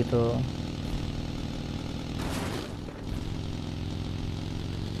रहा था कोई तो।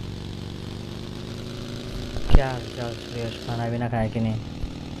 क्या श्रेयस, खाना भी ना खाया कि नहीं?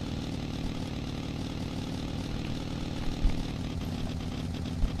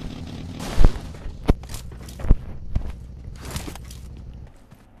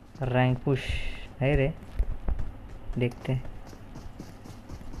 रैंक पुश है रे, देखते।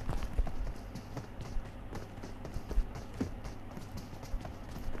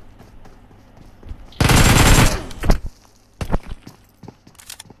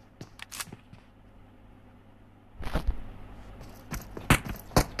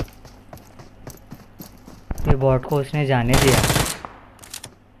 ये बॉट को उसने जाने दिया।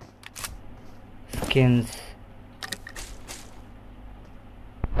 स्किन्स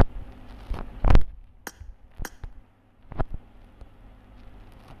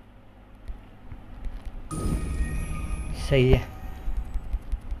सही आहे।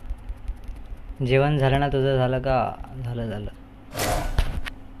 जेवण झालं ना तुझं? झालं का? झालं झालं,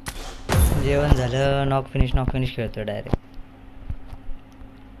 जेवण झालं। नॉक फिनिश खेळतो डायरेक्ट।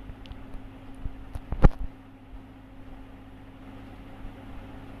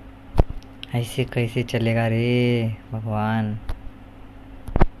 ऐसे कैसे चलेगा रे भगवान।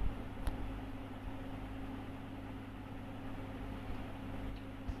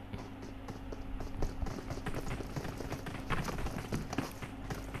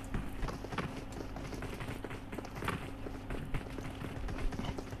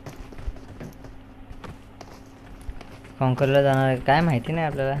 कॉन्करला जाणार आहे काय माहिती नाही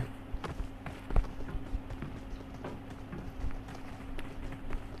आपल्याला।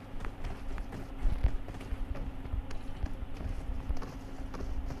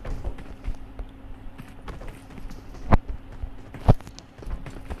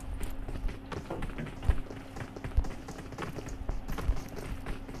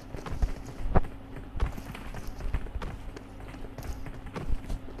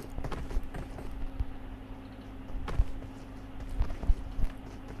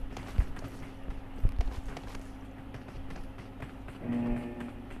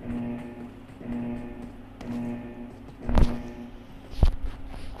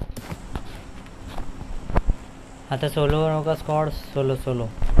 आता सोलो का स्क्वाड, सोलो।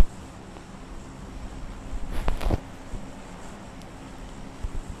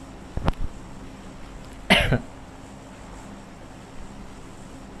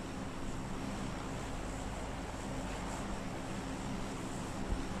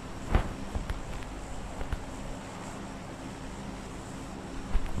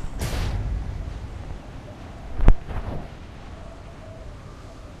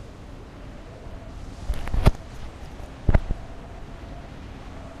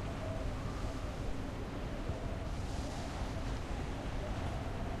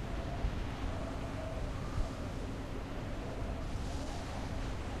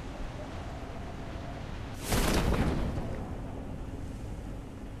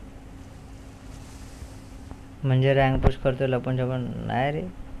 म्हणजे रँक पुश करतोय लपून छपून? नाही रे,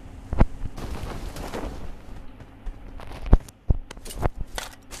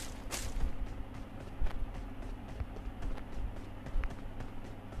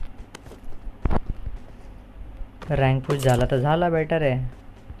 रँक पुश झाला तर झाला, बेटर आहे।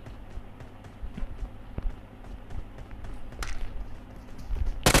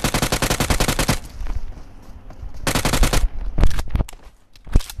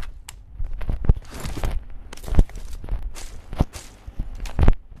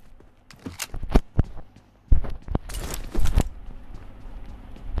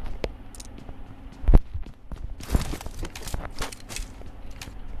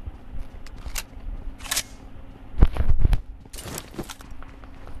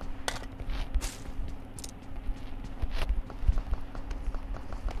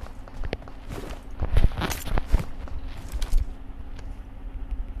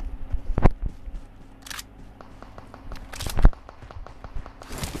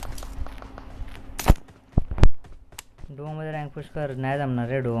 डोमध्ये रँक पुश कर, नाही जमणार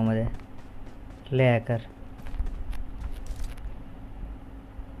रे डोमध्ये, ले हॅकर।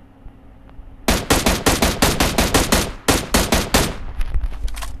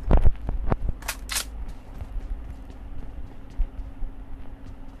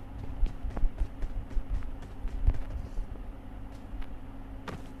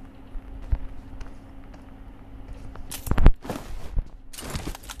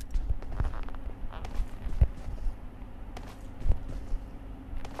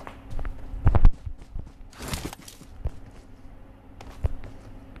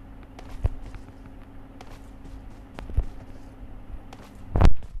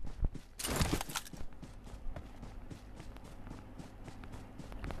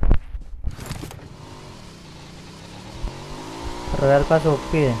 रॉयल पास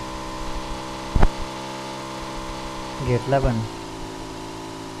ओपी आहे. घेतला पण.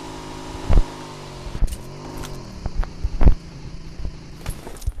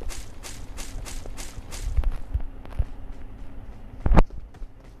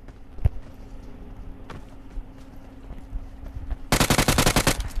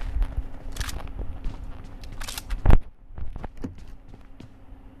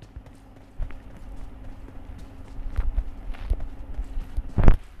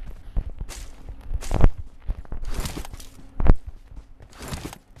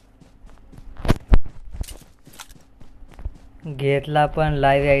 घेतला पण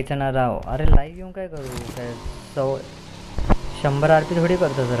लाईव्ह यायचं ना राव. अरे लाईव्ह येऊन काय करू? काय 100 RP थोड़ी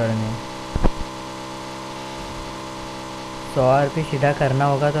करता सरळ में. 100 RP सीधा करना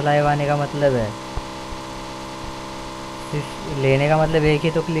होगा तो लाइव आने का मतलब है. सिर्फ लेने का मतलब एक ही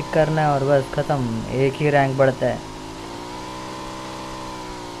तो क्लिक करना है और बस ख़त्म. एक ही रैंक बढ़ता है.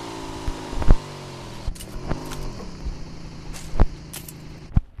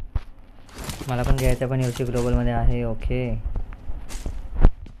 मला पण घ्यायचं पण UFC ग्लोबलमध्ये आहे. ओके.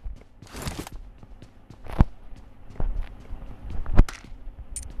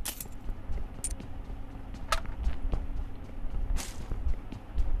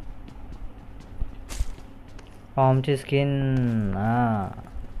 फॉर्मची स्किन हां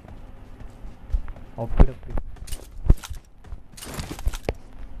ओपी ओपी.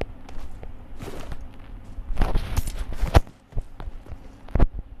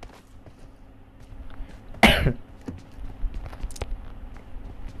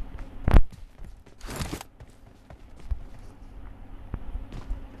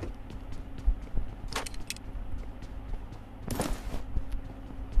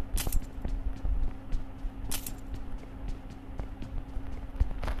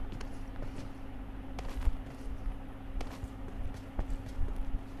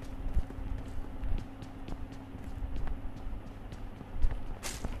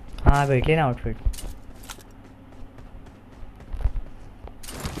 हाँ भेटली ना आउटफिट.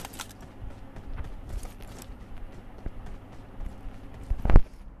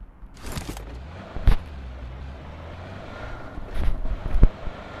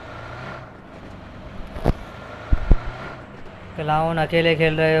 क्लाउन अकेले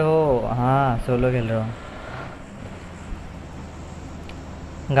खेल रहे हो? हाँ सोलो खेल रहा हूँ.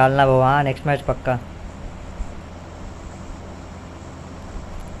 गालना भाऊ. हाँ नेक्स्ट मैच पक्का.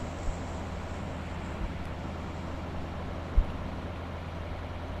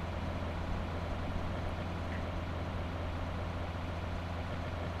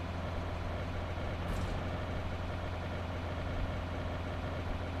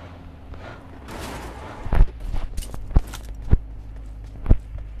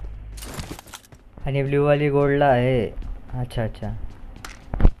 आणि ब्ल्यू वाली गोल्डला आहे. अच्छा अच्छा.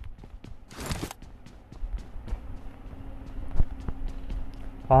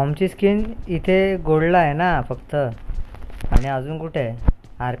 फॉर्मची स्किन इथे गोल्डला आहे ना फक्त. आणि अजून कुठे आहे?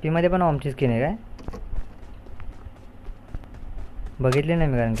 RP मध्ये पण फॉर्मची स्किन आहे काय? बघितली नाही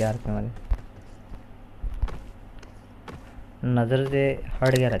मी कारण की RP मध्ये. नज़र से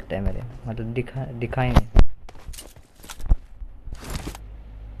हट गया लगता है मेरे. मतलब दिखाई नहीं.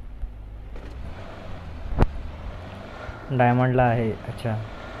 डायमंडला आहे. अच्छा.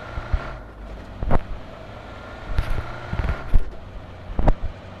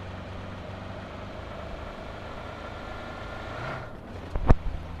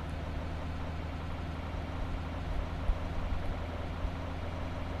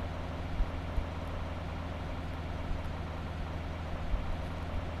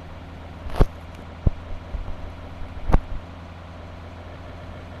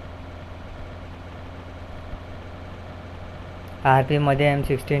 RP मध्ये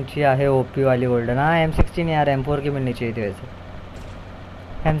M16ची आहे ओपी वाली गोल्डन. हाँ M16 यार M4 की मिलनी चाहिए थी वैसे.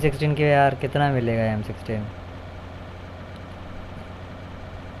 M16 के यार कितना मिलेगा M16?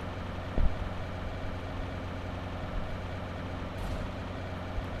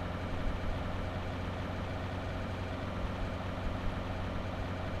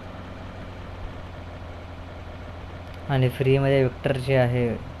 आणि फ्रीमध्ये विक्टरची आहे.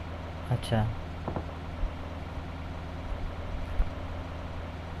 अच्छा.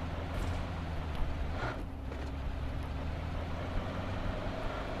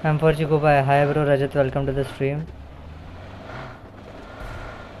 M4 ची खूप आहे. Hi bro Rajat, welcome to the stream.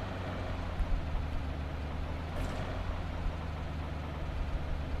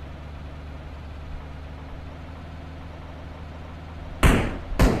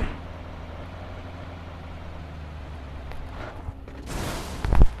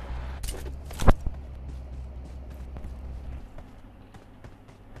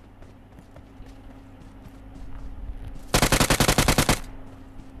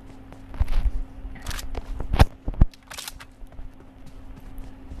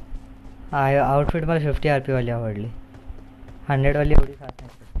 Outfit मला 50 RP वाली आवडली. 100 वाली एवढी खास नाही.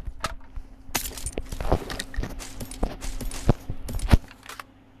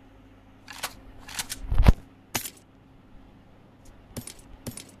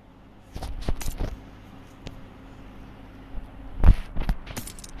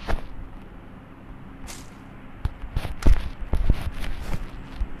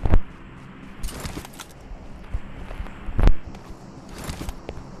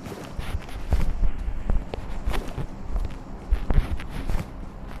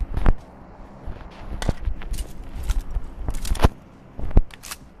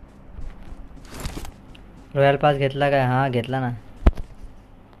 रॉयल पास घेतला काय? हां घेतला ना.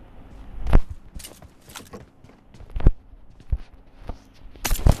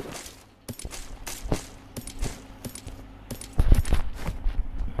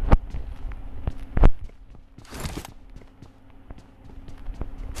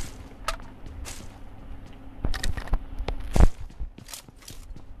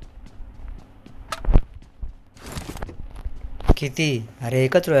 किती? अरे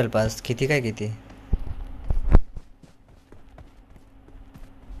एकच रॉयल पास. किती काय किती?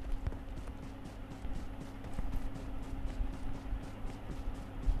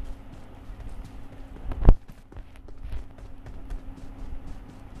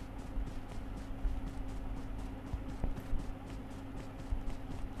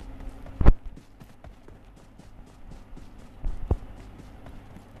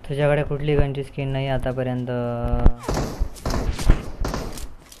 तुझ्याकडे कुठली गनची स्किन नाही आतापर्यंत?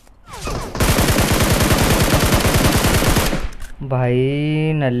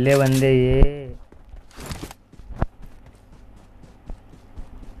 भाई नल्ले बंदे ये.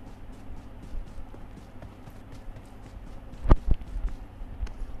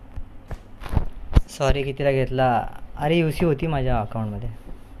 सॉरी कितीला घेतला? अरे यूसी होती माझ्या अकाउंटमध्ये.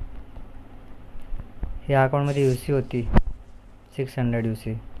 या अकाउंटमध्ये यूसी होती 600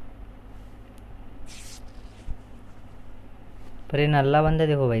 यूसी. पर ये नल्ला बंदा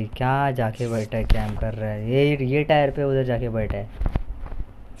देखो भाई क्या जाके बैठा है, कैम कर रहा है. ये टायर पे उधर जाके बैठा है.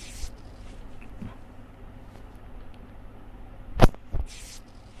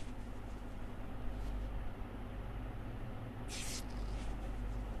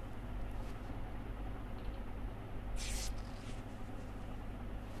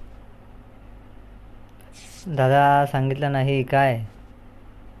 दादा सांगितलं नाही काय?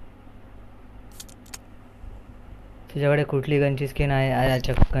 तुझ्याकडे कुठली गनची स्किन आहे?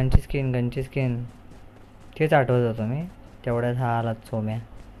 अच्छा गनची स्किन तेच आठवत होतो मी. तेवढ्यात हा आलात सोम्या.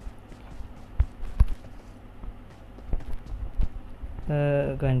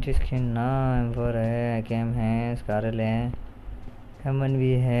 गनची स्किन ना एम्फोर है, कैम है, स्कारल है, हेमन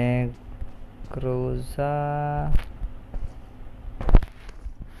भी है, क्रोजा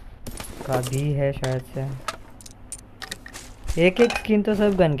का भी है शायद से. एक स्किन तो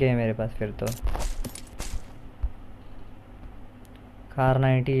सब गन के है मेरे पास फिर तो. कार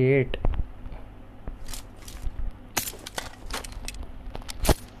 98.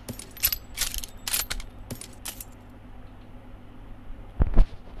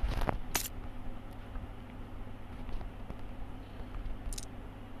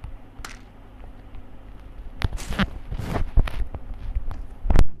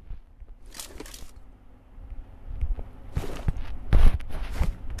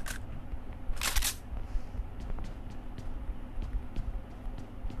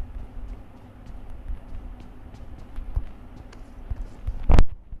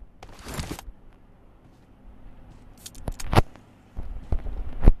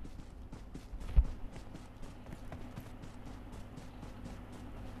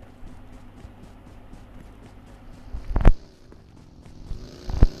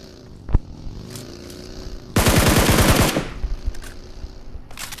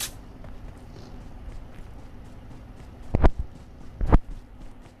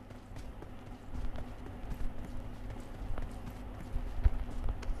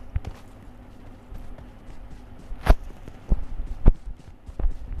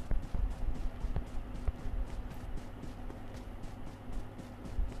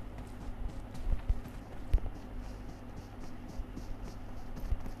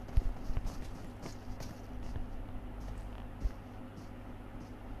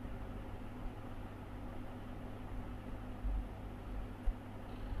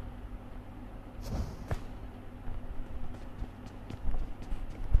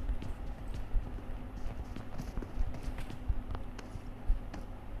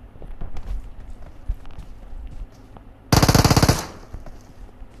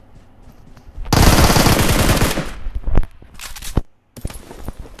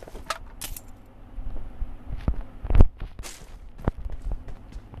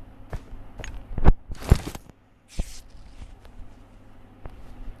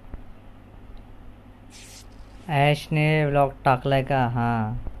 ॲशने व्लॉग टाकलाय का?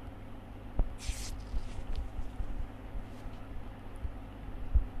 हां.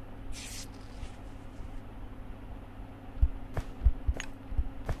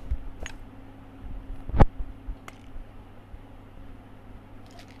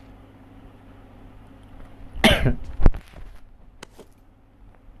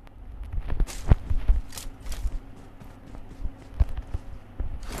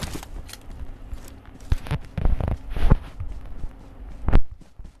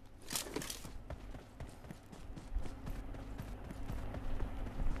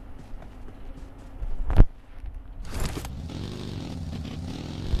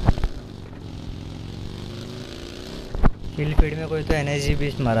 किल फीड में कोई तो एनर्जी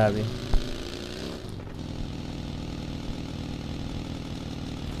बीस्ट मारा अभी.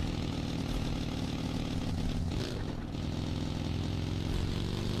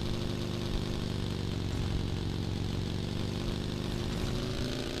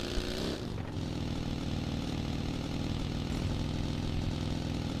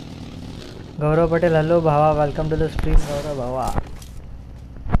 Gaurav Patel, hello Bhawa, welcome to the stream. गौरव भावा,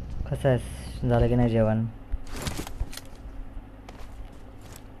 कसं आहेस? झालं की नाही जेवण?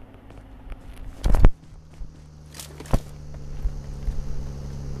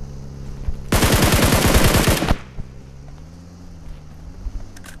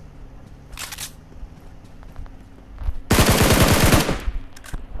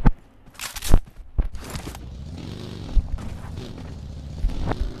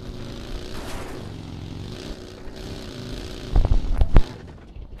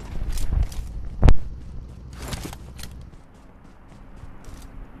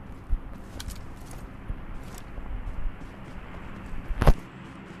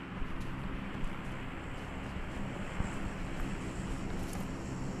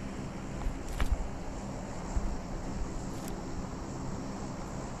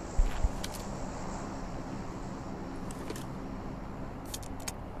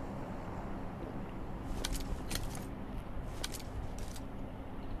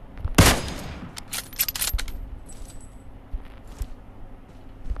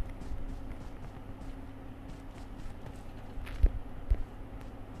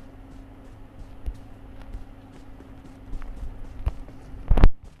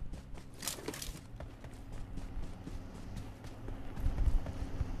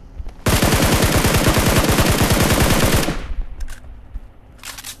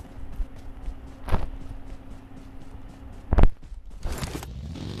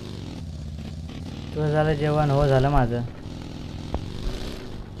 तुझं झालं जेवण? हो, झालं माझं.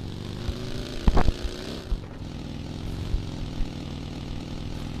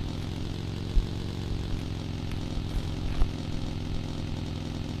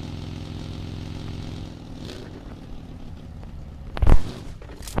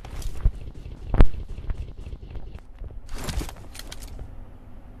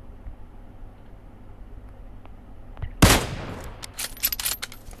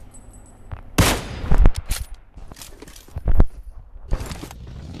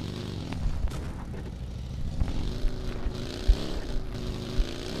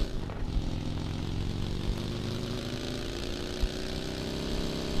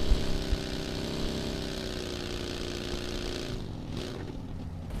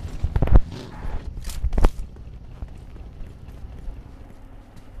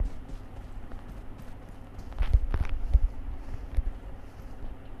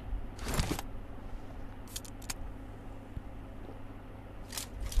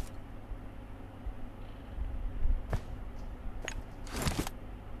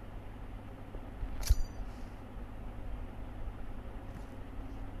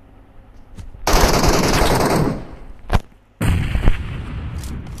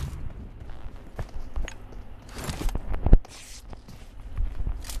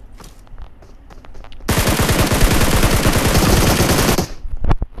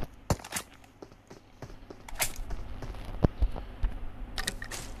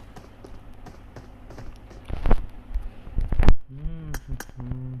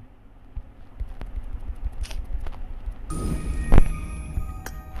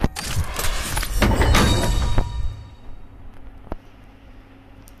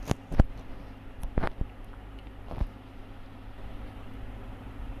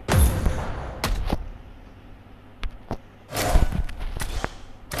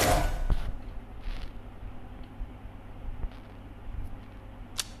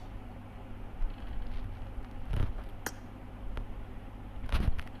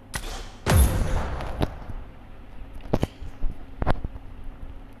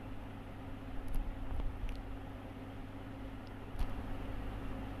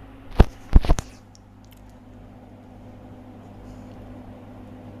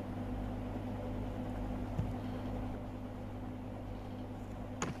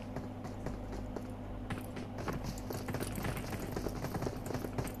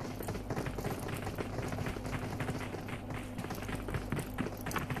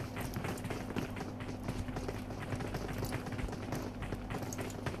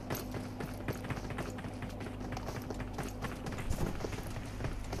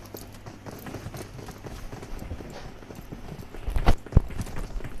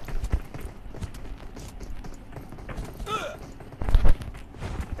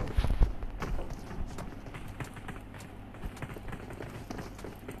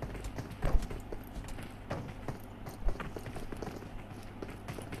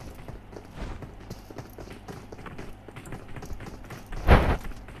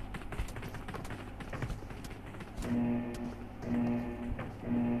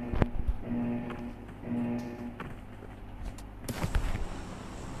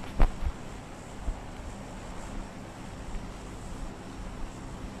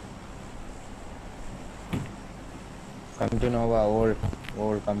 Come to Nova,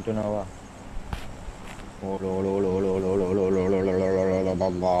 old, come to Nova.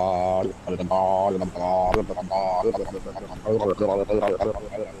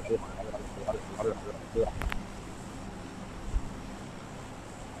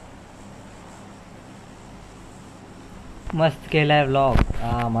 मस्त केलाय व्लॉग.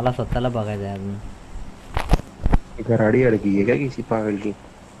 हा मला स्वतःला बघायचं आहे अजून. घराड़ी अड़की है क्या किसी पागल की?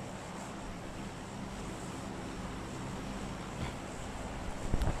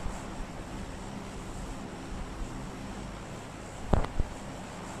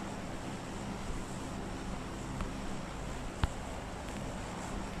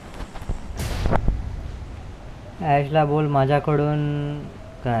 ॲशला बोल माझ्याकडून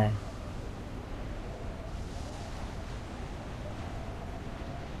काय.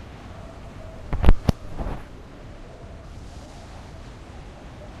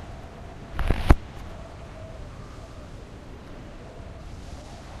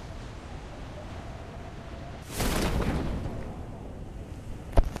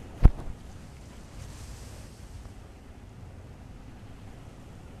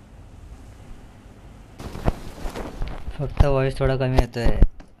 फक्त व्हॉइस थोडा कमी येतोय,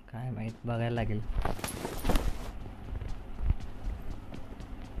 काय माहित, बघायला लागेल.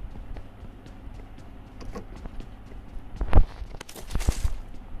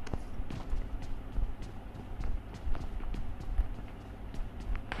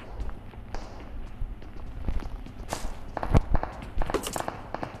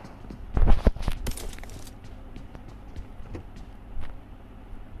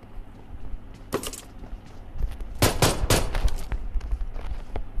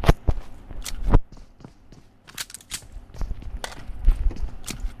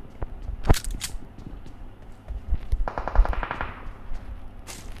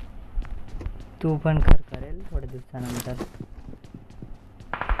 तू पण करेल थोड्या दिवसानंतर.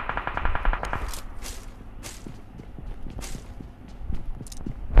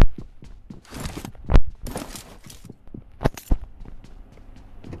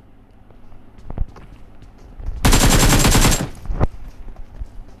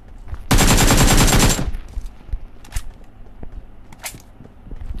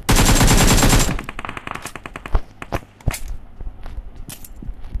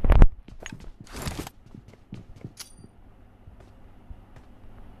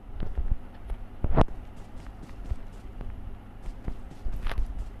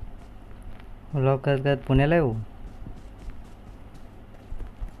 व्लॉग करत करत पुण्याला येऊ.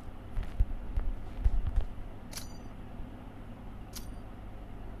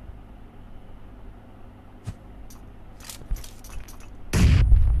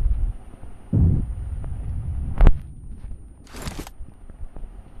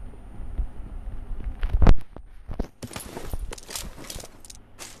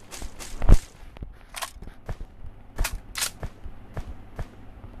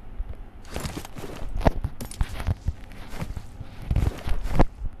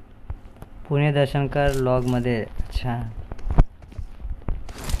 पुणे दर्शन कर लॉगमध्ये. अच्छा,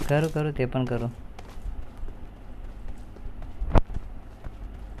 करू ते पण करू.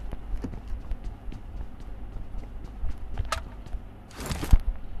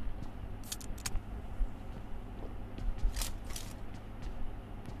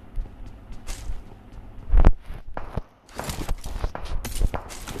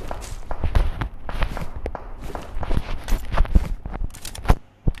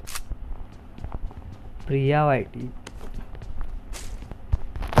 प्रिया वाईटी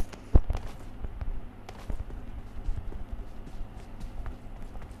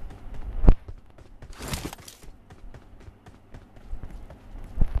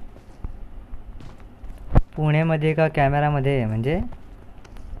पुण्यामध्ये का कॅमेरामध्ये म्हणजे?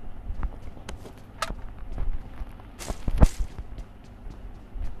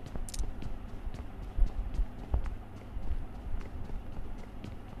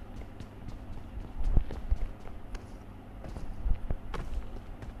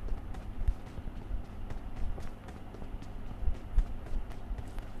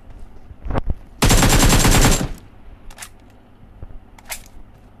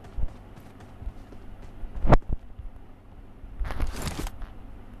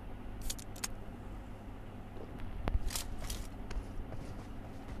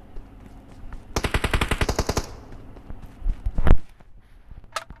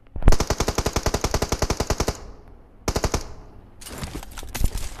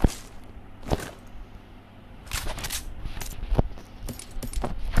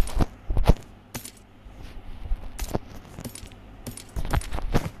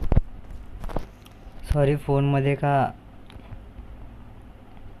 सॉरी फोनमध्ये का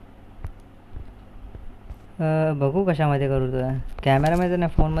बघू कशामध्ये करू तर कॅमेरामध्ये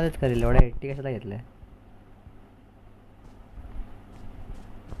नाही फोनमध्येच करेल. एवढा 80 कशाला घेतलं आहे.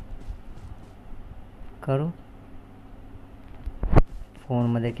 करू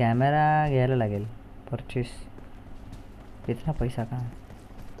फोनमध्ये कॅमेरा घ्यायला लागेल. परचेस इतना पैसा का.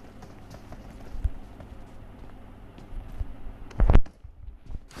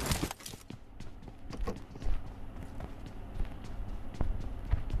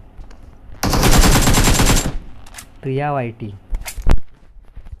 प्रिया वाईटी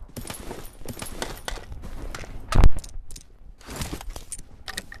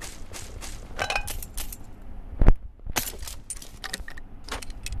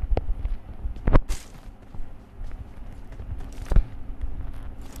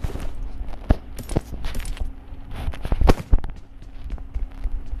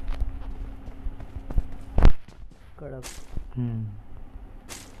कडक.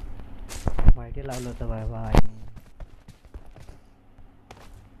 वाईटी लावलं होतं बाबा.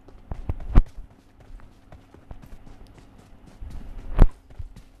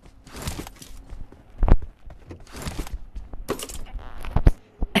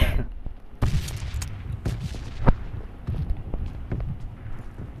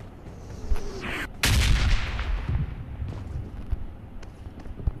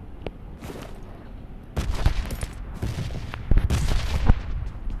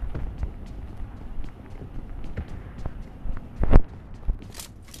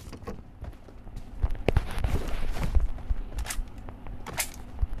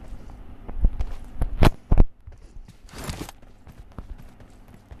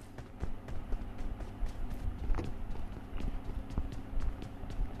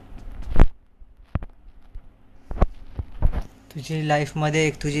 तुझी लाईफमध्ये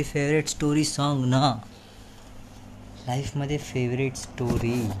एक तुझी फेवरेट स्टोरी सांग ना. लाईफमध्ये फेवरेट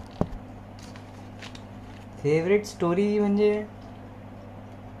स्टोरी म्हणजे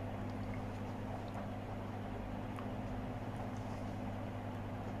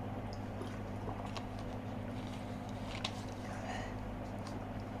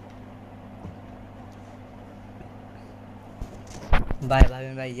बाय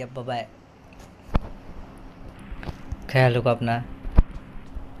भाविन भाई. Yup bye. ख्याल रखो अपना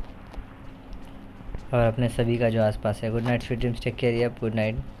और अपने सभी का जो आसपास है. Good night, sweet dreams, take care. Yup good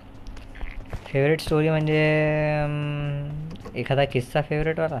night. Favourite story म्हणजे एखादा किस्सा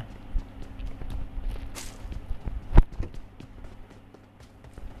फेवरेट वाला.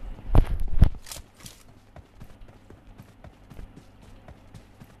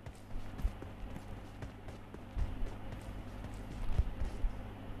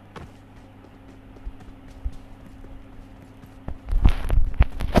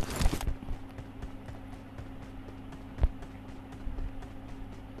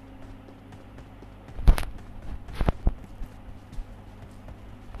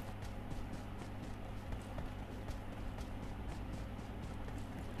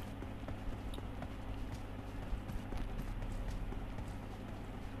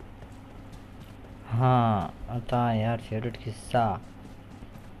 हाँ आता यार फेवरेट किस्सा.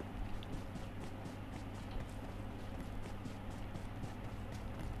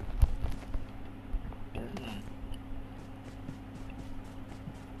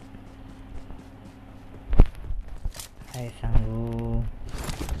 काय सांगू.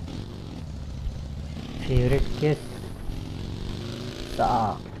 फेवरेट किस्सा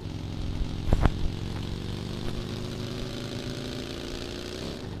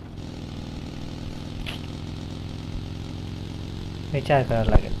विचार करावा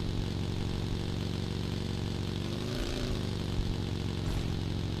लागेल.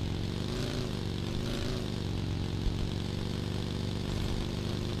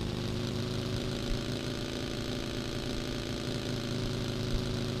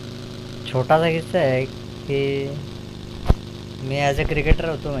 छोटासा किस्सा आहे की मी ॲज अ क्रिकेटर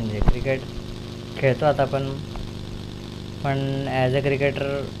होतो. म्हणजे क्रिकेट खेळतो आता पण ॲज अ क्रिकेटर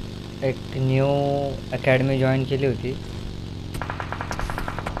एक न्यू अकॅडमी जॉईन केली होती.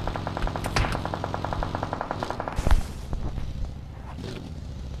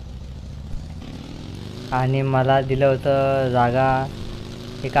 आणि मला दिलं होतं जागा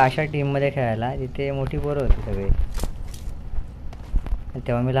एका अशा टीममध्ये खेळायला जिथे मोठी पोरं होती सगळे.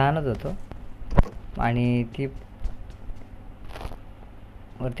 तेव्हा मी लहानच होतो आणि ती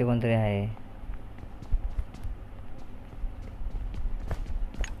वरती कोणतरी आहे.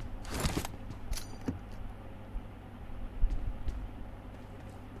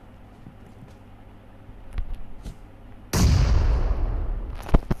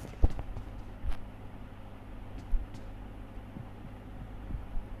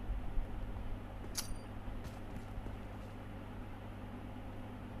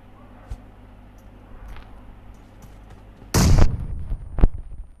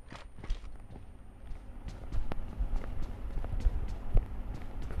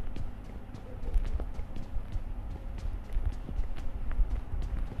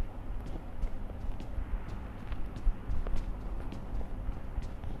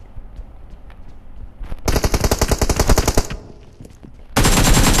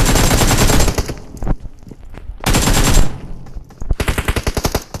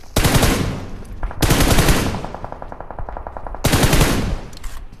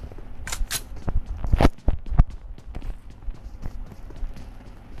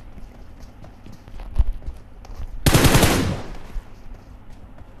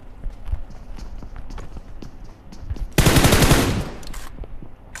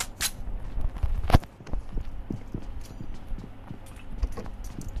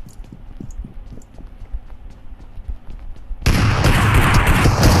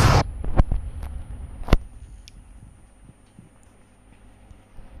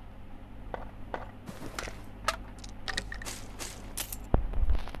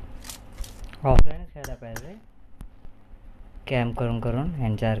 कॅम्प करून करून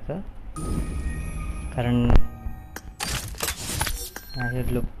ह्यांच्यासारखं, कारण असे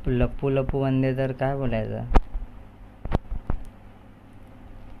लप्पू लप्पू बंदे तर काय बोलायचं.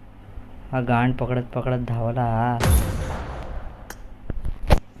 हा गांड पकडत पकडत धावला हा.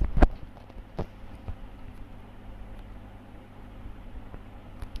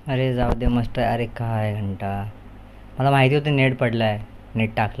 अरे जाऊ दे मस्त. अरे काय घंटा, मला माहिती होतं नेट पडलाय,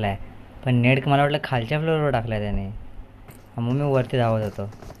 नेट टाकलाय, पण नेट मला वाटलं खालच्या फ्लोअरवर टाकलाय त्याने, मग मी वरती धावत होतो.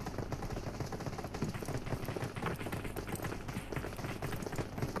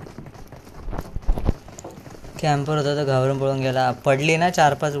 कॅम्पर होता तर घाबरून पळून गेला. पडली ना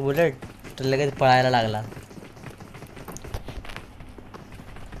 4-5 बुलेट तर लगेच पळायला लागला.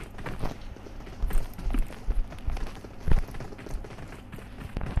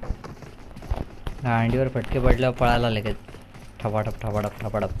 गांडीवर फटके पडल्यावर पळायला लगेच ठपाठप ठपाठप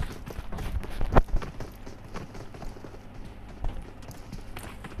ठपाठप.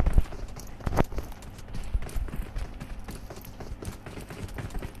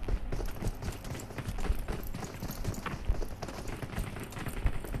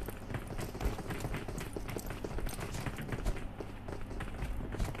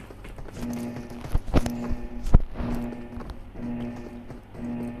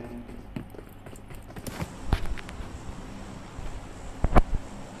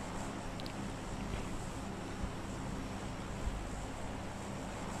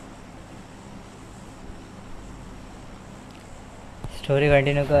 स्टोरी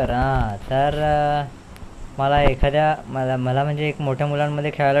कंटिन्यू कर. हां तर मला म्हणजे एक मोठ्या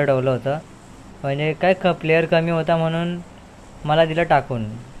मुलांमध्ये खेळायला ठेवलं होतं. म्हणजे काय प्लेअर कमी होता म्हणून मला दिलं टाकून.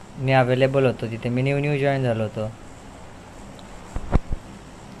 मी अवेलेबल होतो तिथे, मी न्यू जॉईन झालो होतो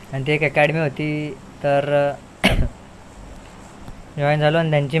आणि ती एक अकॅडमी होती तर जॉईन झालो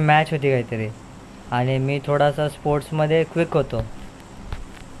आणि त्यांची मॅच होती काहीतरी. आणि मी थोडासा स्पोर्ट्समध्ये क्विक होतो,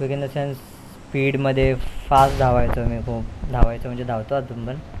 क्विक इन द सेन्स स्पीडमध्ये फास्ट धावायचो मी, खूप धावायचं म्हणजे धावतो अजून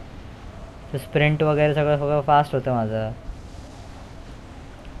पण. तर स्प्रिंट वगैरे सगळं फास्ट होतं माझं.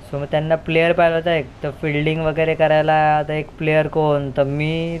 सो मग त्यांना प्लेअर पाहिलं होता एक, तर फिल्डिंग वगैरे करायला आता एक प्लेअर कोण, तर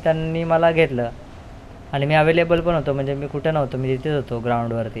त्यांनी मला घेतलं आणि मी अवेलेबल पण होतो, म्हणजे मी कुठं नव्हतो, मी तिथेच होतो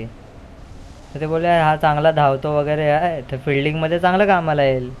ग्राउंडवरती. तर ते बोलले हा चांगला धावतो वगैरे आहे तर फील्डिंगमध्ये चांगलं कामाला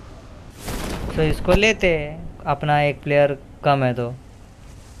येईल. सो इसको लेते, अपना एक प्लेयर कम है तो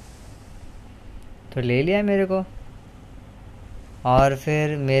ले लिया मेरे को. और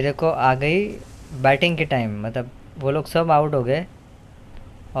फिर मेरे को आ गई बैटिंग के टाइम, मतलब वो लोग सब आउट हो गए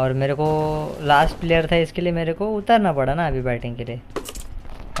और मेरे को लास्ट प्लेयर था, इसके लिए मेरे को उतरना पड़ा ना अभी बैटिंग के लिए.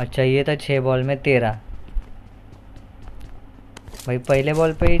 अच्छा ये था 6 बॉल में 13 भाई, पहले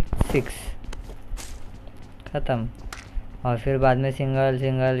बॉल पे ही 6 ख़त्म. और फिर बाद में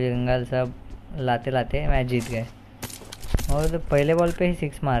सिंगल सब लाते लाते मैच जीत गए. और तो पहले बॉल पे ही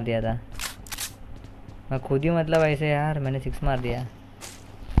 6 मार दिया था मैं खुद ही, मतलब ऐसे यार मैंने 6 मार दिया.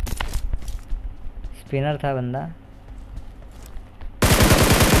 स्पिनर था बंदा.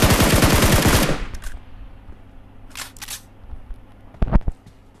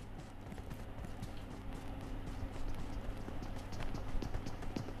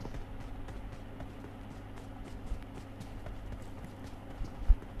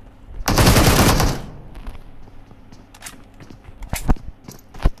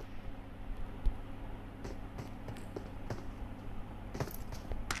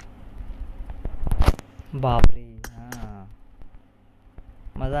 बाप रे. हाँ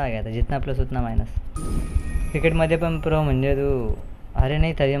मज़ा आ गया था, जितना प्लस उतना माइनस. क्रिकेटमध्ये पण प्रो म्हणजे तू, अरे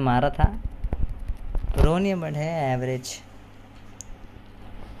नहीं था ये मारा था, प्रो नहीं बट है एवरेज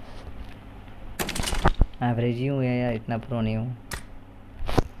ही हूँ यार, इतना प्रो नहीं हूँ.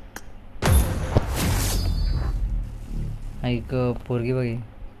 एक पोरगी बघी,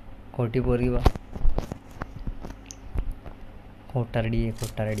 खोटी पोरगी बघ, खोटारडी आहे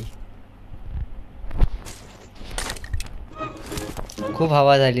खोटारडी. खूप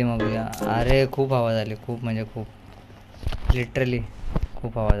हवा झाली मग या, अरे खूप हवा झाली, खूप म्हणजे खूप, लिटरली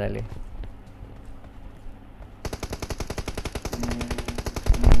खूप हवा झाली.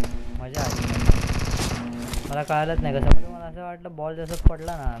 मजा आली. मला कळलंच नाही कसं, म्हणजे मला असं वाटलं बॉल जसं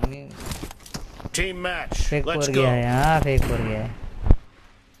पडला ना, मी Team match. फेक Let's पोरगी go. आहे. हां फेक पोरगी आहे.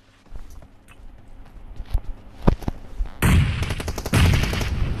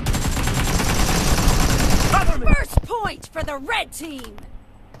 First point for the red team.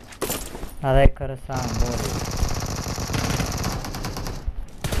 आता एक खरं सांग बोल.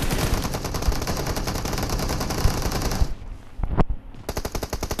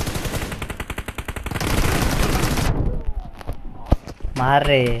 मार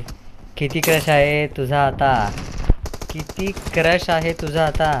रे. किती क्रश आहे तुझा आता. किती क्रश आहे तुझा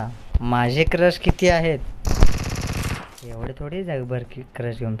आता? माझे क्रश किती आहेत? एवढे थोडी जगभर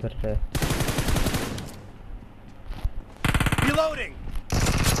क्रश घेऊन फिरतोय. Reloading.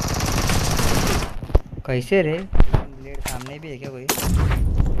 कैसे रे? ब्लेड सामने भी है क्या कोई?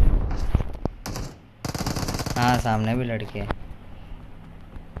 हाँ सामने भी लड़के हैं.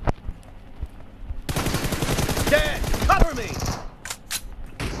 Dead. Cover me.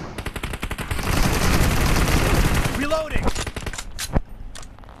 Reloading.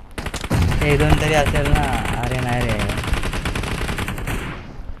 एक दोन तरी असेल ना. अरे नाही रे.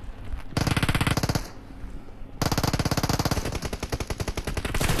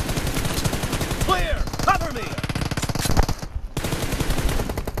 Clear. Cover me.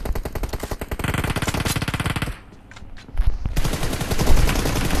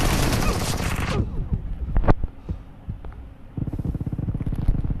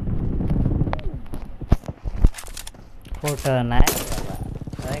 खोटं नाही बाबा.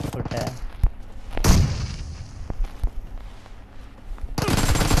 काय खोटं?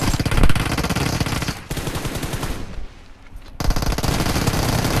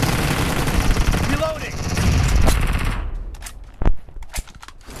 Reloading.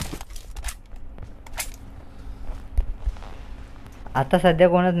 आता सध्या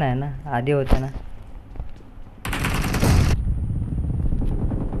कोणच नाही ना. आधी होतं ना.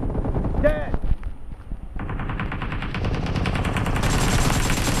 Dead.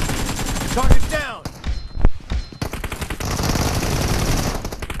 Target down.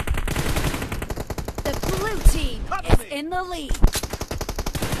 The blue team is in the lead.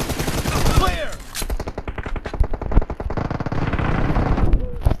 Clear.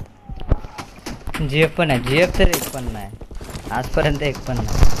 GF पण आहे. जीएफ तर एक पण नाही आजपर्यंत. एक पण नाही.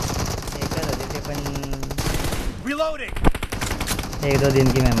 एकच होते ते पण Reloading. एक दो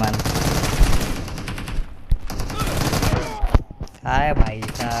दिन की मेहमान. काय भाई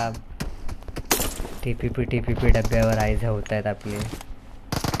साहब. टीपीपी डब्यावर आईज होत आहेत आपले.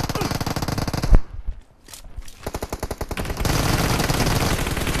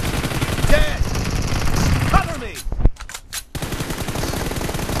 Dead. Cover me.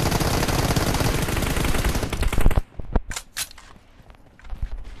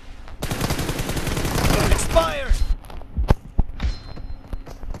 Expired.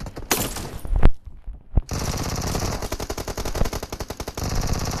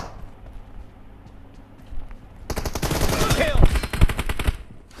 Kill.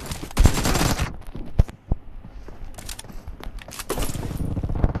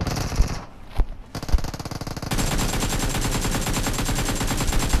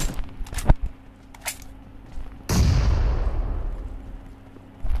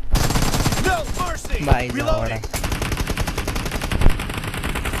 No mercy. By Reloading.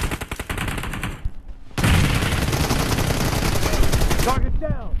 Target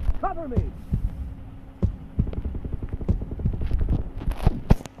down. Cover me.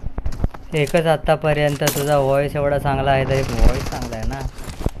 एकच आत्तापर्यंत. तुझा व्हॉइस एवढा चांगला आहे तरी व्हॉइस चांगला आहे ना.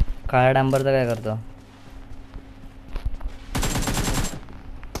 काळा डांबरचं काय करतो?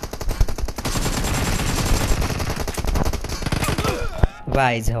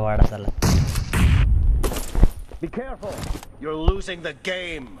 बाई झवाडा झाला. Be careful. You're losing the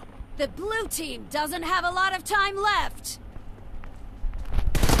game. The blue team doesn't have a lot of time left.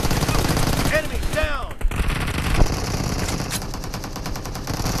 Enemy down.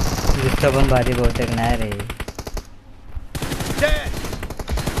 दुसरं पण भारी बहुतेक नाही रे. Dead.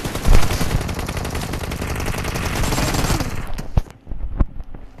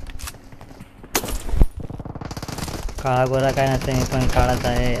 काळा गोरा काय नसतं. मी पण काळाच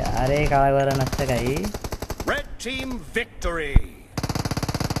आहे. अरे काळा गोरा नसतं काही. Red team victory.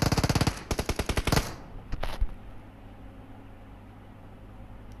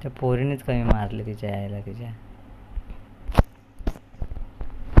 त्या पोरीनेच कमी मारले तिच्या यायला तिच्या.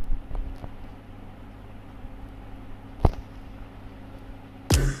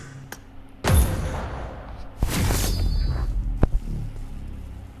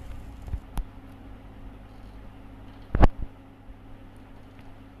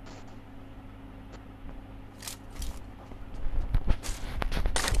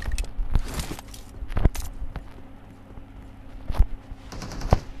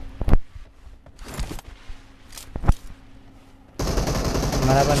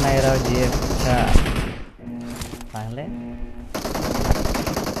 मला पण नाही राव जीएफ चांगले.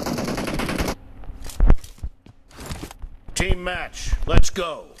 Team match. Let's go.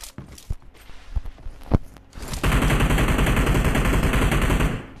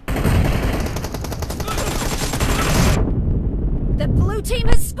 The blue team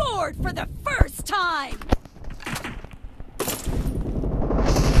has scored for the first time.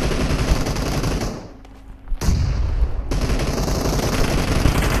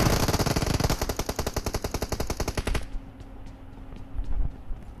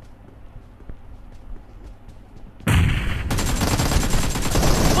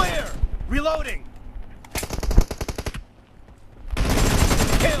 Reloading.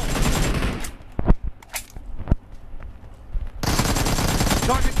 Kill.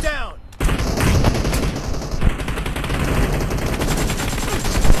 Target down.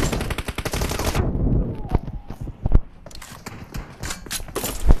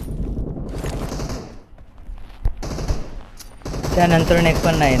 त्यानंतर एक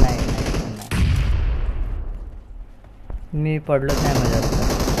पण नाही मी पडलोच नाही माझ्यात.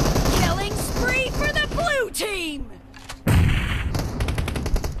 Killing spree for the blue team.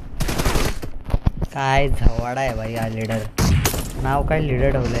 काय झवाडा आहे भाई हा लीडर. नाव काय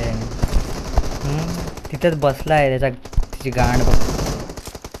लीडर ठेवलंय. तिथेच बसला आहे त्याची गांड बघ.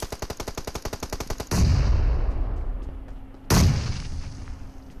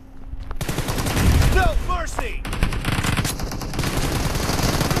 No mercy.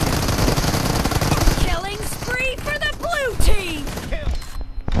 Killing spree for the blue team. Kill.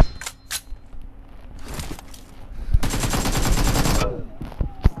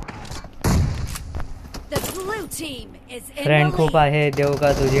 The blue team is in friend the खूप lead. आहे देऊ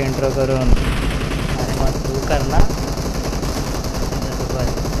का तुझी इंट्रो करून. अरे मग तू कर ना.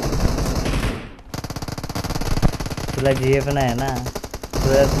 तुला जीएफ नाही ना.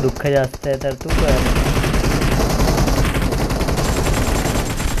 तुला दुःख जास्त आहे तर तू कर.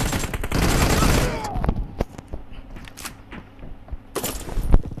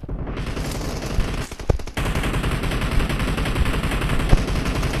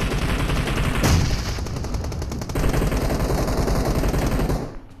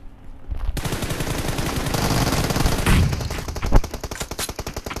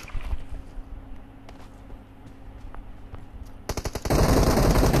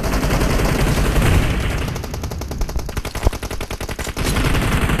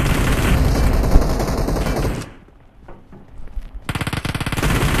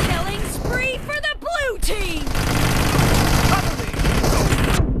 Killing spree for the blue team. Cover me.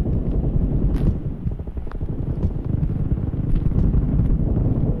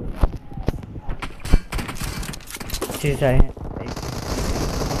 चीज आहे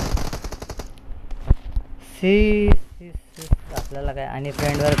सी आपल्याला काय आणि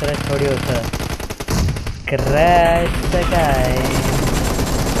फ्रेंडवर क्रश थोडी होतं. क्रश तर काय.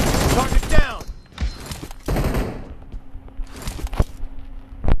 Target down.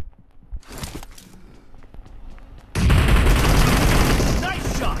 Nice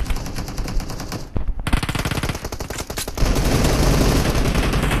shot.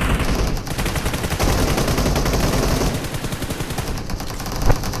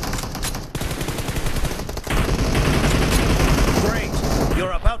 Great.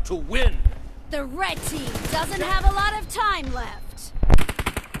 You're about to win. The red team doesn't have a lot of time left.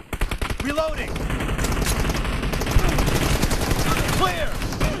 Reloading. Clear.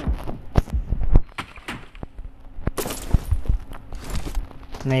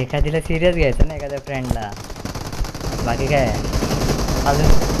 Mug एखादीला serious घ्यायचं ना एखाद्या फ्रेंडला. बाकी काय अजून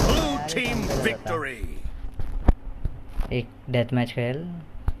Blue team victory. एक डेथ मॅच खेळेल.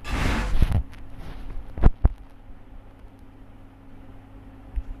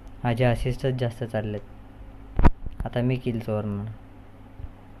 माझे असिस्टच जास्त चाललेत. आता मी किल चोर म्हणून.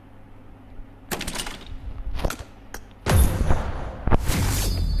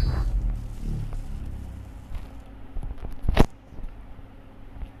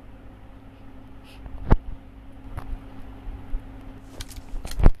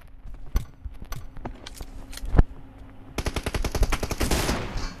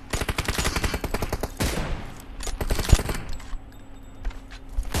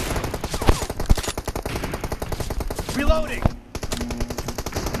 Reloading.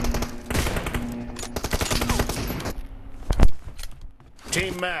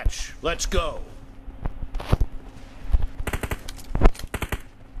 Team match. Let's go.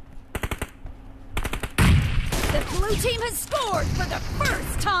 The blue team has scored for the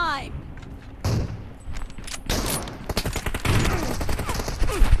first time.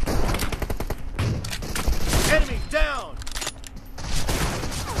 Enemy down.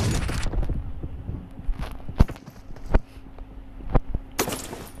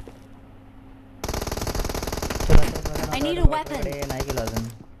 I need a weapon. नाही केलं अजून.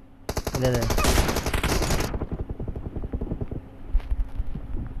 दे दे.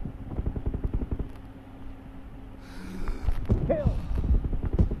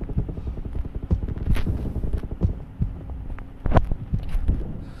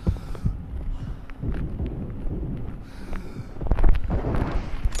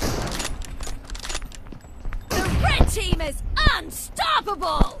 The red team is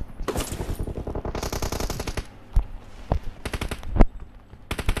unstoppable.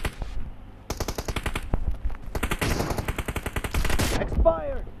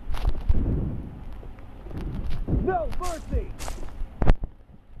 Expired! No mercy!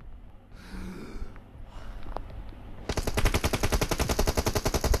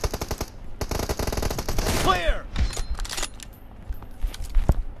 Clear!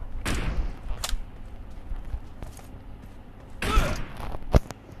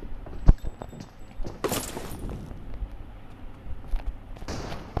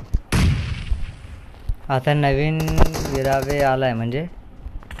 आता नवीन विरावे आलाय म्हणजे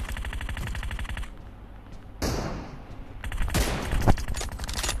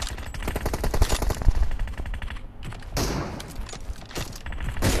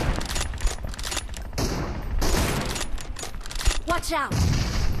Watch out!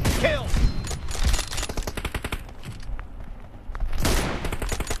 Kill!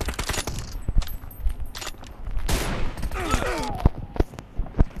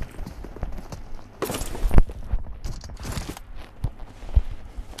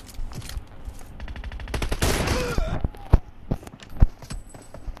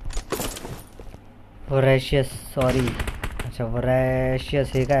 वोरॅशियस सॉरी अच्छा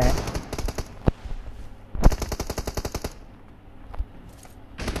वोरॅशियस हे काय आहे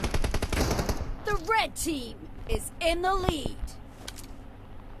The red team is in the lead.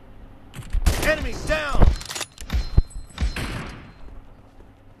 Enemy down!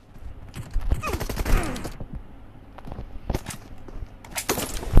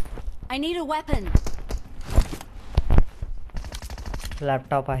 I need a weapon.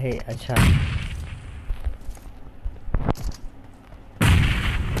 Laptop आहे अच्छा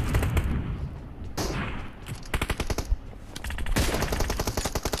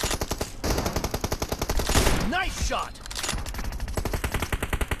Nice shot!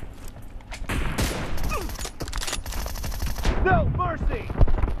 No mercy!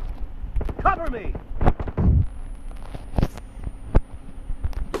 Cover me!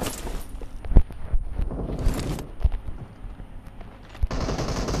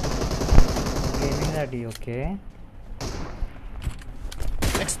 गेमिंगसाठी okay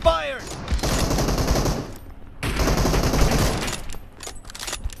Expired!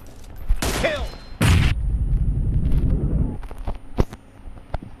 Kill!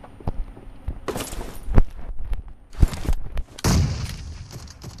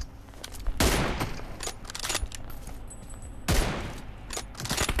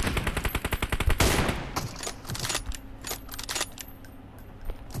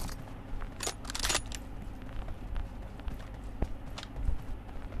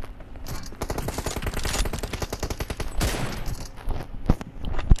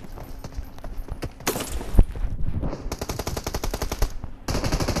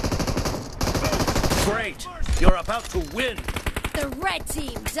 Great! You're about to win! The red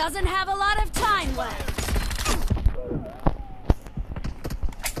team doesn't have a lot of time left.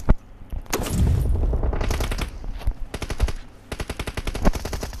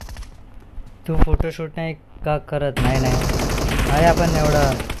 तू photoshoot नाही का करत नाही आहे आपण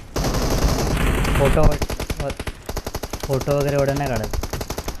एवढं फोटो वगैरे एवढं नाही काढत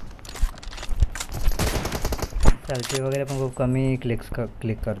सेल्फी वगैरे पण खूप कमी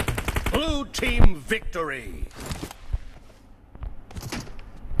क्लिक करतो Blue team victory!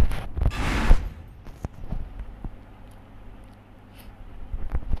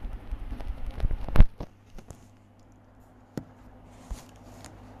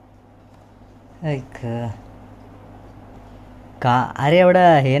 एक का अरे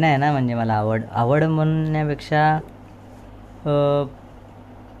एवढं हे नाही ना म्हणजे मला आवड म्हणण्यापेक्षा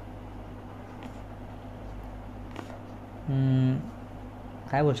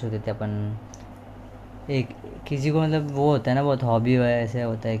काय बोल सकते थे अपन एक किसी को मतलब वो होता है ना बहुत हॉबी ऐसे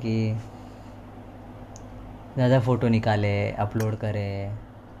होता है कि ज़्यादा फ़ोटो निकाले अपलोड करे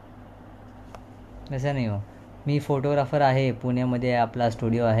वैसा नहीं हो मी फोटोग्राफर आहे पुण्यामध्ये आपला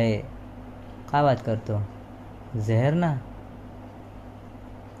स्टुडिओ आहे काय बात करतो जहर ना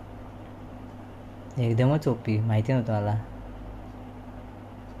एकदमच ओपी माहिती नव्हतं मला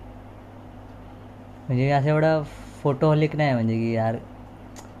म्हणजे असं एवढा फोटोहॉलिक नाही म्हणजे की यार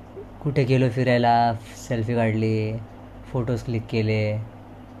कुठे गेलो फिरायला सेल्फी काढली फोटोज क्लिक केले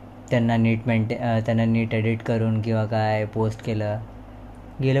त्यांना नीट एडिट करून किंवा काय पोस्ट केलं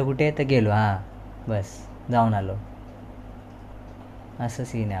गेलो कुठे तर गेलो हां बस जाऊन आलो असं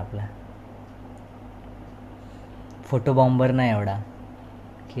सीन आहे आपला फोटो बॉम्बर नाही एवढा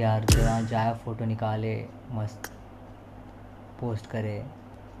कि यार जरा जाए फोटो निकाले मस्त पोस्ट करे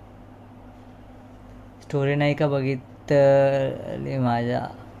स्टोरी नाही का बघितली माझ्या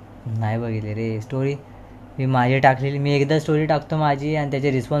नाही बघितली रे स्टोरी मी माझी टाकलेली मी एकदा स्टोरी टाकतो माझी आणि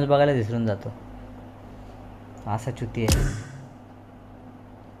त्याचे रिस्पॉन्स बघायला विसरून जातो असा चुती आहे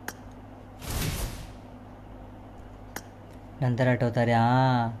नंतर आठवतं रे,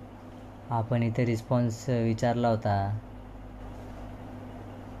 हां आपण इथे रिस्पॉन्स विचारला होता.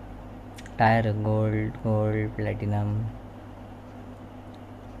 Tyre gold gold platinum.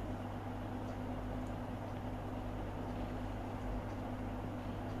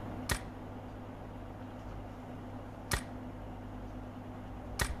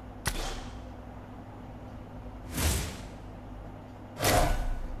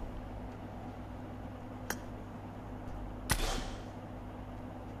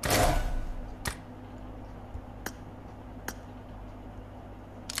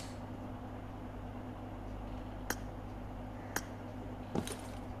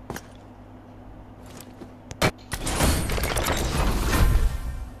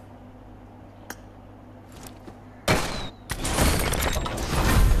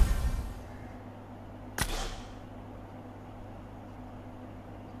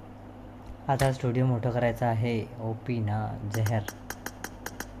 आता स्टुडिओ मोठं करायचं आहे. ओपी ना जहर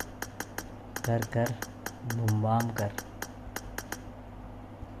कर कर बुमबाम कर.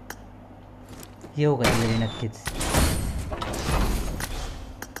 येऊ कधीतरी नक्कीच.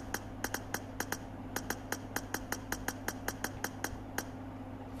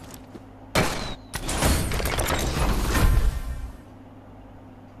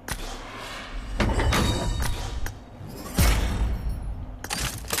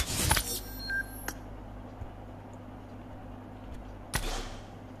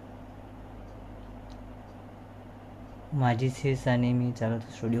 माझी सीस आणि मी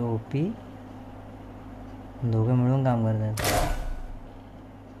चालवतो स्टुडिओ. ओपी दोघं मिळून काम करतात.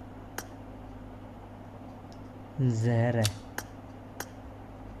 जहर आहे.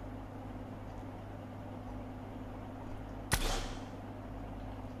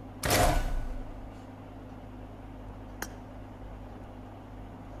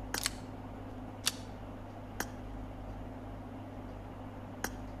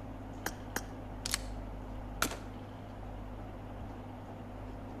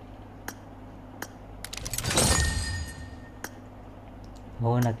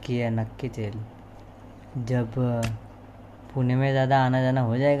 हो नक्की है, नक्कीच येईल. जब पुणे में ज़्यादा आना जाना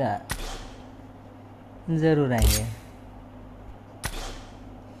हो जाएगा ज़रूर आएंगे.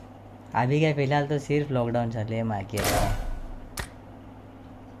 अभी क्या फ़िलहाल तो सिर्फ लॉकडाउन चल रही है माँ की.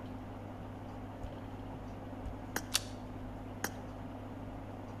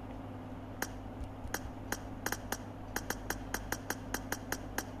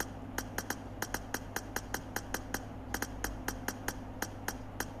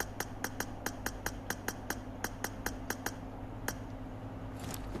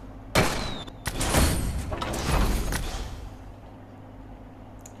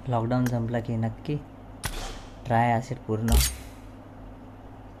 लॉकडाऊन संपला की नक्की ट्राय असेल पूर्ण.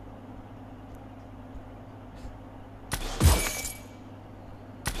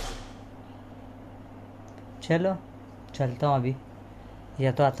 चलो चलता हूँ अभी.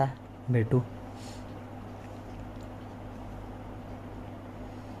 येतो आता, भेटू.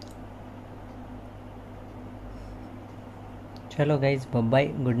 चलो guys, bye,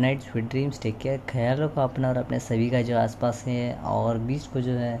 good night, sweet dreams, take care. ख्याल रखो अपना और अपने सभी का जो आसपास है, और बीच को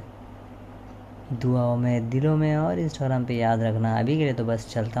जो है दुआओं में, दिलों में और इंस्टाग्राम पे याद रखना. अभी के लिए तो बस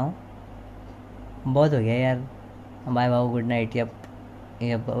चलता हूँ, बहुत हो गया यार. Bye bye, good night. Yup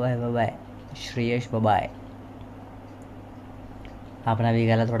yup, bye bye bye. Shreyas bye. आपला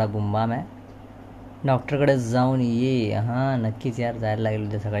विकाला थोडा बुंबाम आहे. डॉक्टरकडे जाऊन ये. हां नक्कीच यार, जायला लागेल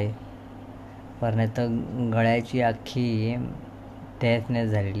उद्या सकाळी. पर नाही तर गळ्याची अख्खी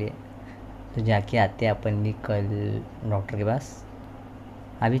तहस झालेली आहे. तो जाके आते अपन भी कल डॉक्टर के पास.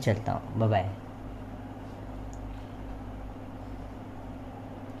 अभी चलता हूँ, बाय बाय.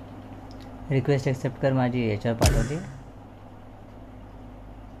 रिक्वेस्ट एक्सेप्ट कर, माझी याच्यावर पाठवते.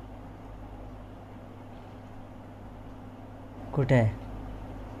 कुठे आहे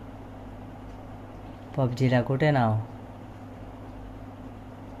पबजीला? कुठे नाव?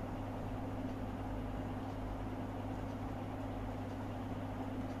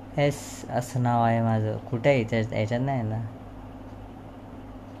 एस असं नाव आहे माझं. कुठे आहे याच्यात नाही ना.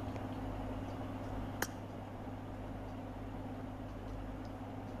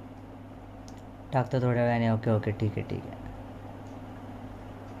 टाकतो थोड्या वेळाने. ओके ओके, ठीक आहे ठीक आहे.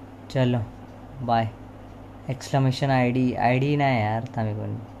 चलो बाय. एक्सक्लेमेशन आय डी नाही यार, थांबे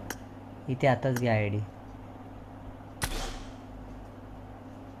कोण इथे. आताच घ्या आय डी.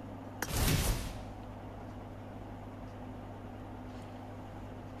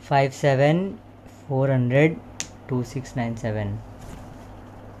 57400267.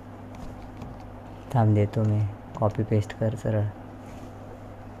 थांब देतो मी. कॉपी पेस्ट कर सरळ.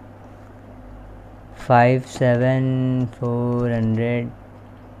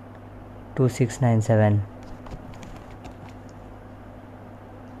 57402697.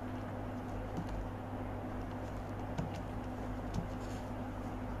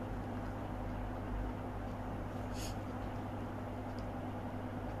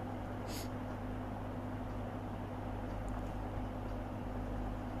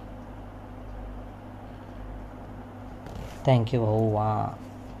 थँक्यू भाऊ. वा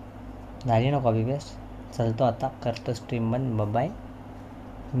झाली ना कॉपी पेस्ट. चलतो आता, करतो स्ट्रीम बंद. बाय,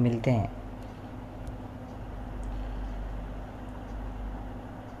 मिलते हैं.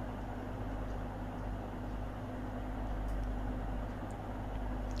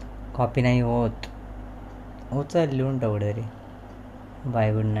 कॉपी नाही होत. हो चल लिहून टाकू रे.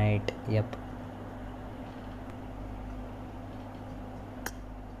 Bye, good night. यप.